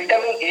ಮಾವಿನಕಾಯಿ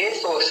ವಿಟಮಿನ್ ಎ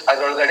ಸೋರ್ಸ್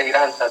ಅದ್ರೊಳಗಡೆ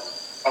ಇರೋಂಥದ್ದು.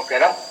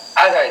 ಓಕೆನಾ.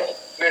 ಹಾಗಾಯ್ತು,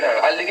 ಬಿಡೋಣ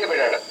ಅಲ್ಲಿಗೆ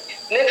ಬಿಡೋಣ.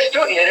 ನೆಕ್ಸ್ಟ್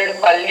 2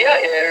 ಪಲ್ಯ,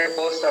 2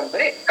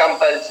 ಕೋಸಂಬರಿ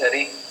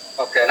ಕಂಪಲ್ಸರಿ.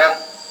 ಓಕೆನಾ.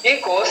 ಈ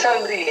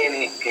ಕೋಸಂಬರಿ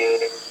ಏನಕ್ಕೆ,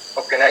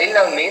 ಓಕೆನಾ, ಇಲ್ಲಿ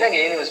ನಾವು ಮೇನ್ ಆಗಿ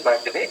ಏನ್ ಯೂಸ್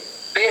ಮಾಡ್ತೀವಿ,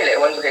 ಬೇಳೆ,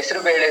 ಒಂದು ಹೆಸರು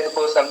ಬೇಳೆ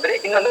ಕೋಸಂಬರಿ,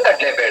 ಇನ್ನೊಂದು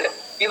ಕಡಲೆ ಬೇಳೆ.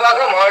 ಇವಾಗ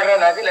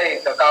ಮಾಡ್ರನ್ ಆಗಿ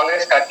ಲೈಕ್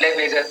ಕಾಂಗ್ರೆಸ್ ಕಡಲೆ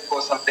ಬೀಜ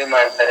ಕೋಸಂಬರಿ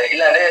ಮಾಡ್ತಾರೆ,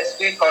 ಇಲ್ಲಾಂದ್ರೆ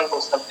ಸ್ವೀಟ್ ಕಾರ್ನ್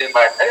ಕೋಸಂಬರಿ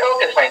ಮಾಡ್ತಾರೆ.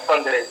 ಓಕೆ ಫೈನ್,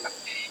 ತೊಂದರೆ ಇಲ್ಲ.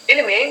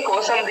 ಇಲ್ಲಿ ಮೇನ್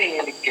ಕೋಸಂಬರಿ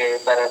ಏನಕ್ಕೆ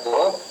ಬರೋದು,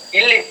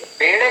 ಇಲ್ಲಿ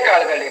ಬೇಳೆ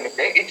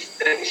ಕಾಳುಗಳೇನಿದೆ ಇಟ್ಸ್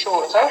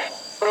ರಿಸೋರ್ಸ್ ಆಫ್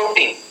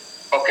ಪ್ರೋಟೀನ್.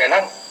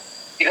 ಓಕೆನಾ.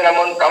 ಈಗ ನಮ್ಮ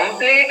ಒಂದು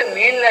ಕಂಪ್ಲೀಟ್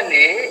ಮೀಲ್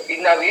ನಲ್ಲಿ ಈಗ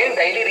ನಾವೇನ್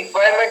ಡೈಲಿ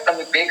ರಿಕ್ವೈರ್ಮೆಂಟ್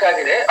ನಮಗೆ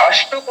ಬೇಕಾಗಿದೆ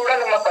ಅಷ್ಟು ಕೂಡ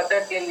ನಮ್ಮ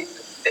ಪದ್ಧತಿಯಲ್ಲಿ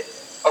ಇರುತ್ತೆ.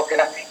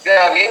 ಓಕೆನಾ. ಈಗ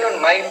ನಾವೇನು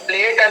ಮೈ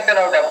ಪ್ಲೇಟ್ ಅಂತ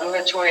ನಾವು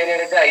WHO ಏನ್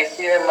ಹೇಳಿದೆ,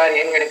 ICMR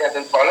ಏನ್ ಹೇಳಿದೆ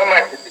ಅದನ್ನ ಫಾಲೋ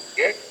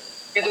ಮಾಡ್ತಿದ್ದಕ್ಕೆ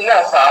ಇದನ್ನ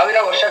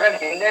 1000 ವರ್ಷಗಳ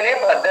ಹಿಂದೆನೆ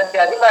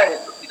ಪದ್ಧತಿಯಾಗಿ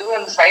ಮಾಡಿದ್ರು. ಇದು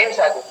ಒಂದು ಸೈನ್ಸ್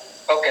ಆಗುತ್ತೆ.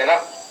 ಓಕೆನಾ.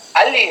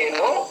 ಅಲ್ಲಿ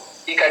ಏನು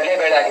ಈ ಕಡಲೆ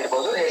ಬೇಳೆ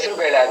ಆಗಿರ್ಬೋದು, ಹೆಸರು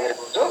ಬೇಳೆ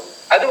ಆಗಿರ್ಬೋದು,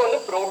 ಅದು ಒಂದು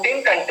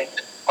ಪ್ರೋಟೀನ್ ಕಂಟೆಂಟ್.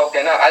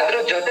 ಓಕೆನಾ. ಅದ್ರ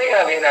ಜೊತೆಗೆ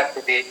ನಾವೇನ್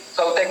ಹಾಕ್ತಿವಿ,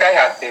 ಸೌತೆಕಾಯಿ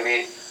ಹಾಕ್ತಿವಿ,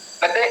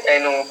 ಮತ್ತೆ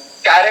ಏನು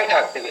ಕ್ಯಾರೆಟ್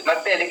ಹಾಕ್ತಿವಿ.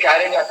 ಮತ್ತೆ ಅಲ್ಲಿ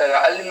ಕ್ಯಾರೆಟ್ ಹಾಕಿದಾಗ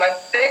ಅಲ್ಲಿ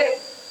ಮತ್ತೆ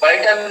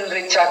ವೈಟಮಿನ್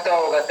ರಿಚ್ ಆಗ್ತಾ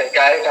ಹೋಗುತ್ತೆ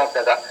ಕ್ಯಾರೆಟ್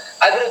ಹಾಕಿದಾಗ.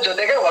 ಅದ್ರ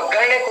ಜೊತೆಗೆ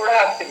ಒಗ್ಗರಣೆ ಕೂಡ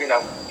ಹಾಕ್ತಿವಿ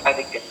ನಾವು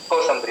ಅದಕ್ಕೆ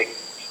ಕೋಸಂಬರಿ.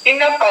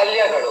 ಇನ್ನ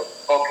ಪಲ್ಯಗಳು.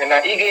 ಓಕೆನಾ.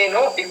 ಈಗ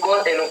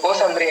ಏನು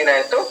ಕೋಸಂಬರಿ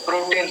ಏನಾಯ್ತು,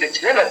 ಪ್ರೋಟೀನ್ ರಿಚ್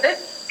ಇದೆ, ಮತ್ತೆ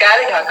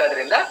ಕ್ಯಾರೆಟ್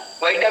ಹಾಕೋದ್ರಿಂದ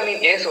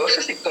ವೈಟಮಿನ್ ಎ ಸೋರ್ಸ್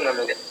ಸಿಕ್ತು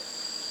ನಮಗೆ.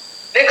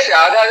 ನೆಕ್ಸ್ಟ್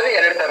ಯಾವ್ದಾದ್ರು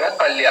 2 ತರದ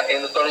ಪಲ್ಯ,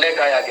 ಏನು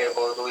ತೊಂಡೆಕಾಯಿ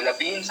ಆಗಿರ್ಬೋದು, ಇಲ್ಲ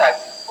ಬೀನ್ಸ್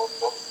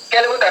ಆಗಿರ್ಬೋದು,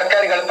 ಕೆಲವು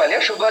ತರಕಾರಿಗಳ ಪಲ್ಯ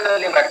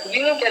ಶುಭದಲ್ಲಿ ಮಾಡ್ತೀವಿ,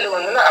 ಇನ್ನು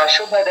ಕೆಲವೊಂದನ್ನ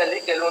ಅಶುಭದಲ್ಲಿ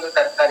ಕೆಲವೊಂದು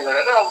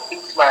ತರಕಾರಿಗಳನ್ನು ನಾವು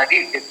ಮಿಕ್ಸ್ ಮಾಡಿ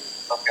ಇಟ್ಟಿರ್ತೀವಿ.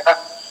 ಓಕೆನಾ.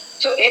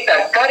 ಸೊ ಈ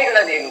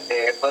ತರಕಾರಿಗಳಲ್ಲಿ ಏನಿದೆ,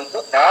 ಒಂದು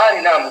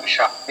ನಾರಿನ ಅಂಶ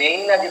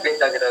ಮೇನ್ ಆಗಿ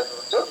ಬೇಕಾಗಿರೋದು,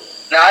 ಒಂದು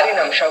ನಾರಿನ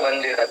ಅಂಶ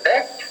ಒಂದಿರುತ್ತೆ.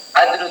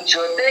 ಅದ್ರ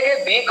ಜೊತೆಗೆ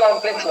ಬಿ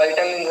ಕಾಂಪ್ಲೆಕ್ಸ್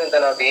ವೈಟಮಿನ್ಸ್ ಅಂತ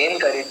ನಾವ್ ಏನ್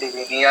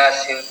ಕರಿತೀವಿ,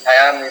 ನಿಯಾಸಿನ್,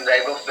 ಥಯಾಮಿನ್,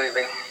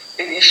 ರೈಬೋಫ್ಲೇವಿನ್,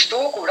 ಇದಿಷ್ಟು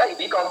ಕೂಡ ಈ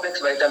ಬಿ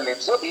ಕಾಂಪ್ಲೆಕ್ಸ್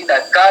ವೈಟಮಿನ್ಸ್ ಈ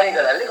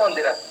ತರಕಾರಿಗಳಲ್ಲಿ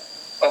ಹೊಂದಿರುತ್ತೆ.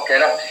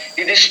 ಓಕೆನಾ.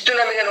 ಇದಿಷ್ಟು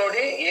ನಮಗೆ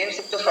ನೋಡಿ ಏನ್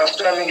ಸಿಕ್ತು,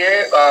 ಫಸ್ಟ್ ನಮಗೆ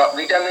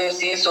ವಿಟಮಿನ್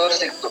ಸಿ ಸೋರ್ಸ್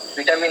ಸಿಕ್ತು,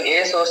 ವಿಟಮಿನ್ ಎ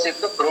ಸೋರ್ಸ್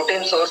ಸಿಕ್ತು,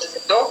 ಪ್ರೋಟೀನ್ ಸೋರ್ಸ್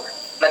ಸಿಕ್ತು,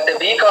 ಮತ್ತೆ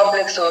ಬಿ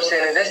ಕಾಂಪ್ಲೆಕ್ಸ್ ಸೋರ್ಸ್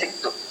ಏನಿದೆ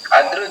ಸಿಕ್ತು.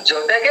 ಅದ್ರ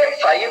ಜೊತೆಗೆ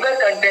ಫೈಬರ್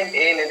ಕಂಟೆಂಟ್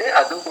ಏನಿದೆ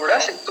ಅದು ಕೂಡ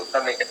ಸಿಕ್ತು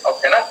ನಮಗೆ.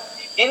 ಓಕೆನಾ.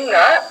 ಇನ್ನ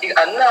ಈಗ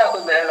ಅನ್ನ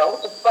ಹಾಕಿದ್ಮೇಲೆ ನಾವು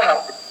ತುಪ್ಪ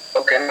ಹಾಕ್ತೀವಿ.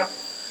 ಓಕೆನಾ.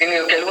 ಇನ್ನು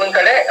ಕೆಲವೊಂದ್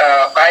ಕಡೆ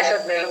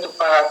ಪಾಯಸದ ಮೇಲೂ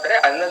ತುಪ್ಪ ಹಾಕ್ತಾರೆ,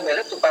 ಅನ್ನದ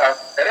ಮೇಲೆ ತುಪ್ಪ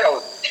ಹಾಕ್ತಾರೆ.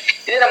 ಹೌದು,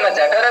 ಇದು ನಮ್ಮ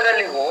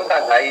ಜಠರದಲ್ಲಿ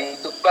ಹೋದಾಗ ಈ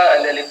ತುಪ್ಪ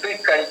ಅಲ್ಲಿ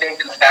ಲಿಪಿಡ್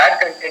ಕಂಟೆಂಟ್, ಫ್ಯಾಟ್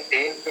ಕಂಟೆಂಟ್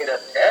ಏನ್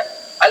ಇರುತ್ತೆ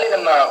ಅಲ್ಲಿ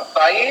ನಮ್ಮ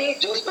ಬೈಲ್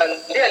ಜ್ಯೂಸ್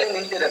ಬಂದು ಅಲ್ಲಿ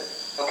ನಿಂತಿರುತ್ತೆ.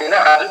 ಓಕೆನಾ.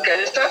 ಅದ್ರ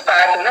ಕೆಲಸ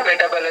ಫ್ಯಾಟ್ ನ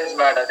ಮೆಟಬಲೈಸ್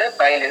ಮಾಡೋದೇ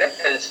ಬೈಲಿನ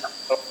ಕೆಲಸ.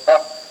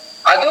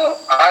 ಅದು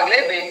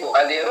ಆಗ್ಲೇಬೇಕು,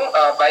 ಅದೇನು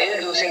ಬೈಲ್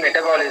ಜ್ಯೂಸಿನ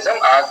ಮೆಟಬಾಲಿಸಮ್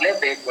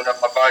ಆಗ್ಲೇಬೇಕು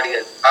ನಮ್ಮ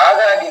ಬಾಡಿಯಲ್ಲಿ.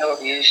 ಹಾಗಾಗಿ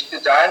ನೋಡಿ ಎಷ್ಟು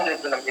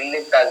ಜಾಣರಿದ್ರು ನಮ್ಮ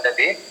ಹಿಂದಿನ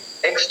ಕಾಲದಲ್ಲಿ,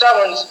 ಎಕ್ಸ್ಟ್ರಾ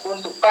 1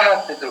 ಸ್ಪೂನ್ ತುಪ್ಪ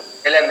ಹಾಕ್ತಿದ್ರು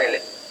ಎಲೆ ಮೇಲೆ,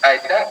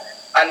 ಆಯ್ತಾ,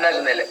 ಅನ್ನದ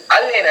ಮೇಲೆ.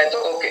 ಅಲ್ಲಿ ಏನಾಯ್ತು,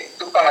 ಓಕೆ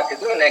ತುಪ್ಪ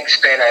ಹಾಕಿದ್ರು.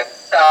 ನೆಕ್ಸ್ಟ್ ಏನಾಯ್ತು,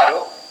 ಸಾರು,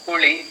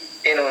 ಹುಳಿ,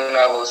 ಏನು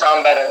ನಾವು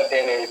ಸಾಂಬಾರ್ ಅಂತ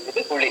ಏನ್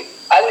ಹೇಳ್ತೀವಿ, ಹುಳಿ,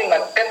 ಅಲ್ಲಿ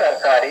ಮತ್ತೆ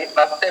ತರಕಾರಿ,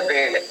 ಮತ್ತೆ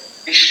ಬೇಳೆ,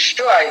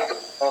 ಇಷ್ಟು ಆಯ್ತು.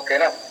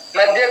 ಓಕೆನಾ.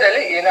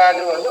 ಮಧ್ಯದಲ್ಲಿ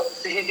ಏನಾದ್ರೂ ಒಂದು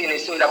ಸಿಹಿ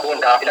ತಿನಿಸು, ಇಲ್ಲ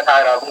ಬೋಂಡ, ಇಲ್ಲ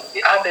ಖಾರ, ಮುದ್ದೆ,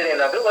 ಆ ತರ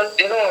ಏನಾದ್ರು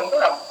ಏನೋ ಒಂದು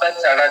ಹಬ್ಬದ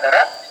ಸಡಗರ,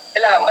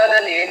 ಇಲ್ಲ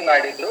ಹಬ್ಬದಲ್ಲಿ ಏನ್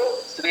ಮಾಡಿದ್ರು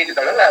ಸ್ವೀಟ್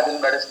ಗಳನ್ನ ಅದನ್ನ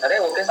ಬಡಿಸ್ತಾರೆ.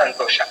 ಓಕೆ,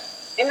 ಸಂತೋಷ.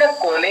 ಇನ್ನ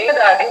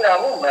ಕೊನೆಯದಾಗಿ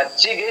ನಾವು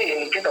ಮಜ್ಜಿಗೆ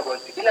ಏನಕ್ಕೆ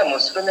ತಗೊಳ್ತೀವಿ, ಇಲ್ಲ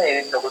ಮೊಸರನ್ನ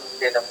ಏನಕ್ಕೆ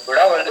ತಗೊಳ್ತೀವಿ ಅನ್ನೋದು ಕೂಡ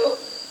ಒಂದು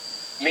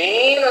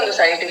ಮೇನ್ ಒಂದು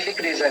ಸೈಂಟಿಫಿಕ್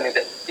ರೀಸನ್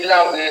ಇದೆ. ಇಲ್ಲ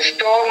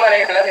ಎಷ್ಟೋ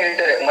ಮನೆಗಳಲ್ಲಿ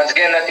ಹೇಳ್ತಾರೆ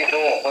ಮಜ್ಜಿಗೆಯನ್ನ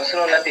ತಿನ್ನು,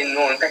 ಮೊಸರನ್ನ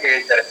ತಿನ್ನು ಅಂತ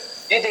ಹೇಳ್ತಾರೆ.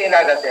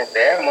 ಇದೇನಾಗತ್ತೆ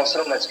ಅಂದ್ರೆ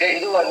ಮೊಸರು ಮಜ್ಜಿಗೆ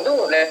ಇದು ಒಂದು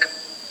ಲೈಕ್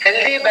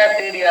ಹೆಲ್ದಿ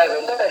ಬ್ಯಾಕ್ಟೀರಿಯಾಸ್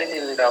ಅಂತ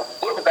ಕರಿತೀವಿ ನಾವು.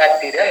 ಗುಡ್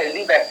ಬ್ಯಾಕ್ಟೀರಿಯಾ,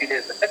 ಹೆಲ್ದಿ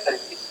ಬ್ಯಾಕ್ಟೀರಿಯಾಸ್ ಅಂತ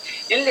ಕರಿತೀವಿ.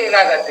 ಇಲ್ಲಿ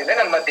ಏನಾಗತ್ತೆ ಅಂದ್ರೆ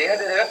ನಮ್ಮ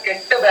ದೇಹದಲ್ಲಿರೋ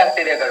ಕೆಟ್ಟ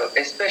ಬ್ಯಾಕ್ಟೀರಿಯಾಗಳು,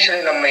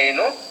 ಎಸ್ಪೆಷಲಿ ನಮ್ಮ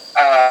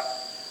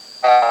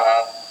ಆ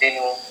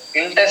ಏನು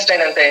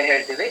ಇಂಟೆಸ್ಟೈನ್ ಅಂತ ಏನ್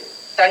ಹೇಳ್ತೀವಿ,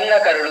 ಸಣ್ಣ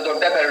ಕರಳು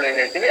ದೊಡ್ಡ ಕರಳು ಏನ್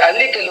ಹೇಳ್ತೀವಿ,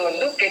 ಅಲ್ಲಿ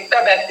ಕೆಲವೊಂದು ಕೆಟ್ಟ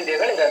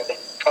ಬ್ಯಾಕ್ಟೀರಿಯಾಗಳು ಇರುತ್ತೆ.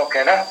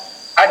 ಓಕೆನಾ?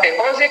 ಆ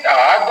ಡೆಪಾಸಿಟ್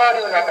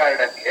ಆಗಬಾರ್ದು ಅನ್ನೋ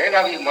ಕಾರಣಕ್ಕೆ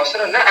ನಾವು ಈ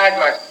ಮೊಸರನ್ನ ಆಡ್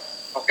ಮಾಡ್ತೀವಿ.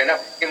 ಓಕೆನಾ?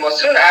 ಈ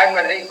ಮೊಸರನ್ನ ಆಡ್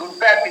ಮಾಡಿದ್ರೆ ಈ ಗುಡ್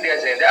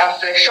ಬ್ಯಾಕ್ಟೀರಿಯಾಸ್ ಏನಿದೆ ಆ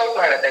ಫ್ಲೆಶ್ ಔಟ್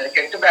ಮಾಡುತ್ತೆ. ಅಲ್ಲಿ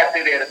ಕೆಟ್ಟ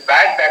ಬ್ಯಾಕ್ಟೀರಿಯಾ ಇರುತ್ತೆ,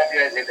 ಬ್ಯಾಡ್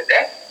ಬ್ಯಾಕ್ಟೀರಿಯಾಸ್ ಏನಿದೆ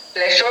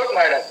ಫ್ಲೆಶ್ ಔಟ್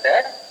ಮಾಡುತ್ತೆ.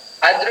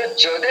 ಅದ್ರ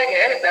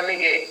ಜೊತೆಗೆ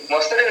ನಮಗೆ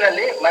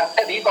ಮೊಸರಿನಲ್ಲಿ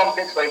ಮತ್ತೆ ಬಿ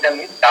ಕಾಂಪ್ಲೆಕ್ಸ್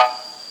ವೈಟಮಿನ್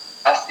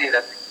ಜಾಸ್ತಿ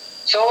ಇರುತ್ತೆ.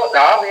 ಸೊ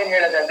ನಾವೇನ್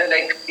ಹೇಳೋದಂದ್ರೆ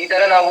ಲೈಕ್ ಈ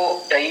ತರ ನಾವು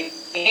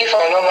ಡೈಲಿ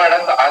ಫಾಲೋ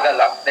ಮಾಡಕ್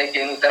ಆಗಲ್ಲ. ಲೈಕ್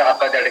ಏನು ಈ ತರ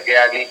ಹಬ್ಬದ ಅಡುಗೆ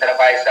ಆಗ್ಲಿ, ಈ ತರ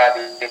ಪಾಯಸ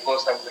ಆಗ್ಲಿ,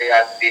 ಕೋಸಂಬರಿ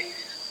ಆಗ್ಲಿ.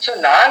 ಸೊ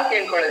ನಾನ್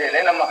ಕೇಳ್ಕೊಳ್ಳೋದೇನೆ,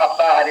 ನಮ್ಮ ಹಬ್ಬ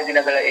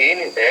ಹರಿದಿನಗಳ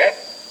ಏನಿದೆ,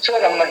 ಸೊ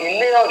ನಮ್ಮ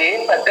ಹಿಂದಿನವ್ರು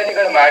ಏನ್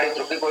ಪದ್ಧತಿಗಳು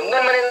ಮಾಡಿದ್ರು, ಈಗ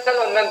ಒಂದೊಂದ್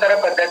ಮನೆಯಲ್ಲಿ ಒಂದೊಂದ್ ತರ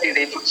ಪದ್ಧತಿ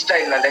ಇದೆ ಫುಡ್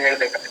ಸ್ಟೈಲ್ ನಲ್ಲಿ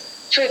ಹೇಳ್ಬೇಕಂದ್ರೆ.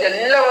 ಸೊ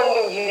ಇದೆಲ್ಲ ಒಂದು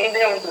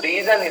ಹಿಂದೆ ಒಂದು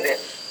ರೀಸನ್ ಇದೆ.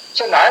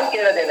 ಸೊ ನಾನ್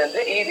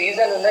ಕೇಳೋದೇನಂದ್ರೆ ಈ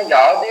ರೀಸನ್ ಅನ್ನ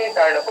ಯಾವುದೇ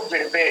ಕಾರಣಕ್ಕೂ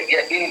ಬಿಡಬೇಡಿ,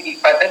 ಈ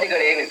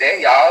ಪದ್ಧತಿಗಳು ಏನಿದೆ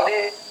ಯಾವುದೇ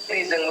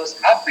ರೀಸನ್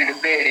ಸಹ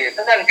ಬಿಡಬೇಡಿ ಅಂತ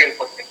ನಾನು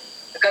ಕೇಳ್ಕೊಳ್ತೀನಿ.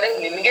 ಯಾಕಂದ್ರೆ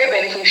ನಿಮ್ಗೆ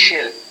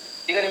ಬೆನಿಫಿಷಿಯಲ್.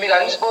 ಈಗ ನಿಮಗೆ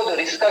ಅನ್ಸ್ಬೋದು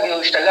ರಿಸ್ಕ್ ಆಗಿ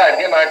ಇಷ್ಟೆಲ್ಲ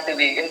ಅಡ್ಗೆ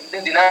ಮಾಡ್ತೀವಿ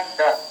ದಿನ,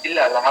 ಇಲ್ಲ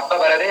ಅಲ್ಲ, ಹಬ್ಬ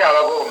ಬರದೇ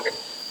ಯಾವಾಗೋ ಒಮ್ಮೆ.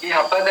 ಈ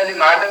ಹಬ್ಬದಲ್ಲಿ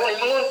ಮಾಡಿದಾಗ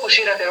ನಿಮಗೂ ಒಂದು ಖುಷಿ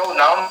ಇರತ್ತೆ,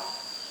 ನಾವು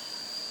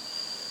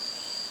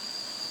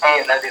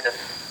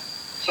ಎಲ್ಲದಿರುತ್ತೆ.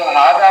 ಸೊ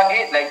ಹಾಗಾಗಿ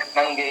ಲೈಕ್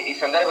ನಂಗೆ ಈ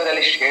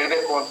ಸಂದರ್ಭದಲ್ಲಿ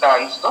ಹೇಳ್ಬೇಕು ಅಂತ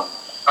ಅನ್ಸ್ತು.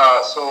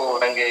 ಸೊ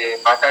ನಂಗೆ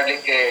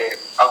ಮಾತಾಡ್ಲಿಕ್ಕೆ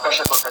ಅವಕಾಶ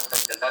ಕೊಟ್ಟಂತ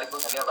ಎಲ್ಲರಿಗೂ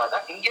ಧನ್ಯವಾದ.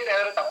 ಹಿಂಗೆ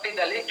ಯಾರು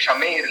ತಪ್ಪಿದ್ದಲ್ಲಿ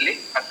ಕ್ಷಮೆ ಇರ್ಲಿ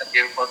ಅಂತ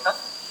ಕೇಳ್ಕೊಂತ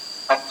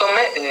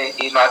ಮತ್ತೊಮ್ಮೆ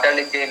ಈ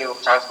ಮಾತಾಡ್ಲಿಕ್ಕೆ ನೀವು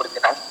ಚಾನ್ಸ್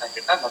ಕೊಡ್ತೀರಾ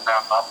ಅಂತ ನನ್ನ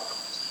ಮಾತು.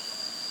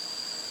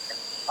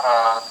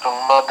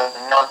 ತುಂಬಾ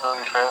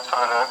ಧನ್ಯವಾದಗಳು ಶ್ರೇಯಸ್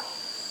ಅವರೇ.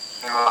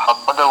 ನೀವು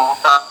ಹಬ್ಬದ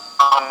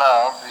ಊಟವನ್ನ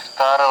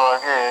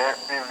ವಿಸ್ತಾರವಾಗಿ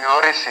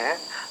ವಿವರಿಸಿ,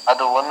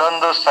 ಅದು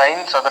ಒಂದೊಂದು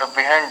ಸೈನ್ಸ್ ಅದರ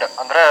ಬಿಹೈಂಡ್,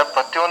 ಅಂದ್ರೆ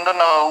ಪ್ರತಿಯೊಂದು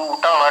ನಾವು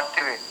ಊಟ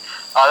ಮಾಡ್ತೀವಿ,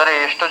 ಆದ್ರೆ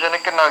ಎಷ್ಟೋ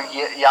ಜನಕ್ಕೆ ನಾವು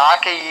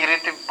ಯಾಕೆ ಈ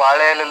ರೀತಿ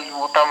ಬಾಳೆ ಎಲೆಯಲ್ಲಿ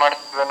ಊಟ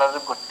ಮಾಡ್ತೀವಿ ಅನ್ನೋದು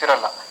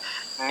ಗೊತ್ತಿರಲ್ಲ.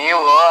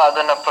 ನೀವು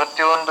ಅದನ್ನ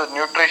ಪ್ರತಿಯೊಂದು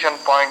ನ್ಯೂಟ್ರಿಷನ್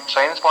ಪಾಯಿಂಟ್,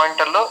 ಸೈನ್ಸ್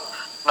ಪಾಯಿಂಟ್ ಅಲ್ಲೂ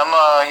ನಮ್ಮ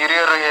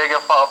ಹಿರಿಯರು ಹೇಗೆ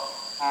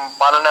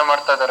ಪಾಲನೆ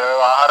ಮಾಡ್ತಾ ಇದಾರೆ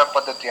ಆಹಾರ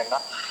ಪದ್ಧತಿಯನ್ನ,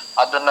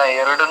 ಅದನ್ನ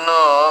ಎರಡನ್ನೂ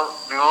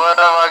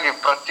ವಿವರವಾಗಿ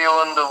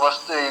ಪ್ರತಿಯೊಂದು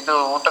ವಸ್ತು, ಇದು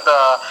ಊಟದ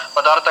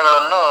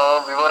ಪದಾರ್ಥಗಳನ್ನು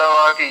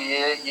ವಿವರವಾಗಿ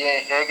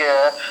ಹೇಗೆ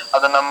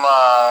ಅದು ನಮ್ಮ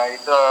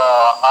ಇದು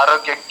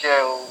ಆರೋಗ್ಯಕ್ಕೆ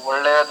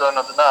ಒಳ್ಳೆಯದು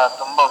ಅನ್ನೋದನ್ನ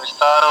ತುಂಬಾ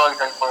ವಿಸ್ತಾರವಾಗಿ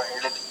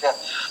ಹೇಳಿದ್ದಕ್ಕೆ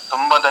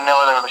ತುಂಬಾ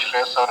ಧನ್ಯವಾದಗಳು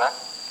ಶ್ರೇಯಸ್ ಅವ್ರೆ.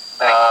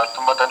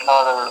 ತುಂಬಾ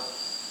ಧನ್ಯವಾದಗಳು.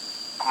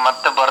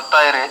 ಮತ್ತೆ ಬರ್ತಾ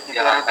ಇರಿ,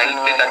 ಇದೇ ರೀತಿ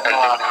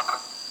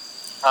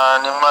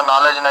ನಿಮ್ಮ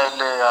ನಾಲೆಜ್ ನ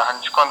ಇಲ್ಲಿ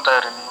ಹಂಚ್ಕೊಂತ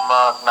ಇರಿ, ನಿಮ್ಮ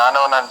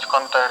ಜ್ಞಾನವನ್ನ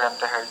ಹಂಚ್ಕೊಂತ ಇರಿ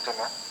ಅಂತ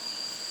ಹೇಳ್ತೀನಿ.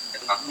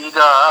 ಈಗ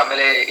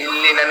ಆಮೇಲೆ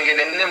ಇಲ್ಲಿ ನನಗೆ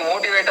ನಿನ್ನೆ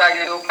ಮೋಟಿವೇಟ್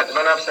ಆಗಿದ್ದು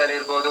ಪದ್ಮನಾಭ್ ಸರ್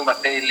ಇರ್ಬೋದು,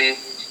 ಮತ್ತೆ ಇಲ್ಲಿ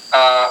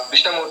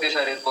ಕೃಷ್ಣಮೂರ್ತಿ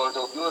ಸರ್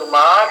ಇರ್ಬೋದು, ಇವ್ರು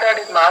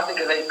ಮಾತಾಡಿದ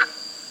ಮಾತಿಗೆ ಲೈಕ್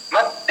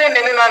ಮತ್ತೆ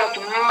ನಿನ್ನೆ ನಾನು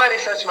ತುಂಬಾ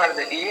ರಿಸರ್ಚ್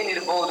ಮಾಡಿದೆ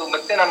ಏನಿರ್ಬೋದು,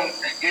 ಮತ್ತೆ ನಮ್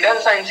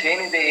ಹಿಡನ್ ಸೈನ್ಸ್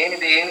ಏನಿದೆ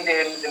ಏನಿದೆ ಏನಿದೆ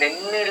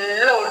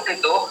ನಿನ್ನೆಲ್ಲ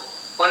ಹುಡುಕಿದ್ದು.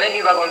 ಕೊನೆಗೆ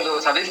ಇವಾಗ ಒಂದು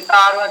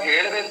ಸವಿಸ್ತಾರವಾಗಿ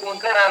ಹೇಳ್ಬೇಕು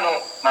ಅಂತ ನಾನು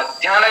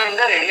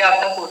ಮಧ್ಯಾಹ್ನದಿಂದ ರೆಡಿ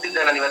ಆಗ್ತಾ ಕೂತಿದ್ದೆ.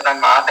 ನಾನು ಇವತ್ತು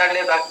ನಾನು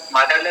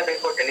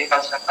ಮಾತಾಡ್ಲೇಬೇಕು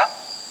ಟೆಲಿಕಾಸ್ಟ್ ಅಂತ.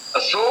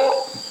 So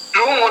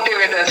true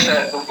motivator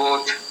sir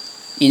both.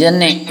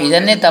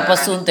 ಇದನ್ನೇ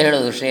ತಪಸ್ಸು ಅಂತ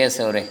ಹೇಳೋದು ಶ್ರೇಯಸ್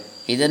ಅವರೇ,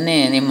 ಇದನ್ನೇ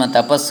ನಿಮ್ಮ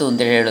ತಪಸ್ಸು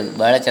ಅಂತ ಹೇಳೋದು.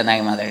 ಭಾಳ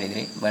ಚೆನ್ನಾಗಿ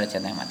ಮಾತಾಡಿದ್ರಿ, ಭಾಳ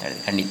ಚೆನ್ನಾಗಿ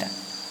ಮಾತಾಡಿದ್ರಿ, ಖಂಡಿತ.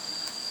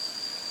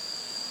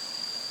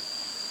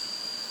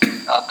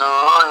 ಅದು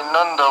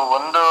ಇನ್ನೊಂದು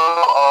ಒಂದು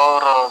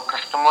ಅವರು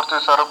ಕೃಷ್ಣಮೂರ್ತಿ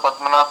ಸರ್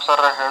ಪದ್ಮನಾಭ್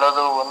ಸರ್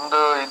ಹೇಳೋದು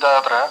ಒಂದು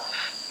ಇದಾದ್ರೆ,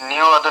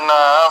 ನೀವು ಅದನ್ನ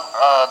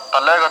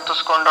ತಲೆಗೆ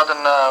ಹತ್ತಿಸ್ಕೊಂಡು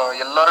ಅದನ್ನ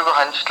ಎಲ್ಲರಿಗೂ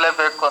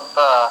ಹಂಚ್ಲೇಬೇಕು ಅಂತ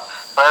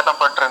ಪ್ರಯತ್ನ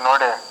ಪಟ್ರಿ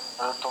ನೋಡಿ,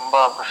 ಅದು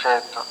ತುಂಬಾ ಖುಷಿ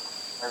ಆಯ್ತು.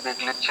 ಮೇ ಬಿ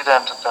ಗ್ಲಿಚ್ ಇದೆ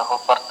ಅನ್ಸುತ್ತೆ,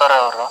 ಬರ್ತಾರೆ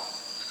ಅವರು.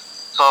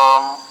 ಸೊ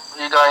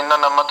ಈಗ ಇನ್ನು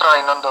ನಮ್ಮ ಹತ್ರ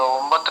ಇನ್ನೊಂದು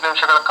 9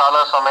 ನಿಮಿಷಗಳ ಕಾಲ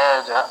ಸಮಯ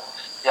ಇದೆ.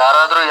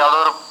 ಯಾರಾದ್ರೂ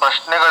ಯಾವ್ದಾದ್ರು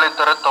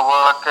ಪ್ರಶ್ನೆಗಳಿದ್ದರೆ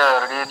ತಗೊಳಕ್ಕೆ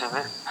ರೆಡಿ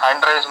ಇದೀವಿ.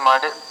 ಹ್ಯಾಂಡ್ ರೈಸ್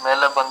ಮಾಡಿ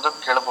ಮೇಲೆ ಬಂದು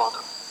ಕೇಳಬಹುದು.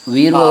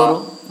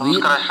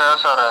 ನಮಸ್ಕಾರ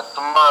ಶ್ರೇಯಸ್ ಅವರೇ.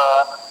 ತುಂಬಾ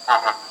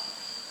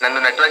ನಂದು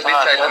ನೆಟ್ವರ್ಕ್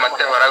ಮಿಸ್ ಆಯ್ತು,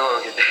 ಮತ್ತೆ ಹೊರಗೆ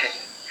ಹೋಗಿದ್ದೆ.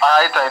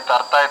 ಆಯ್ತಾಯ್ತು,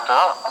 ಅರ್ಥ ಆಯ್ತು.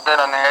 ಅದೇ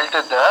ನಾನು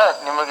ಹೇಳ್ತಿದ್ದೆ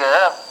ನಿಮಗೆ,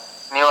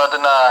 ನೀವು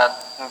ಅದನ್ನ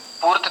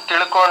ಪೂರ್ತಿ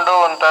ತಿಳ್ಕೊಂಡು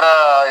ಒಂಥರ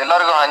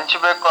ಎಲ್ಲರಿಗೂ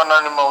ಹಂಚಬೇಕು ಅನ್ನೋ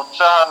ನಿಮ್ಮ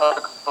ಉತ್ಸಾಹ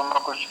ನೋಡಕ್ ತುಂಬಾ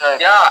ಖುಷಿ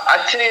ಆಯ್ತು.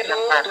 ಆಕ್ಚುಲಿ ಇದು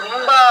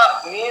ತುಂಬಾ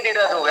ನೀಡ್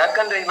ಇರೋದು.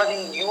 ಯಾಕಂದ್ರೆ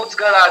ಇವಾಗಿನ ಯೂತ್ಸ್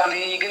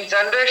ಗಳಾಗ್ಲಿ, ಈಗಿನ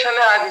ಜನರೇಷನ್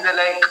ಆಗಿದೆ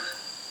like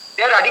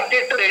they are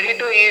addicted to ready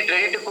to eat,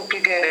 ready to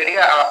ಕುಕ್ಕಿಗೆ ರೆಡಿ,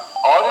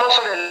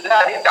 ಆಲ್ಮೋಸ್ಟ್ ಎಲ್ಲ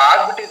ಅಡಿಕ್ಟ್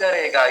ಆಗ್ಬಿಟ್ಟಿದ್ದಾರೆ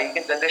ಈಗ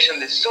ಈಗಿನ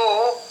ಜನರೇಷನ್. ಸೊ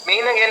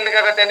ಮೇನ್ ಆಗಿ ಏನ್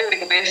ಬೇಕಾಗತ್ತೆ ಅಂದ್ರೆ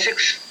ಇವರಿಗೆ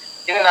ಬೇಸಿಕ್ಸ್.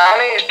 ಈಗ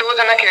ನಾನೇ ಎಷ್ಟೋ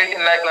ಜನ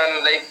ಕೇಳ್ತೀನಿ,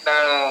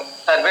 ನಾನು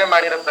ಸರ್ವೆ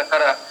ಮಾಡಿರೋ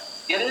ಪ್ರಕಾರ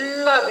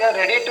ಎಲ್ಲ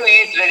ready to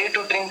eat, ready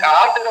to drink ಆ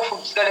ತರ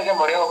ಫುಡ್ಸ್ ಗಳಿಗೆ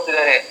ಮೊರೆ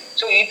ಹೋಗ್ತಿದ್ದಾರೆ.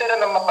 ಸೊ ಈ ತರ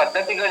ನಮ್ಮ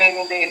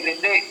ಪದ್ಧತಿಗಳೇನಿದೆ,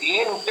 ಇದರಿಂದ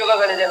ಏನ್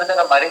ಉಪಯೋಗಗಳಿದೆ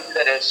ಅನ್ನೋದನ್ನ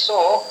ಮರೀತಿದ್ದಾರೆ. ಸೊ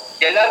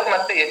ಎಲ್ಲರಿಗೂ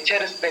ಮತ್ತೆ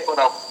ಎಚ್ಚರಿಸ್ಬೇಕು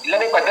ನಾವು,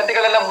 ಇಲ್ಲ ಈ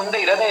ಪದ್ಧತಿಗಳೆಲ್ಲ ಮುಂದೆ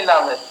ಇರೋದೇ ಇಲ್ಲ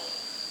ಆಮೇಲೆ.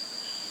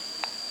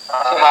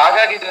 ಸೊ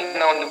ಹಾಗಾಗಿ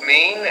ಇದನ್ನ ಒಂದು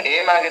ಮೇನ್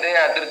ಏಮ್ ಆಗಿದೆ.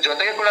 ಅದ್ರ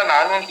ಜೊತೆಗೆ ಕೂಡ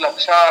ನಾನು ಒಂದು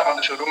ಲಕ್ಷ್ಯ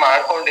ಶುರು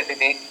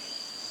ಮಾಡ್ಕೊಂಡಿದ್ದೀನಿ.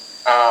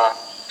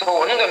 ಸೊ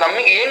ಒಂದು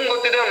ನಮಗೆ ಏನ್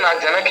ಗೊತ್ತಿದೆ ಒಂದು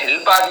 4 ಜನಕ್ಕೆ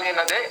ಹೆಲ್ಪ್ ಆಗ್ಲಿ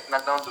ಅನ್ನೋದೇ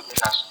ನನ್ನ ಒಂದು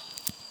ಉದ್ದೇಶ.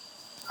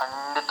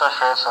 ಖಂಡಿತ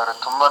ಶ್ರೇಯಸ್ ಅವರೇ,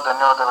 ತುಂಬಾ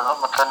ಧನ್ಯವಾದಗಳು.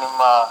 ಮತ್ತೆ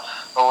ನಿಮ್ಮ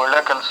ಒಳ್ಳೆ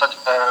ಕೆಲಸ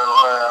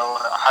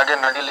ಹಾಗೆ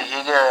ನಡೀಲಿ.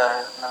 ಹೀಗೆ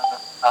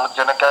 4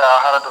 ಜನಕ್ಕೆ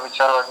ಆಹಾರದ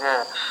ವಿಚಾರವಾಗಿ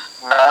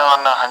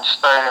ಜ್ಞಾನವನ್ನ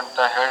ಹಂಚ್ತಾ ಇದೆ ಅಂತ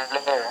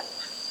ಹೇಳಿ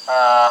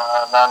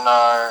ನಾನು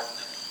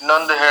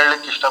ಇನ್ನೊಂದು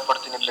ಹೇಳಲಿಕ್ಕೆ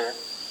ಇಷ್ಟಪಡ್ತೀನಿ ಇಲ್ಲಿ.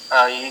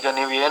 ಈಗ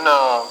ನೀವೇನು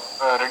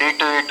ರೆಡಿ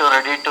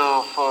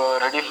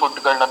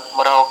ಫುಡ್ಗಳನ್ನ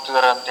ಮೊರ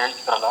ಹೋಗ್ತಿದಾರೆ ಅಂತ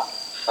ಹೇಳ್ತಿದ್ರಲ್ಲ,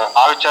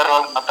 ಆ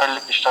ವಿಚಾರವಾಗಿ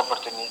ಮಾತಾಡ್ಲಿಕ್ಕೆ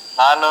ಇಷ್ಟಪಡ್ತೀನಿ.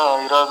 ನಾನು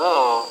ಇರೋದು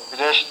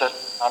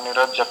ವಿದೇಶದಲ್ಲಿ, ನಾನು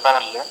ಇರೋದು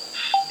ಜಪಾನಲ್ಲಿ.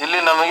 ಇಲ್ಲಿ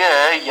ನಮಗೆ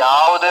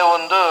ಯಾವುದೇ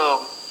ಒಂದು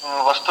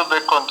ವಸ್ತು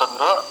ಬೇಕು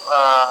ಅಂತಂದ್ರು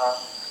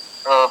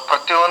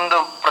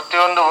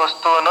ಪ್ರತಿಯೊಂದು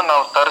ವಸ್ತುವನ್ನು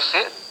ನಾವು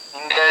ತರಿಸಿ,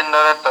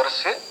 ಇಂಡಿಯಾದಿಂದಲೇ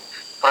ತರಿಸಿ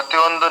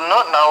ಪ್ರತಿಯೊಂದನ್ನು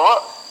ನಾವು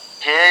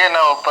ಹೇಗೆ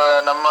ನಾವು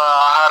ನಮ್ಮ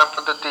ಆಹಾರ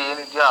ಪದ್ಧತಿ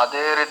ಏನಿದೆಯೋ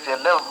ಅದೇ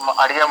ರೀತಿಯಲ್ಲೇ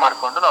ಅಡಿಗೆ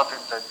ಮಾಡ್ಕೊಂಡು ನಾವು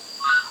ತಿಂತಾ ಇದ್ವಿ.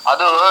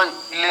 ಅದು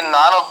ಇಲ್ಲಿ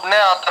ನಾನೊಬ್ನೇ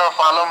ಆತರ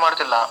ಫಾಲೋ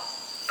ಮಾಡ್ತಿಲ್ಲ.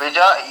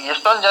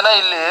 ಎಷ್ಟೊಂದ್ ಜನ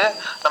ಇಲ್ಲಿ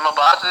ನಮ್ಮ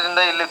ಭಾರತದಿಂದ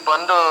ಇಲ್ಲಿಗೆ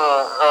ಬಂದು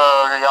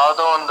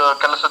ಯಾವ್ದೋ ಒಂದು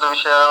ಕೆಲಸದ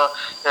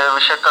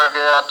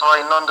ವಿಷಯಕ್ಕಾಗಿ ಅಥವಾ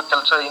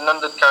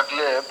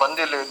ಇನ್ನೊಂದಕ್ಕಾಗ್ಲಿ ಬಂದು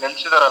ಇಲ್ಲಿ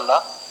ನೆಲೆಸಿದಾರಲ್ಲ,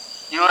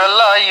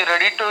 ಇವರೆಲ್ಲ ಈ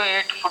ರೆಡಿ ಟು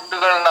ಈಟ್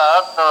ಫುಡ್ಗಳನ್ನ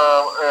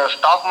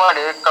ಸ್ಟಾಕ್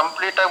ಮಾಡಿ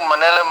ಕಂಪ್ಲೀಟ್ ಆಗಿ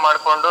ಮನೆಯಲ್ಲೇ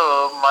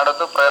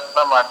ಮಾಡೋದು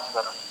ಪ್ರಯತ್ನ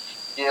ಮಾಡ್ತಿದ್ದಾರೆ.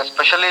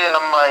 ಎಸ್ಪೆಷಲಿ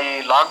ನಮ್ಮ ಈ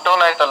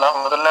ಲಾಕ್ಡೌನ್ ಆಯ್ತಲ್ಲ,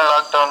 ಮೊದಲನೇ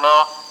ಲಾಕ್ಡೌನ್,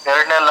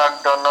 ಎರಡನೇ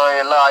ಲಾಕ್ಡೌನ್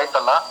ಎಲ್ಲ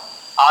ಆಯ್ತಲ್ಲ,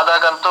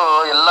 ಆದಾಗಂತೂ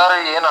ಎಲ್ಲರೂ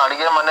ಏನು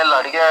ಅಡಿಗೆ ಮನೇಲಿ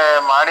ಅಡಿಗೆ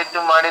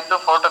ಮಾಡಿದ್ದು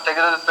ಫೋಟೋ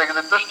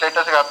ತೆಗೆದಿದ್ದು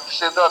ಸ್ಟೇಟಸ್ಗೆ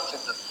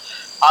ಹತ್ತಿಸಿದ್ದು.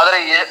 ಆದ್ರೆ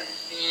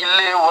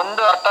ಇಲ್ಲಿ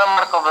ಒಂದು ಅರ್ಥ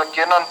ಮಾಡ್ಕೋಬೇಕು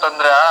ಏನು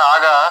ಅಂತಂದ್ರೆ,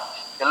 ಆಗ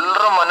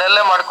ಎಲ್ರು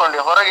ಮನೆಯಲ್ಲೇ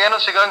ಮಾಡ್ಕೊಂಡು, ಹೊರಗೇನು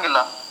ಸಿಗಂಗಿಲ್ಲ,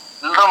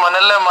 ಎಲ್ರು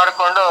ಮನೆಯಲ್ಲೇ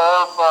ಮಾಡ್ಕೊಂಡು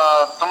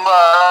ತುಂಬಾ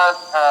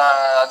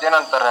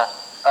ಅದೇನಂತಾರೆ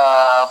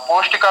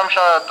ಪೌಷ್ಟಿಕಾಂಶ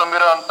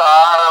ತುಂಬಿರುವಂತ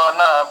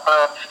ಆಹಾರವನ್ನ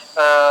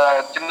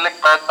ತಿನ್ಲಿಕ್ಕೆ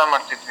ಪ್ರಯತ್ನ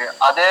ಮಾಡ್ತಿದ್ವಿ.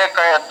 ಅದೇ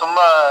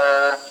ತುಂಬಾ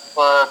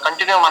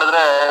ಕಂಟಿನ್ಯೂ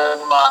ಮಾಡಿದ್ರೆ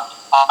ನಿಮ್ಮ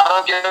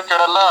ಆರೋಗ್ಯ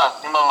ಕೆಡಲ್ಲ,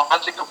 ನಿಮ್ಮ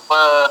ಮಾನಸಿಕ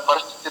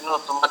ಪರಿಸ್ಥಿತಿನೂ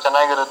ತುಂಬಾ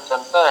ಚೆನ್ನಾಗಿರುತ್ತೆ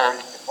ಅಂತ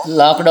ಹೇಳ್ತೀನಿ.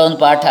 ಲಾಕ್ಡೌನ್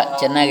ಪಾಠ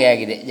ಚೆನ್ನಾಗಿ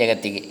ಆಗಿದೆ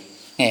ಜಗತ್ತಿಗೆ.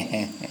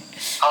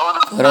 ಹೌದು,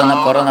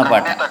 ಕೊರೋನಾ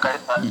ಪಾಠ.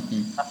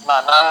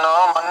 ನಾನು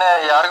ಮೊನ್ನೆ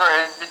ಯಾರಿಗೂ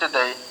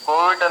ಹೇಳ್ತಿದ್ದೆ,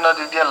 ಕೋವಿಡ್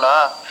ಅನ್ನೋದು ಇದೆಯಲ್ಲ,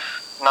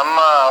 ನಮ್ಮ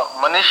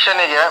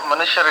ಮನುಷ್ಯರಿಗೆ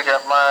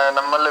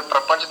ನಮ್ಮಲ್ಲಿ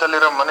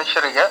ಪ್ರಪಂಚದಲ್ಲಿರೋ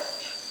ಮನುಷ್ಯರಿಗೆ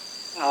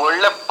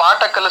ಒಳ್ಳೆ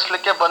ಪಾಠ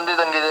ಕಲಿಸ್ಲಿಕ್ಕೆ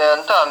ಬಂದಿದಂಗಿದೆ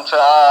ಅಂತ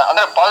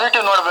ಅಂದ್ರೆ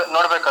ಪಾಸಿಟಿವ್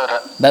ನೋಡ್ಬೇಕಾದ್ರೆ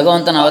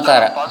ಭಗವಂತನ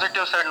ಅವತಾರ,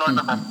 ಪಾಸಿಟಿವ್ ಸೈಡ್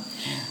ನೋಡ್ಬೇಕು.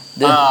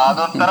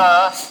 ಅದೊಂಥರ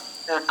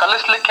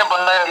ಕಲಿಸ್ಲಿಕ್ಕೆ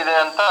ಬಂದಾಗಿದೆ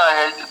ಅಂತ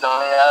ಹೇಳ್ತಿದ್ದವ.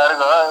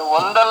 ಯಾರಿಗ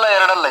ಒಂದಲ್ಲ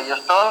ಎರಡಲ್ಲ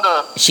ಎಷ್ಟೊಂದು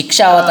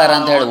ಶಿಕ್ಷಾ ಅವತಾರ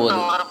ಅಂತ ಹೇಳ್ಬೋದು,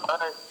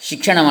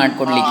 ಶಿಕ್ಷಣ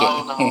ಮಾಡಿಕೊಡ್ಲಿಕ್ಕೆ.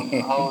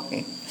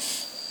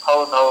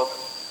 ಹೌದು,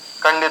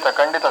 ಖಂಡಿತ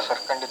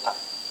ಸರ್, ಖಂಡಿತ.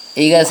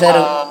 ಈಗ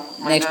ಸರ್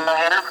ನೆಕ್ಸ್ಟ್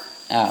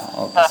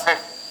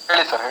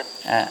ಹೇಳಿ ಸರ್.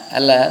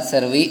 ಅಲ್ಲ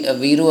ಸರ್,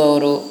 ವೀರು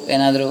ಅವರು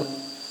ಏನಾದರೂ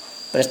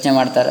ಪ್ರಶ್ನೆ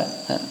ಮಾಡ್ತಾರಾ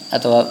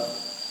ಅಥವಾ?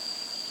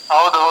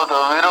 ಹೌದು,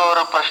 ವೀರು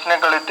ಅವರು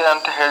ಪ್ರಶ್ನೆಗಳಿದೆ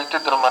ಅಂತ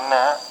ಹೇಳ್ತಿದ್ರು ಮೊನ್ನೆ.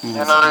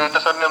 ಏನಾದ್ರು ಇದೆ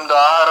ಸರ್ ನಿಮ್ದು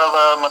ಆಹಾರ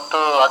ಮತ್ತು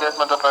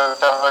ಆಧ್ಯಾತ್ಮದ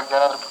ಬಗ್ಗೆ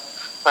ಏನಾದ್ರು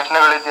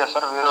ಪ್ರಶ್ನೆಗಳಿದೆಯಾ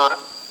ಸರ್ ವೀರು ಅವರು?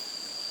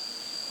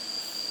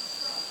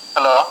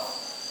 ಹಲೋ,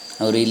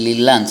 ಅವರು ಇಲ್ಲಿ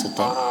ಇಲ್ಲ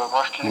ಅನಿಸುತ್ತೆ.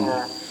 ಮೋಸ್ಟ್ಲಿ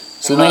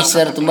ಸುಮೇಶ್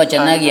ಸರ್ ತುಂಬ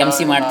ಚೆನ್ನಾಗಿ MC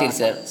ಮಾಡ್ತೀರಿ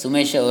ಸರ್.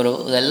 ಸುಮೇಶ್ ಅವರು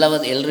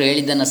ಎಲ್ಲರೂ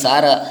ಹೇಳಿದ್ದನ್ನು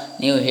ಸಾರ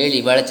ನೀವು ಹೇಳಿ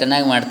ಭಾಳ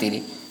ಚೆನ್ನಾಗಿ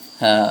ಮಾಡ್ತೀರಿ.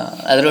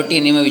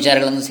 ಅದರೊಟ್ಟಿಗೆ ನಿಮ್ಮ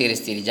ವಿಚಾರಗಳನ್ನು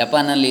ಸೇರಿಸ್ತೀರಿ.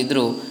 ಜಪಾನಲ್ಲಿ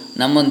ಇದ್ದರೂ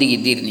ನಮ್ಮೊಂದಿಗೆ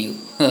ಇದ್ದೀರಿ ನೀವು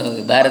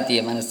ಭಾರತೀಯ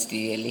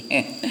ಮನಸ್ಥಿತಿಯಲ್ಲಿ.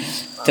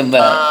 ತುಂಬ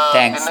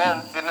ಥ್ಯಾಂಕ್ಸ್.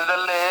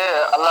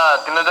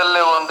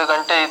 ದಿನದಲ್ಲಿ 1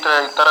 ಗಂಟೆ ಈ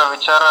ತರ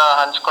ವಿಚಾರ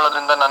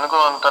ಹಂಚ್ಕೊಳ್ಳೋದ್ರಿಂದ ನನಗೂ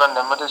ಒಂಥರ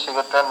ನೆಮ್ಮದಿ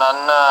ಸಿಗುತ್ತೆ.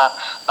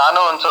 ನಾನು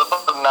ಒಂದ್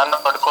ಸ್ವಲ್ಪ ಜ್ಞಾನ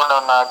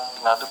ಪಡ್ಕೊಂಡವನ್ನ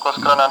ಆಗ್ತೀನಿ.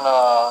 ಅದಕ್ಕೋಸ್ಕರ ನಾನು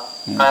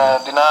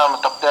ದಿನ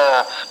ತಪ್ಪದೆ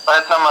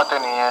ಪ್ರಯತ್ನ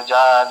ಮಾಡ್ತೀನಿ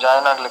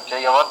ಜಾಯ್ನ್ ಆಗ್ಲಿಕ್ಕೆ.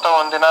 ಯಾವತ್ತೋ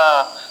ಒಂದಿನ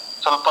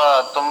ಸ್ವಲ್ಪ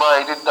ತುಂಬಾ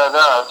ಇದಿದ್ದಾಗ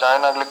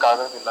ಜಾಯ್ನ್ ಆಗ್ಲಿಕ್ಕೆ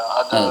ಆಗೋದಿಲ್ಲ.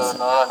 ಅದು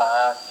ನೋಡೋಣ,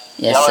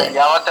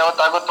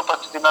 ಯಾವತ್ತಾಗುತ್ತೋ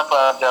ಪ್ರತಿದಿನ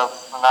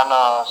ನಾನು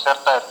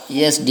ಸೇರ್ತಾ ಇರ್ತೀನಿ.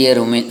 S dear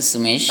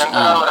Sumesh.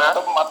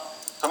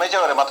 ಸುಮೇಶ್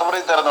ಅವರೇ ಮತ್ತೊಬ್ಬರು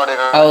ಇದ್ದಾರೆ ನೋಡಿ.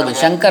 ಹೌದು,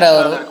 ಶಂಕರ್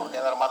ಅವರು.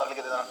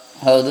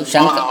 ಹೌದು,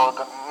 ಶಂಕರ್.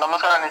 ಹೌದು,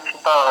 ನಮಸ್ಕಾರ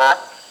ನಿಶ್ಚಿತ ಅವರೇ.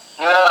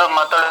 ನೀವೇನಾದ್ರು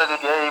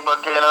ಮಾತಾಡೋದಿದ್ಯಾ ಈ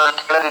ಬಗ್ಗೆ? ಏನಾದ್ರು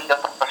ಕೇಳೋದಿದ್ಯಾ,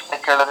 ಪ್ರಶ್ನೆ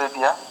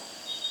ಕೇಳೋದಿದ್ಯಾ?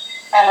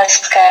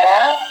 ನಮಸ್ಕಾರ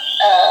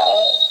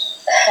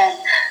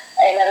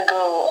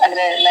ಎಲ್ಲರಿಗೂ.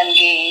 ಅಂದ್ರೆ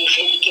ನನ್ಗೆ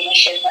ವೇದಿಕೆನ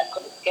ಶೇರ್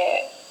ಮಾಡ್ಕೊಳಕ್ಕೆ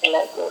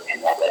ಎಲ್ಲರಿಗೂ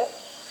ಧನ್ಯವಾದಗಳು.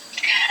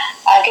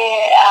 ಹಾಗೆ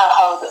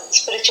ಹೌದು,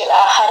 ಸ್ಪಿರಿಚುವಲ್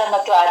ಆಹಾರ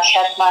ಮತ್ತು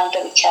ಆಧ್ಯಾತ್ಮ ಅಂತ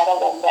ವಿಚಾರ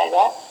ಬಂದಾಗ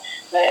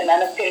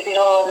ನನಗೆ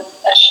ತಿಳಿದಿರೋ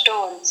ಅಷ್ಟು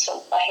ಒಂದ್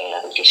ಸ್ವಲ್ಪ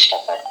ಹೇಳೋದಕ್ಕೆ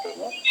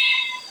ಇಷ್ಟಪಡ್ತೀನಿ.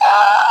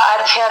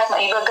 ಆಧ್ಯಾತ್ಮ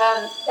ಇವಾಗ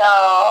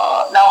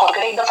ನಾವು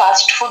ಹೊರಗಡೆಯಿಂದ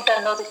ಫಾಸ್ಟ್ ಫುಡ್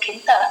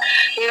ಅನ್ನೋದಕ್ಕಿಂತ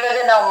ಇವಾಗ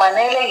ನಾವು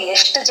ಮನೇಲೆ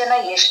ಎಷ್ಟು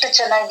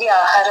ಚೆನ್ನಾಗಿ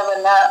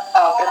ಆಹಾರವನ್ನ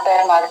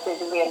ಪ್ರಿಪೇರ್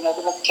ಮಾಡ್ತಿದೀವಿ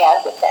ಅನ್ನೋದು ಮುಖ್ಯ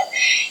ಆಗುತ್ತೆ.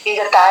 ಈಗ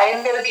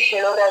ತಾಯಂದಿರಿಗೆ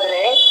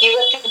ಹೇಳೋದಾದ್ರೆ,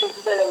 ಇವತ್ತಿನ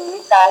ದಿನಗಳಲ್ಲಿ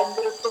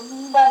ತಾಯಂದಿರು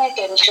ತುಂಬಾನೇ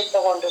ಟೆನ್ಷನ್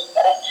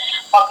ತಗೊಂಡಿರ್ತಾರೆ.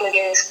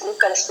 ಮಕ್ಳಿಗೆ ಸ್ಕೂಲ್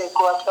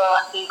ಕಳಿಸ್ಬೇಕು ಅಥವಾ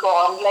ಈಗ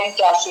ಆನ್ಲೈನ್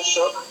ಕ್ಲಾಸಸ್,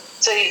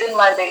 ಸೊ ಇದನ್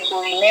ಮಾಡ್ಬೇಕು,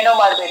 ಇನ್ನೇನೋ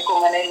ಮಾಡ್ಬೇಕು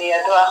ಮನೇಲಿ,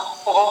 ಅಥವಾ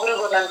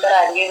ಒಬ್ಬೊಬ್ರಿಗೂ ಒಂದೊಂಥರ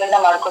ಅಡಿಗೆಗಳನ್ನ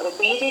ಮಾಡ್ಕೋಬೇಕು.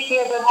 ಈ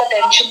ರೀತಿಯಾದಂತ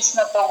ಟೆನ್ಷನ್ಸ್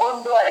ನ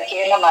ತಗೊಂಡು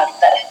ಅಡಿಗೆಯನ್ನ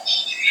ಮಾಡ್ತಾರೆ.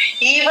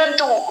 ಈ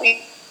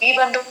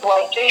ಒಂದು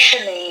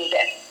ವೈಬ್ರೇಷನ್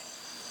ಏನಿದೆ,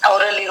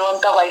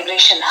 ಅವರಲ್ಲಿರುವಂತ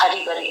ವೈಬ್ರೇಷನ್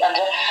ಹರಿಬರಿ,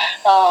 ಅಂದ್ರೆ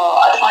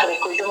ಅದು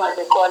ಮಾಡ್ಬೇಕು, ಇದು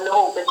ಮಾಡ್ಬೇಕು, ಅಲ್ಲೂ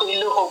ಹೋಗ್ಬೇಕು,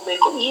 ಇಲ್ಲೂ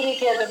ಹೋಗ್ಬೇಕು, ಈ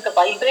ರೀತಿಯಾದಂತ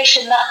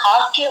ವೈಬ್ರೇಷನ್ ನ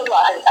ಹಾಕಿ ಅವರು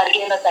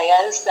ಅಡಿಗೆಯನ್ನ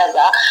ತಯಾರಿಸಿದಾಗ,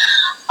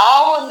 ಆ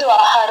ಒಂದು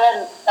ಆಹಾರ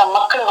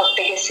ಮಕ್ಕಳ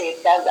ಹೊಟ್ಟೆಗೆ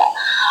ಸೇರಿದಾಗ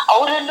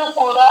ಅವರಲ್ಲೂ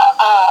ಕೂಡ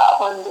ಆ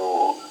ಒಂದು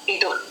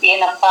ಇದು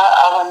ಏನಪ್ಪಾ,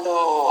 ಆ ಒಂದು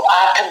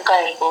ಆತಂಕ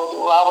ಇರ್ಬೋದು,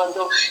 ಆ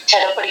ಒಂದು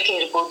ಚಡಪಡಿಕೆ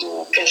ಇರ್ಬೋದು,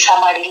 ಕೆಲಸ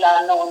ಮಾಡಿಲ್ಲ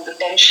ಅನ್ನೋ ಒಂದು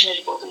ಟೆನ್ಷನ್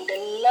ಇರ್ಬೋದು,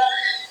 ಇದೆಲ್ಲ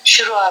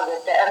ಶುರು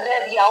ಆಗುತ್ತೆ. ಅಂದ್ರೆ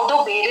ಅದು ಯಾವುದೋ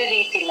ಬೇರೆ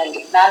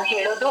ರೀತಿನಲ್ಲಿ, ನಾನ್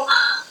ಹೇಳೋದು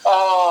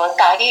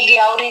ತಾಯಿಗೆ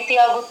ಯಾವ ರೀತಿ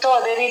ಆಗುತ್ತೋ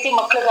ಅದೇ ರೀತಿ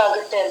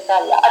ಮಕ್ಳಿಗಾಗುತ್ತೆ ಅಂತ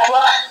ಅಲ್ಲ,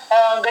 ಅಥವಾ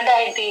ಗಂಡ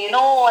ಹೆಂಡತಿ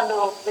ಏನೋ ಒಂದು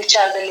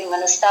ವಿಚಾರದಲ್ಲಿ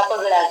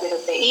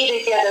ಮನಸ್ತಾಪಗಳಾಗಿರುತ್ತೆ. ಈ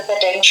ರೀತಿಯಾದಂತ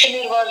ಟೆನ್ಷನ್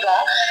ಇರುವಾಗ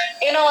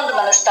ಏನೋ ಒಂದು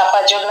ಮನಸ್ತಾಪ,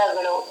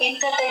 ಜಗಳಗಳು,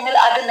 ಇಂಥ ಟೈಮಲ್ಲಿ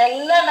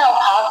ಅದನ್ನೆಲ್ಲ ನಾವು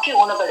ಹಾಕಿ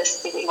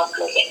ಉಣಬಡಿಸ್ತೀವಿ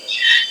ಮಕ್ಳಿಗೆ.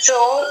 ಸೊ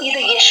ಇದು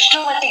ಎಷ್ಟು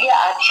ಮಟ್ಟಿಗೆ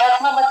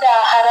ಅಧ್ಯಾತ್ಮ ಮತ್ತೆ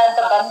ಆಹಾರ ಅಂತ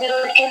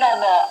ಬಂದಿರೋದಕ್ಕೆ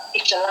ನಾನು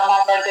ಇಷ್ಟೆಲ್ಲ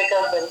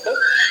ಮಾತಾಡ್ಬೇಕಾಗಿ ಬಂತು.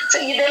 ಸೊ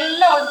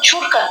ಇದೆಲ್ಲ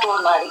ಒಂಚೂರು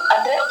ಕಂಟ್ರೋಲ್ ಮಾಡಿ,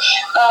 ಅಂದ್ರೆ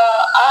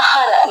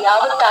ಆಹಾರ,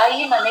 ಯಾವ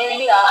ತಾಯಿ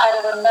ಮನೆಯಲ್ಲಿ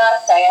ಆಹಾರವನ್ನ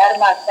ತಯಾರು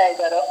ಮಾಡ್ತಾ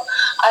ಇದ್ದಾರೋ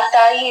ಆ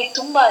ತಾಯಿ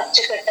ತುಂಬಾ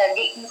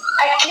ಅಚ್ಚುಕಟ್ಟಾಗಿ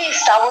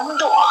ಅಟ್ಲೀಸ್ಟ್ ಆ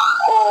ಒಂದು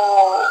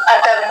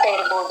ಅರ್ಧ ಗಂಟೆ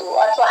ಇರ್ಬೋದು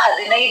ಅಥವಾ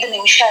 15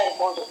 ನಿಮಿಷ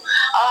ಇರ್ಬೋದು,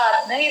 ಆ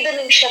 15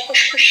 ನಿಮಿಷ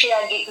ಖುಷಿ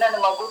ಖುಷಿಯಾಗಿ ನನ್ನ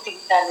ಮಗು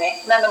ತಿಂತಾನೆ,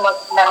 ನನ್ನ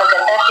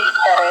ಗಂಡ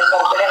ತಿಂತಾರೆ,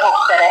 ಹೊರಗಡೆ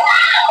ಹೋಗ್ತಾರೆ,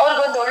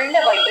 ಅವ್ರಿಗೊಂದು ಒಳ್ಳೆ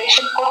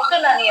ವೈಬ್ರೇಷನ್ ಕೊಟ್ಟು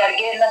ನಾನು ಈ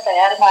ಅಡ್ಗೆಯನ್ನ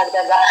ತಯಾರು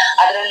ಮಾಡಿದಾಗ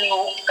ಅದ್ರಲ್ಲಿ ನೀವು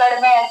ಉಪ್ಪು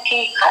ಕಡಿಮೆ ಹಾಕಿ,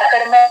 ಖಾರ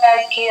ಕಡಿಮೆ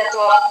ಹಾಕಿ,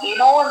 ಅಥವಾ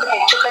ಏನೋ ಒಂದು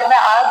ಹೆಚ್ಚು ಕಡಿಮೆ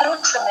ಆದ್ರೂ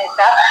ಸಮೇತ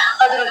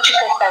ಅದು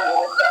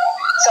ರುಚಿಕಟ್ಟಾಗಿರುತ್ತೆ.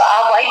 ಸೊ ಆ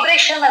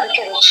ವೈಬ್ರೇಷನ್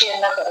ಅದಕ್ಕೆ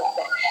ರುಚಿಯನ್ನ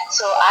ಬರುತ್ತೆ.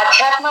 ಸೊ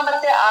ಆಧ್ಯಾತ್ಮ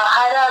ಮತ್ತೆ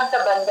ಆಹಾರ ಅಂತ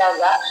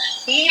ಬಂದಾಗ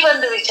ಈ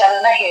ಒಂದು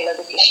ವಿಚಾರನ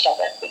ಹೇಳೋದಕ್ಕೆ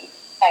ಇಷ್ಟಪಡ್ತೀನಿ.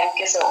 Thank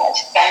you so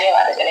much.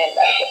 ಧನ್ಯವಾದಗಳು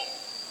ಎಲ್ಲರಿಗೂ.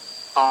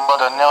 ತುಂಬಾ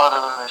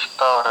ಧನ್ಯವಾದಗಳು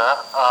ನಿಷ್ಠಾ ಅವರೇ.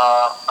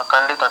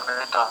 ಖಂಡಿತ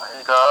ಖಂಡಿತ.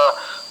 ಈಗ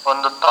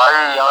ಒಂದು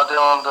ತಾಯಿ ಯಾವುದೇ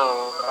ಒಂದು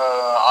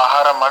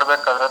ಆಹಾರ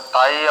ಮಾಡ್ಬೇಕಾದ್ರೆ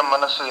ತಾಯಿಯ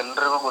ಮನಸ್ಸು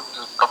ಎಲ್ರಿಗೂ ಗೊತ್ತು,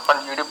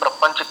 ಇಡೀ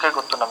ಪ್ರಪಂಚಕ್ಕೆ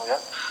ಗೊತ್ತು. ನಮ್ಗೆ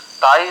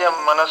ತಾಯಿಯ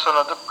ಮನಸ್ಸು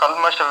ಅನ್ನೋದು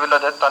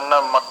ಕಲ್ಮಶವಿಲ್ಲದೆ ತನ್ನ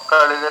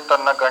ಮಕ್ಕಳಿಗೆ,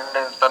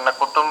 ತನ್ನ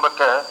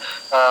ಕುಟುಂಬಕ್ಕೆ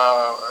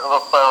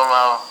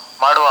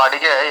ಮಾಡುವ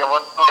ಅಡಿಗೆ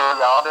ಯಾವತ್ತು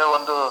ಯಾವುದೇ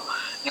ಒಂದು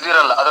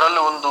ಇದಿರಲ್ಲ.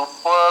 ಅದರಲ್ಲಿ ಒಂದು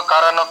ಉಪ್ಪು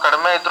ಖಾರನೋ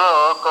ಕಡಿಮೆ ಇದ್ರೂ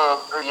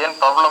ಏನ್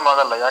ಪ್ರಾಬ್ಲಮ್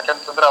ಆಗಲ್ಲ.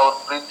 ಯಾಕೆಂತಂದ್ರೆ ಅವ್ರ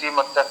ಪ್ರೀತಿ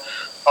ಮತ್ತೆ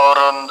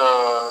ಅವರೊಂದು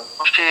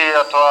ಖುಷಿ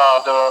ಅಥವಾ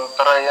ಅದು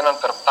ಒಂಥರ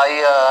ಏನಂತಾರೆ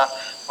ತಾಯಿಯ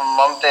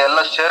ಮಮತೆ ಎಲ್ಲ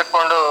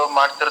ಸೇರ್ಕೊಂಡು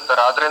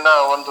ಮಾಡ್ತಿರ್ತಾರೆ. ಆದ್ರಿಂದ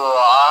ಒಂದು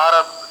ಆಹಾರ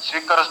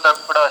ಸ್ವೀಕರಿಸಿದಾಗ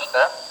ಕೂಡ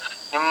ಅಷ್ಟೇ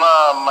ನಿಮ್ಮ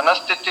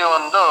ಮನಸ್ಥಿತಿ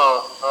ಒಂದು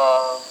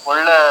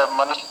ಒಳ್ಳೆ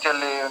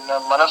ಮನಸ್ಥಿತಿಯಲ್ಲಿ,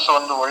 ಮನಸ್ಸು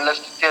ಒಂದು ಒಳ್ಳೆ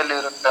ಸ್ಥಿತಿಯಲ್ಲಿ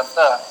ಇರುತ್ತೆ ಅಂತ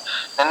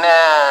ನಿನ್ನೆ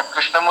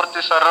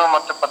ಕೃಷ್ಣಮೂರ್ತಿ ಸರ್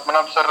ಮತ್ತೆ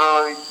ಪದ್ಮನಾಭ್ ಸರ್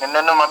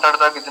ನಿನ್ನೆನೂ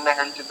ಮಾತಾಡಿದಾಗ ಇದನ್ನೇ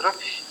ಹೇಳ್ತಿದ್ರು,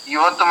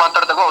 ಇವತ್ತು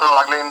ಮಾತಾಡಿದಾಗ ಅವರು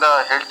ಆಗ್ಲಿಂದ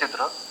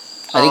ಹೇಳ್ತಿದ್ರು.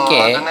 ಅದಕ್ಕೆ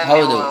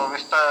ಹೌದು,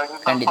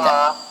 ಖಂಡಿತ.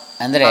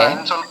 ಅಂದರೆ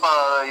ಸ್ವಲ್ಪ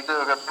ಇದು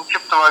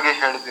ಸಂಕ್ಷಿಪ್ತವಾಗಿ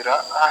ಹೇಳಿದ್ದೀರಾ,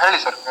 ಹೇಳಿ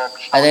ಸರ್.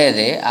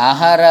 ಅದೇ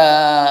ಆಹಾರ,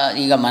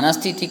 ಈಗ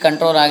ಮನಸ್ಥಿತಿ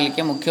ಕಂಟ್ರೋಲ್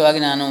ಆಗಲಿಕ್ಕೆ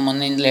ಮುಖ್ಯವಾಗಿ ನಾನು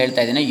ಮೊನ್ನೆಯಿಂದಲೇ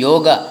ಹೇಳ್ತಾ ಇದ್ದೇನೆ,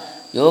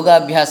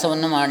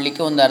 ಯೋಗಾಭ್ಯಾಸವನ್ನು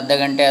ಮಾಡಲಿಕ್ಕೆ ಒಂದು ಅರ್ಧ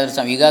ಗಂಟೆ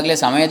ಆದರೂ ಈಗಾಗಲೇ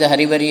ಸಮಯದ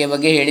ಹರಿಬರಿಯ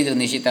ಬಗ್ಗೆ ಹೇಳಿದರು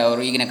ನಿಶಿತಾ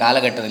ಅವರು ಈಗಿನ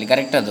ಕಾಲಘಟ್ಟದಲ್ಲಿ,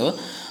 ಕರೆಕ್ಟ್ ಅದು.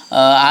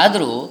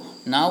 ಆದರೂ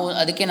ನಾವು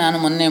ಅದಕ್ಕೆ ನಾನು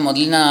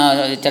ಮೊದಲಿನ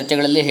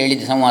ಚರ್ಚೆಗಳಲ್ಲಿ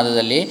ಹೇಳಿದ್ದೆ,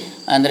 ಸಂವಾದದಲ್ಲಿ,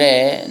 ಅಂದರೆ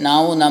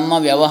ನಾವು ನಮ್ಮ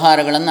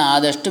ವ್ಯವಹಾರಗಳನ್ನು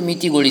ಆದಷ್ಟು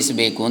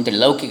ಮಿತಿಗೊಳಿಸಬೇಕು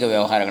ಅಂತೇಳಿ, ಲೌಕಿಕ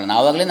ವ್ಯವಹಾರಗಳನ್ನು.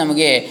 ಆವಾಗಲೇ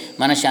ನಮಗೆ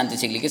ಮನಃಶಾಂತಿ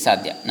ಸಿಗಲಿಕ್ಕೆ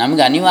ಸಾಧ್ಯ.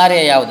 ನಮಗೆ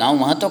ಅನಿವಾರ್ಯ ಯಾವುದು, ನಾವು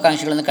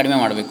ಮಹತ್ವಾಕಾಂಕ್ಷೆಗಳನ್ನು ಕಡಿಮೆ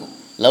ಮಾಡಬೇಕು.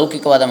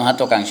 ಲೌಕಿಕವಾದ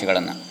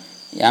ಮಹತ್ವಾಕಾಂಕ್ಷೆಗಳನ್ನು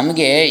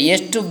ನಮಗೆ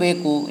ಎಷ್ಟು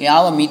ಬೇಕು,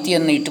 ಯಾವ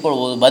ಮಿತಿಯನ್ನು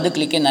ಇಟ್ಟುಕೊಳ್ಬೋದು,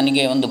 ಬದುಕಲಿಕ್ಕೆ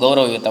ನನಗೆ ಒಂದು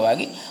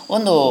ಗೌರವಯುತವಾಗಿ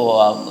ಒಂದು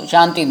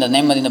ಶಾಂತಿಯಿಂದ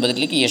ನೆಮ್ಮದಿಯಿಂದ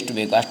ಬದುಕಲಿಕ್ಕೆ ಎಷ್ಟು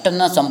ಬೇಕು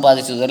ಅಷ್ಟನ್ನು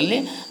ಸಂಪಾದಿಸುವುದರಲ್ಲಿ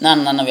ನಾನು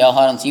ನನ್ನ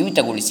ವ್ಯವಹಾರವನ್ನು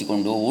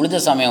ಸೀಮಿತಗೊಳಿಸಿಕೊಂಡು ಉಳಿದ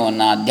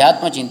ಸಮಯವನ್ನು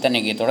ಅಧ್ಯಾತ್ಮ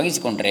ಚಿಂತನೆಗೆ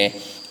ತೊಡಗಿಸಿಕೊಂಡರೆ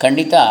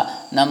ಖಂಡಿತ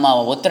ನಮ್ಮ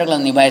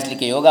ಒತ್ತಡಗಳನ್ನು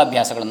ನಿಭಾಯಿಸಲಿಕ್ಕೆ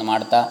ಯೋಗಾಭ್ಯಾಸಗಳನ್ನು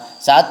ಮಾಡ್ತಾ,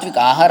 ಸಾತ್ವಿಕ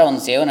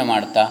ಆಹಾರವನ್ನು ಸೇವನೆ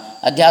ಮಾಡ್ತಾ,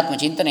 ಅಧ್ಯಾತ್ಮ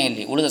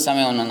ಚಿಂತನೆಯಲ್ಲಿ ಉಳಿದ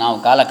ಸಮಯವನ್ನು ನಾವು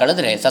ಕಾಲ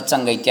ಕಳೆದರೆ,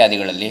 ಸತ್ಸಂಗ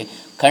ಇತ್ಯಾದಿಗಳಲ್ಲಿ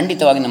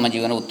ಖಂಡಿತವಾಗಿ ನಮ್ಮ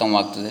ಜೀವನ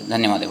ಉತ್ತಮವಾಗ್ತದೆ.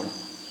 ಧನ್ಯವಾದಗಳು.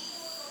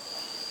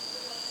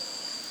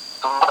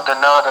 ತುಂಬಾ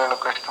ಧನ್ಯವಾದಗಳು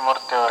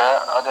ಕೃಷ್ಣಮೂರ್ತಿ ಅವರೇ.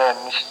 ಅದೇ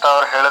ನಿಶ್ಚಿತ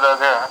ಅವ್ರು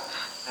ಹೇಳಿದಾಗ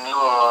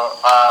ನೀವು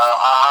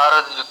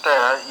ಆಹಾರದ ಜೊತೆ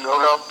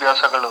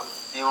ಯೋಗಾಭ್ಯಾಸಗಳು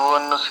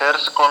ಇವನ್ನು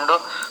ಸೇರಿಸಿಕೊಂಡು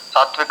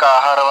ಸಾತ್ವಿಕ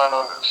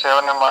ಆಹಾರವನ್ನು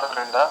ಸೇವನೆ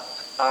ಮಾಡೋದ್ರಿಂದ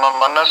ನಮ್ಮ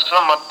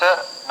ಮನಸ್ಸು ಮತ್ತೆ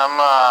ನಮ್ಮ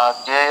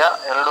ಧ್ಯೇಯ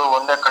ಎರಡು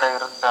ಒಂದೇ ಕಡೆ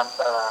ಇರುತ್ತೆ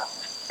ಅಂತ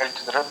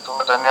ಹೇಳ್ತಿದ್ರೆ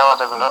ತುಂಬಾ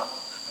ಧನ್ಯವಾದಗಳು.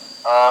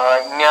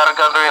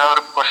 ಇನ್ಯಾರಿಗಾದ್ರೂ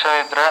ಏನಾದ್ರು ಕ್ವಶನ್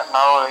ಇದ್ರೆ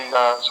ನಾವು ಈಗ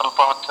ಸ್ವಲ್ಪ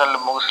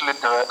ಹೊತ್ತಿನಲ್ಲಿ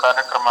ಮುಗಿಸ್ಲಿದ್ದೇವೆ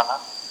ಕಾರ್ಯಕ್ರಮನ.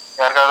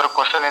 ಯಾರಿಗಾದ್ರೂ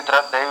ಕ್ವಶನ್ ಇದ್ರೆ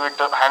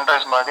ದಯವಿಟ್ಟು ಹ್ಯಾಂಡ್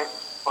ರೈಸ್ ಮಾಡಿ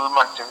ಫುಲ್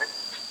ಮಾಡ್ತೀವಿ,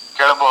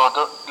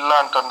 ಕೇಳಬಹುದು. ಇಲ್ಲ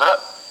ಅಂತಂದ್ರೆ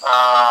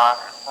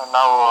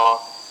ನಾವು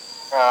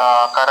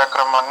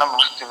ಕಾರ್ಯಕ್ರಮವನ್ನ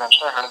ಮುಗಿಸ್ತೀವಿ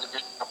ಅಂತ ಹೇಳೋದಕ್ಕೆ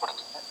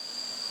ಇಷ್ಟಪಡ್ತೀನಿ.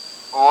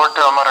 ಓಟ್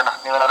ಅಮರಣ್ಣ,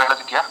 ನೀವೇನಾದ್ರು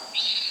ಹೇಳೋದಿದ್ಯಾ?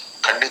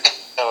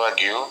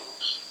 ಖಂಡಿತವಾಗಿಯೂ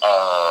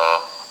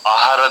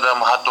ಆಹಾರದ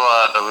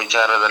ಮಹತ್ವದ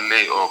ವಿಚಾರದಲ್ಲಿ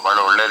ಬಹಳ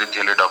ಒಳ್ಳೆ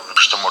ರೀತಿಯಲ್ಲಿ ಡಾಕ್ಟರ್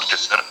ಕೃಷ್ಣಮೂರ್ತಿ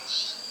ಸರ್,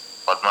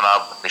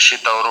 ಪದ್ಮನಾಭ್,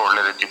 ನಿಶಿತ್ ಅವರು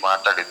ಒಳ್ಳೆ ರೀತಿ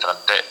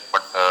ಮಾತಾಡಿದ್ರಂತೆ.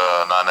 ಬಟ್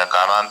ನಾನು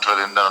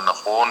ಕಾರಣಾಂತರದಿಂದ ನನ್ನ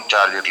ಫೋನ್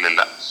ಚಾರ್ಜ್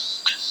ಇರ್ಲಿಲ್ಲ.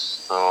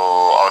 ಸೊ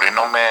ಅವ್ರು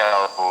ಇನ್ನೊಮ್ಮೆ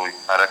ಅವರು ಈ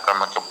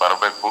ಕಾರ್ಯಕ್ರಮಕ್ಕೆ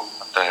ಬರಬೇಕು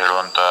ಅಂತ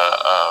ಹೇಳುವಂತ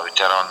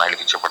ವಿಚಾರವನ್ನು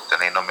ಹೇಳಲಿಕ್ಕೆ ಇಚ್ಛೆ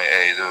ಪಡ್ತೇನೆ. ಇನ್ನೊಮ್ಮೆ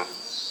ಇದು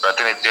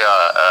ಪ್ರತಿನಿತ್ಯ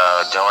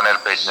ಜವನೇರ್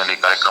ಪೇಜ್ ನಲ್ಲಿ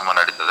ಕಾರ್ಯಕ್ರಮ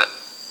ನಡೀತದೆ.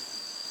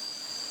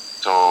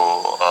 ಸೊ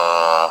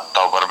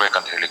ತಾವು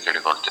ಬರ್ಬೇಕಂತ ಹೇಳಿ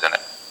ಕೇಳಿಕೊಳ್ತಿದ್ದೇನೆ.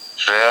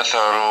 ಶ್ರೇಯಸ್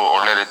ಅವರು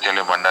ಒಳ್ಳೆ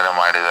ರೀತಿಯಲ್ಲಿ ಮಂಡನೆ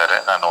ಮಾಡಿದ್ದಾರೆ.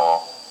 ನಾನು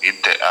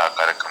ಇದ್ದೆ ಆ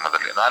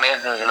ಕಾರ್ಯಕ್ರಮದಲ್ಲಿ.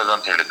 ನಾನೇನು ಹೇಳುದು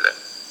ಅಂತ ಹೇಳಿದ್ರೆ,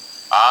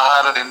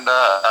 ಆಹಾರದಿಂದ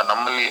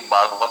ನಮ್ಮಲ್ಲಿ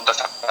ಆಗುವಂತ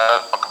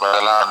ಸಕಾರಾತ್ಮಕ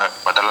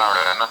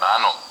ಬದಲಾವಣೆಯನ್ನು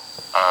ನಾನು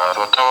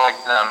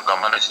ಸ್ವತಃವಾಗಿ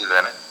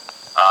ಗಮನಿಸಿದ್ದೇನೆ,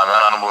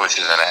 ನಾನು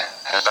ಅನುಭವಿಸಿದ್ದೇನೆ.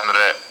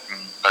 ಯಾಕಂದ್ರೆ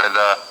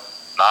ಕಳೆದ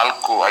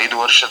 4-5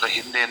 ವರ್ಷದ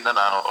ಹಿಂದೆಯಿಂದ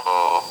ನಾನು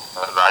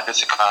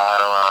ರಾಜಸಿಕ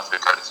ಆಹಾರವನ್ನು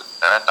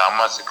ಸ್ವೀಕರಿಸುತ್ತೇನೆ.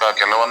 ತಾಮಸಿಕ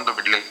ಕೆಲವೊಂದು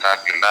ಬಿಡ್ಲಿಕ್ಕೆ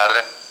ಆಗ್ಲಿಲ್ಲ,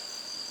 ಆದ್ರೆ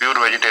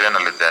ಪ್ಯೂರ್ ವೆಜಿಟೇರಿಯನ್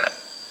ಅಲ್ಲಿದ್ದೇನೆ.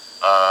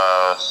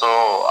 ಸೊ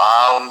ಆ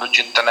ಒಂದು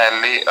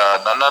ಚಿಂತನೆಯಲ್ಲಿ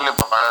ನನ್ನಲ್ಲಿ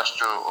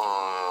ಬಹಳಷ್ಟು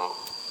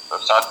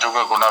ಸಾತ್ವಿಕ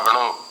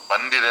ಗುಣಗಳು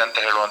ಬಂದಿದೆ ಅಂತ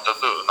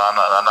ಹೇಳುವಂಥದ್ದು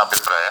ನನ್ನ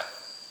ಅಭಿಪ್ರಾಯ.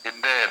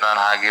 ಹಿಂದೆ ನಾನು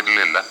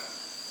ಹಾಗಿರ್ಲಿಲ್ಲ.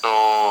 ಸೊ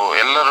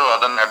ಎಲ್ಲರೂ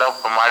ಅದನ್ನ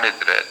ಅಡಾಪ್ಟ್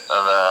ಮಾಡಿದ್ರೆ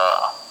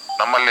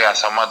ನಮ್ಮಲ್ಲಿ ಆ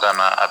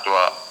ಸಮಾಧಾನ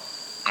ಅಥವಾ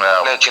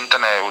ಒಳ್ಳೆಯ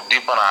ಚಿಂತನೆ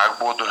ಉದ್ದೀಪನ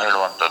ಆಗ್ಬೋದು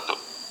ಹೇಳುವಂಥದ್ದು.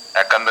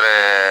 ಯಾಕಂದ್ರೆ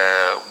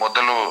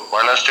ಮೊದಲು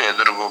ಬಹಳಷ್ಟು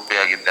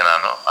ಎದುರುಗುಪ್ಪಿಯಾಗಿದ್ದೆ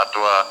ನಾನು,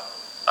 ಅಥವಾ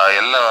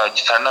ಎಲ್ಲ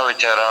ಸಣ್ಣ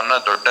ವಿಚಾರವನ್ನ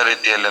ದೊಡ್ಡ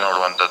ರೀತಿಯಲ್ಲಿ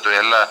ನೋಡುವಂಥದ್ದು,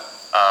 ಎಲ್ಲ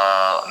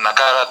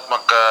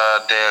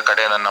ನಕಾರಾತ್ಮಕತೆಯ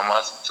ಕಡೆ ನನ್ನ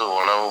ಮನಸ್ಸು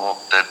ಒಲವು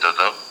ಹೋಗ್ತಾ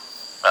ಇದ್ದದ್ದು.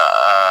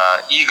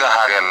 ಈಗ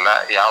ಹಾಗೆಲ್ಲ,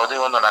 ಯಾವುದೇ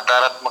ಒಂದು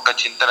ನಕಾರಾತ್ಮಕ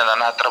ಚಿಂತನೆ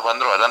ನನ್ನ ಹತ್ರ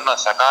ಬಂದ್ರು ಅದನ್ನ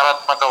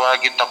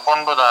ಸಕಾರಾತ್ಮಕವಾಗಿ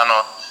ತಕೊಂಡು ನಾನು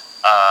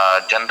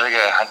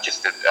ಜನರಿಗೆ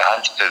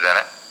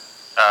ಹಂಚ್ತಿದ್ದೇನೆ.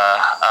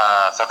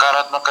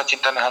 ಸಕಾರಾತ್ಮಕ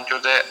ಚಿಂತನೆ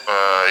ಹಂಚುವುದೇ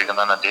ಈಗ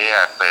ನನ್ನ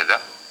ಧ್ಯೇಯ ಆಗ್ತಾ ಇದೆ.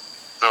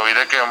 ಸೊ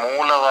ಇದಕ್ಕೆ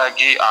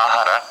ಮೂಲವಾಗಿ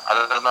ಆಹಾರ,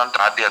 ಅದರ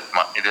ನಂತರ ಆಧ್ಯಾತ್ಮ,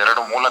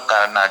 ಇದೆರಡು ಮೂಲ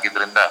ಕಾರಣ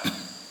ಆಗಿದ್ರಿಂದ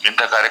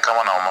ಇಂಥ ಕಾರ್ಯಕ್ರಮ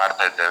ನಾವು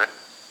ಮಾಡ್ತಾ ಇದ್ದೇವೆ.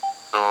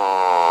 ಸೊ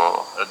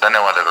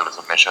ಧನ್ಯವಾದಗಳು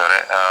ಸುಮೇಶ್ ಅವರೇ.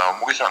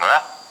 ಮುಗಿಸೋಣ.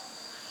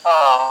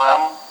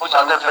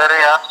 ಅದೇ ಬೇರೆ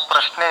ಯಾರು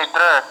ಪ್ರಶ್ನೆ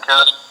ಇದ್ರೆ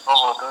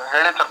ಹೋಗ್ಬೋದು.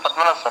 ಹೇಳಿ ಸರ್.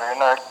 ಪದ್ಮನಾಭ್ ಸರ್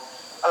ಏನೋ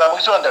ಅಲ್ಲ,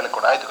 ಮುಗಿಸುವ ಅಂತ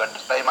ಹೇಳಿಕೊಡ. ಆಯ್ತು,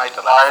 ಟೈಮ್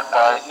ಆಯ್ತಲ್ಲ.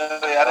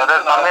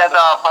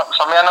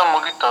 ಸಮಯನೂ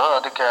ಮುಗೀತು.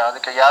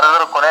 ಅದಕ್ಕೆ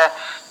ಯಾರಾದ್ರೂ ಕೊನೆ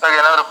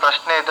ಏನಾದ್ರು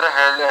ಪ್ರಶ್ನೆ ಇದ್ರೆ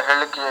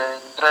ಹೇಳಿಕ್ಕೆ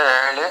ಇದ್ರೆ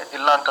ಹೇಳಿ.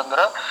 ಇಲ್ಲ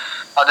ಅಂತಂದ್ರೆ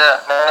ಅದೇ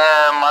ನೆನ್ನೆ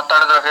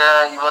ಮಾತಾಡಿದಾಗ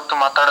ಇವತ್ತು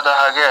ಮಾತಾಡಿದ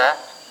ಹಾಗೆ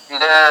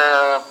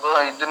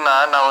ಇದನ್ನ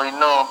ನಾವು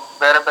ಇನ್ನು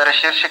ಬೇರೆ ಬೇರೆ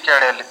ಶೀರ್ಷಿಕೆ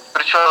ಅಡಿಯಲ್ಲಿ,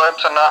 ಸ್ಪಿರಿಚುವಲ್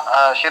ವೈಬ್ಸ್ ಅನ್ನ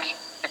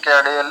ಶೀರ್ಷಿಕೆ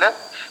ಅಡಿಯಲ್ಲಿ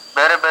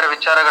ಬೇರೆ ಬೇರೆ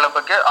ವಿಚಾರಗಳ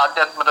ಬಗ್ಗೆ,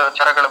 ಆಧ್ಯಾತ್ಮದ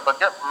ವಿಚಾರಗಳ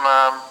ಬಗ್ಗೆ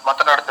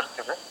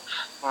ಮಾತನಾಡ್ತಿರ್ತೀವಿ.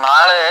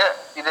 ನಾಳೆ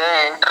ಇದೇ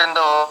 8ರಿಂದ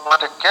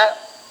 9ಕ್ಕೆ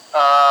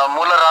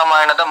ಮೂಲ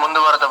ರಾಮಾಯಣದ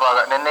ಮುಂದುವರೆದ ಭಾಗ,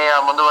 ನಿನ್ನೆಯ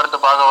ಮುಂದುವರೆದ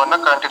ಭಾಗವನ್ನ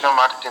ಕಂಟಿನ್ಯೂ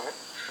ಮಾಡ್ತೀವಿ.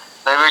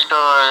 ದಯವಿಟ್ಟು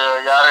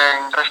ಯಾರೇ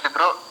ಇಂಟ್ರೆಸ್ಟ್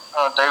ಇದ್ರು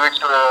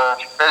ದಯವಿಟ್ಟು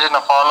ಪೇಜ್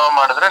ನ ಫಾಲೋ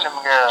ಮಾಡಿದ್ರೆ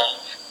ನಿಮ್ಗೆ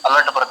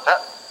ಅಲರ್ಟ್ ಬರುತ್ತೆ.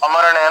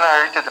 ಅಮರಣ್ಣ ಏನೋ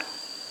ಹೇಳ್ತಿದ್ರು.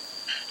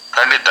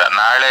 ಖಂಡಿತ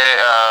ನಾಳೆ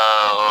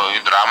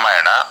ಇದು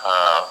ರಾಮಾಯಣ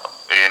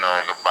ಏನು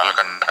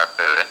ಬಾಲಕಾಂಡ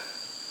ಆಗ್ತಾ ಇದೆ.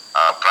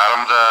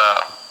 ಪ್ರಾರಂಭದ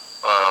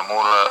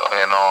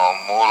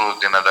ಮೂರು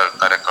ದಿನದ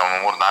ಕಾರ್ಯಕ್ರಮ,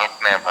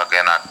 4ನೇ ಭಾಗ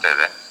ಏನಾಗ್ತಾ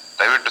ಇದೆ.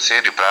 ದಯವಿಟ್ಟು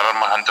ಸೇರಿ,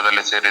 ಪ್ರಾರಂಭ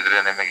ಹಂತದಲ್ಲಿ ಸೇರಿದ್ರೆ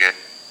ನಿಮಗೆ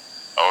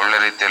ಒಳ್ಳೆ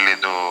ರೀತಿಯಲ್ಲಿ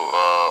ಇದು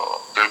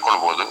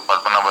ತಿಳ್ಕೊಳ್ಬಹುದು.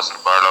 ಪದ್ಮನಾಭ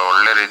ಸರ್ ಬಹಳ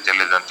ಒಳ್ಳೆ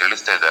ರೀತಿಯಲ್ಲಿ ಇದನ್ನು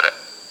ತಿಳಿಸ್ತಾ ಇದ್ದಾರೆ.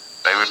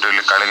 ದಯವಿಟ್ಟು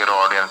ಇಲ್ಲಿ ಕೆಳಗಿರೋ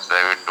ಆಡಿಯನ್ಸ್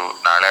ದಯವಿಟ್ಟು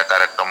ನಾಳೆ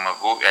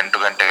ಕಾರ್ಯಕ್ರಮಕ್ಕೂ 8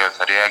 ಗಂಟೆಗೆ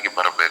ಸರಿಯಾಗಿ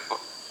ಬರಬೇಕು.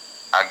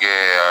 ಹಾಗೆ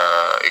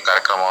ಈ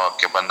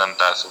ಕಾರ್ಯಕ್ರಮಕ್ಕೆ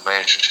ಬಂದಂತ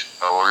ಸುಮೇಶ್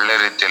ಒಳ್ಳೆ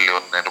ರೀತಿಯಲ್ಲಿ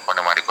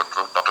ನಿರೂಪಣೆ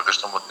ಮಾಡಿಕೊಟ್ರು. ಡಾಕ್ಟರ್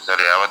ಕೃಷ್ಣಮೂರ್ತಿ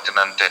ಸರ್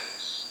ಯಾವತ್ತಿನಂತೆ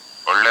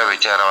ಒಳ್ಳೆ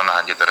ವಿಚಾರವನ್ನು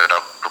ಹಂಚಿದ್ದಾರೆ.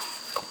 ಡಾಕ್ಟರ್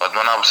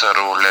ಪದ್ಮನಾಭ್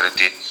ಸರ್ ಒಳ್ಳೆ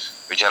ರೀತಿ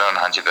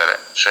ವಿಚಾರವನ್ನು ಹಂಚಿದ್ದಾರೆ.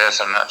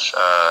 ಶ್ರೇಯಸನ್ನ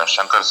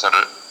ಶಂಕರ್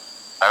ಸರ್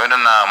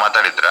ನಾವೇನನ್ನ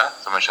ಮಾತಾಡಿದ್ರ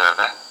ಸುಮೇಶ್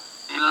ಅವರೇ?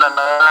 ಇಲ್ಲ,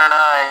 ನಾರಾಯಣ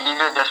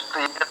ಈಗ ಜಸ್ಟ್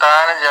ಈಗ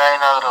ತಾನೇ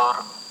ಜಾಯಿನ್ ಆದ್ರು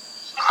ಅವರು.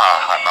 ಹಾ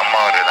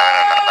ನಮ್ಮವರೇ.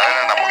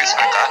 ನಾವೇನ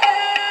ಮುಗಿಸ್ಬೇಕಾ?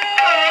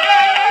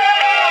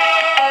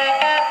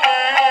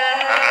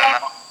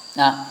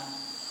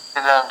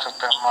 ಇದೆ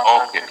ಅನ್ಸುತ್ತೆ.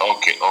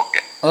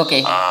 Okay,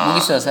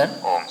 ಮುಗಿಸುವ sir.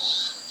 ಓಂ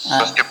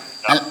ಸ್ವಸ್ತಿ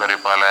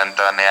ಪರಿಪಾಲಯಂತ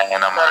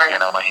ನ್ಯಾಯನ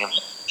ಮಾರ್ಗೇಣ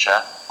ಮಹಿಂಸ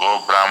ಗೋ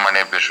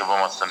ಬ್ರಾಹ್ಮಣೇಭ್ಯ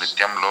ಶುಭಮಸ್ತು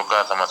ನಿತ್ಯಂ ಲೋಕ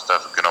ಸಮಸ್ತ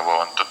ಸುಖಿನೋ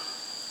ಭವಂತು.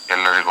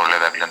 ಎಲ್ಲರಿಗೂ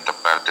ಒಳ್ಳೇದಾಗ್ಲಿ ಅಂತ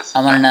ಪ್ರಾರ್ಥಿಸಿ.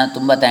 ಅಮರಣ್ಣ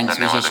ತುಂಬ ಥ್ಯಾಂಕ್ಸ್.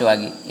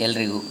 ವಿಶೇಷವಾಗಿ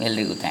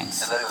ಎಲ್ರಿಗೂ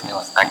ಥ್ಯಾಂಕ್ಸ್.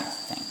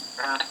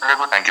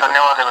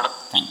 ಧನ್ಯವಾದಗಳು.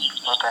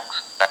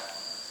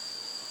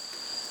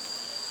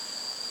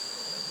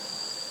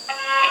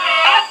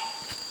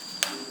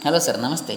 ಹಲೋ ಸರ್, ನಮಸ್ತೆ.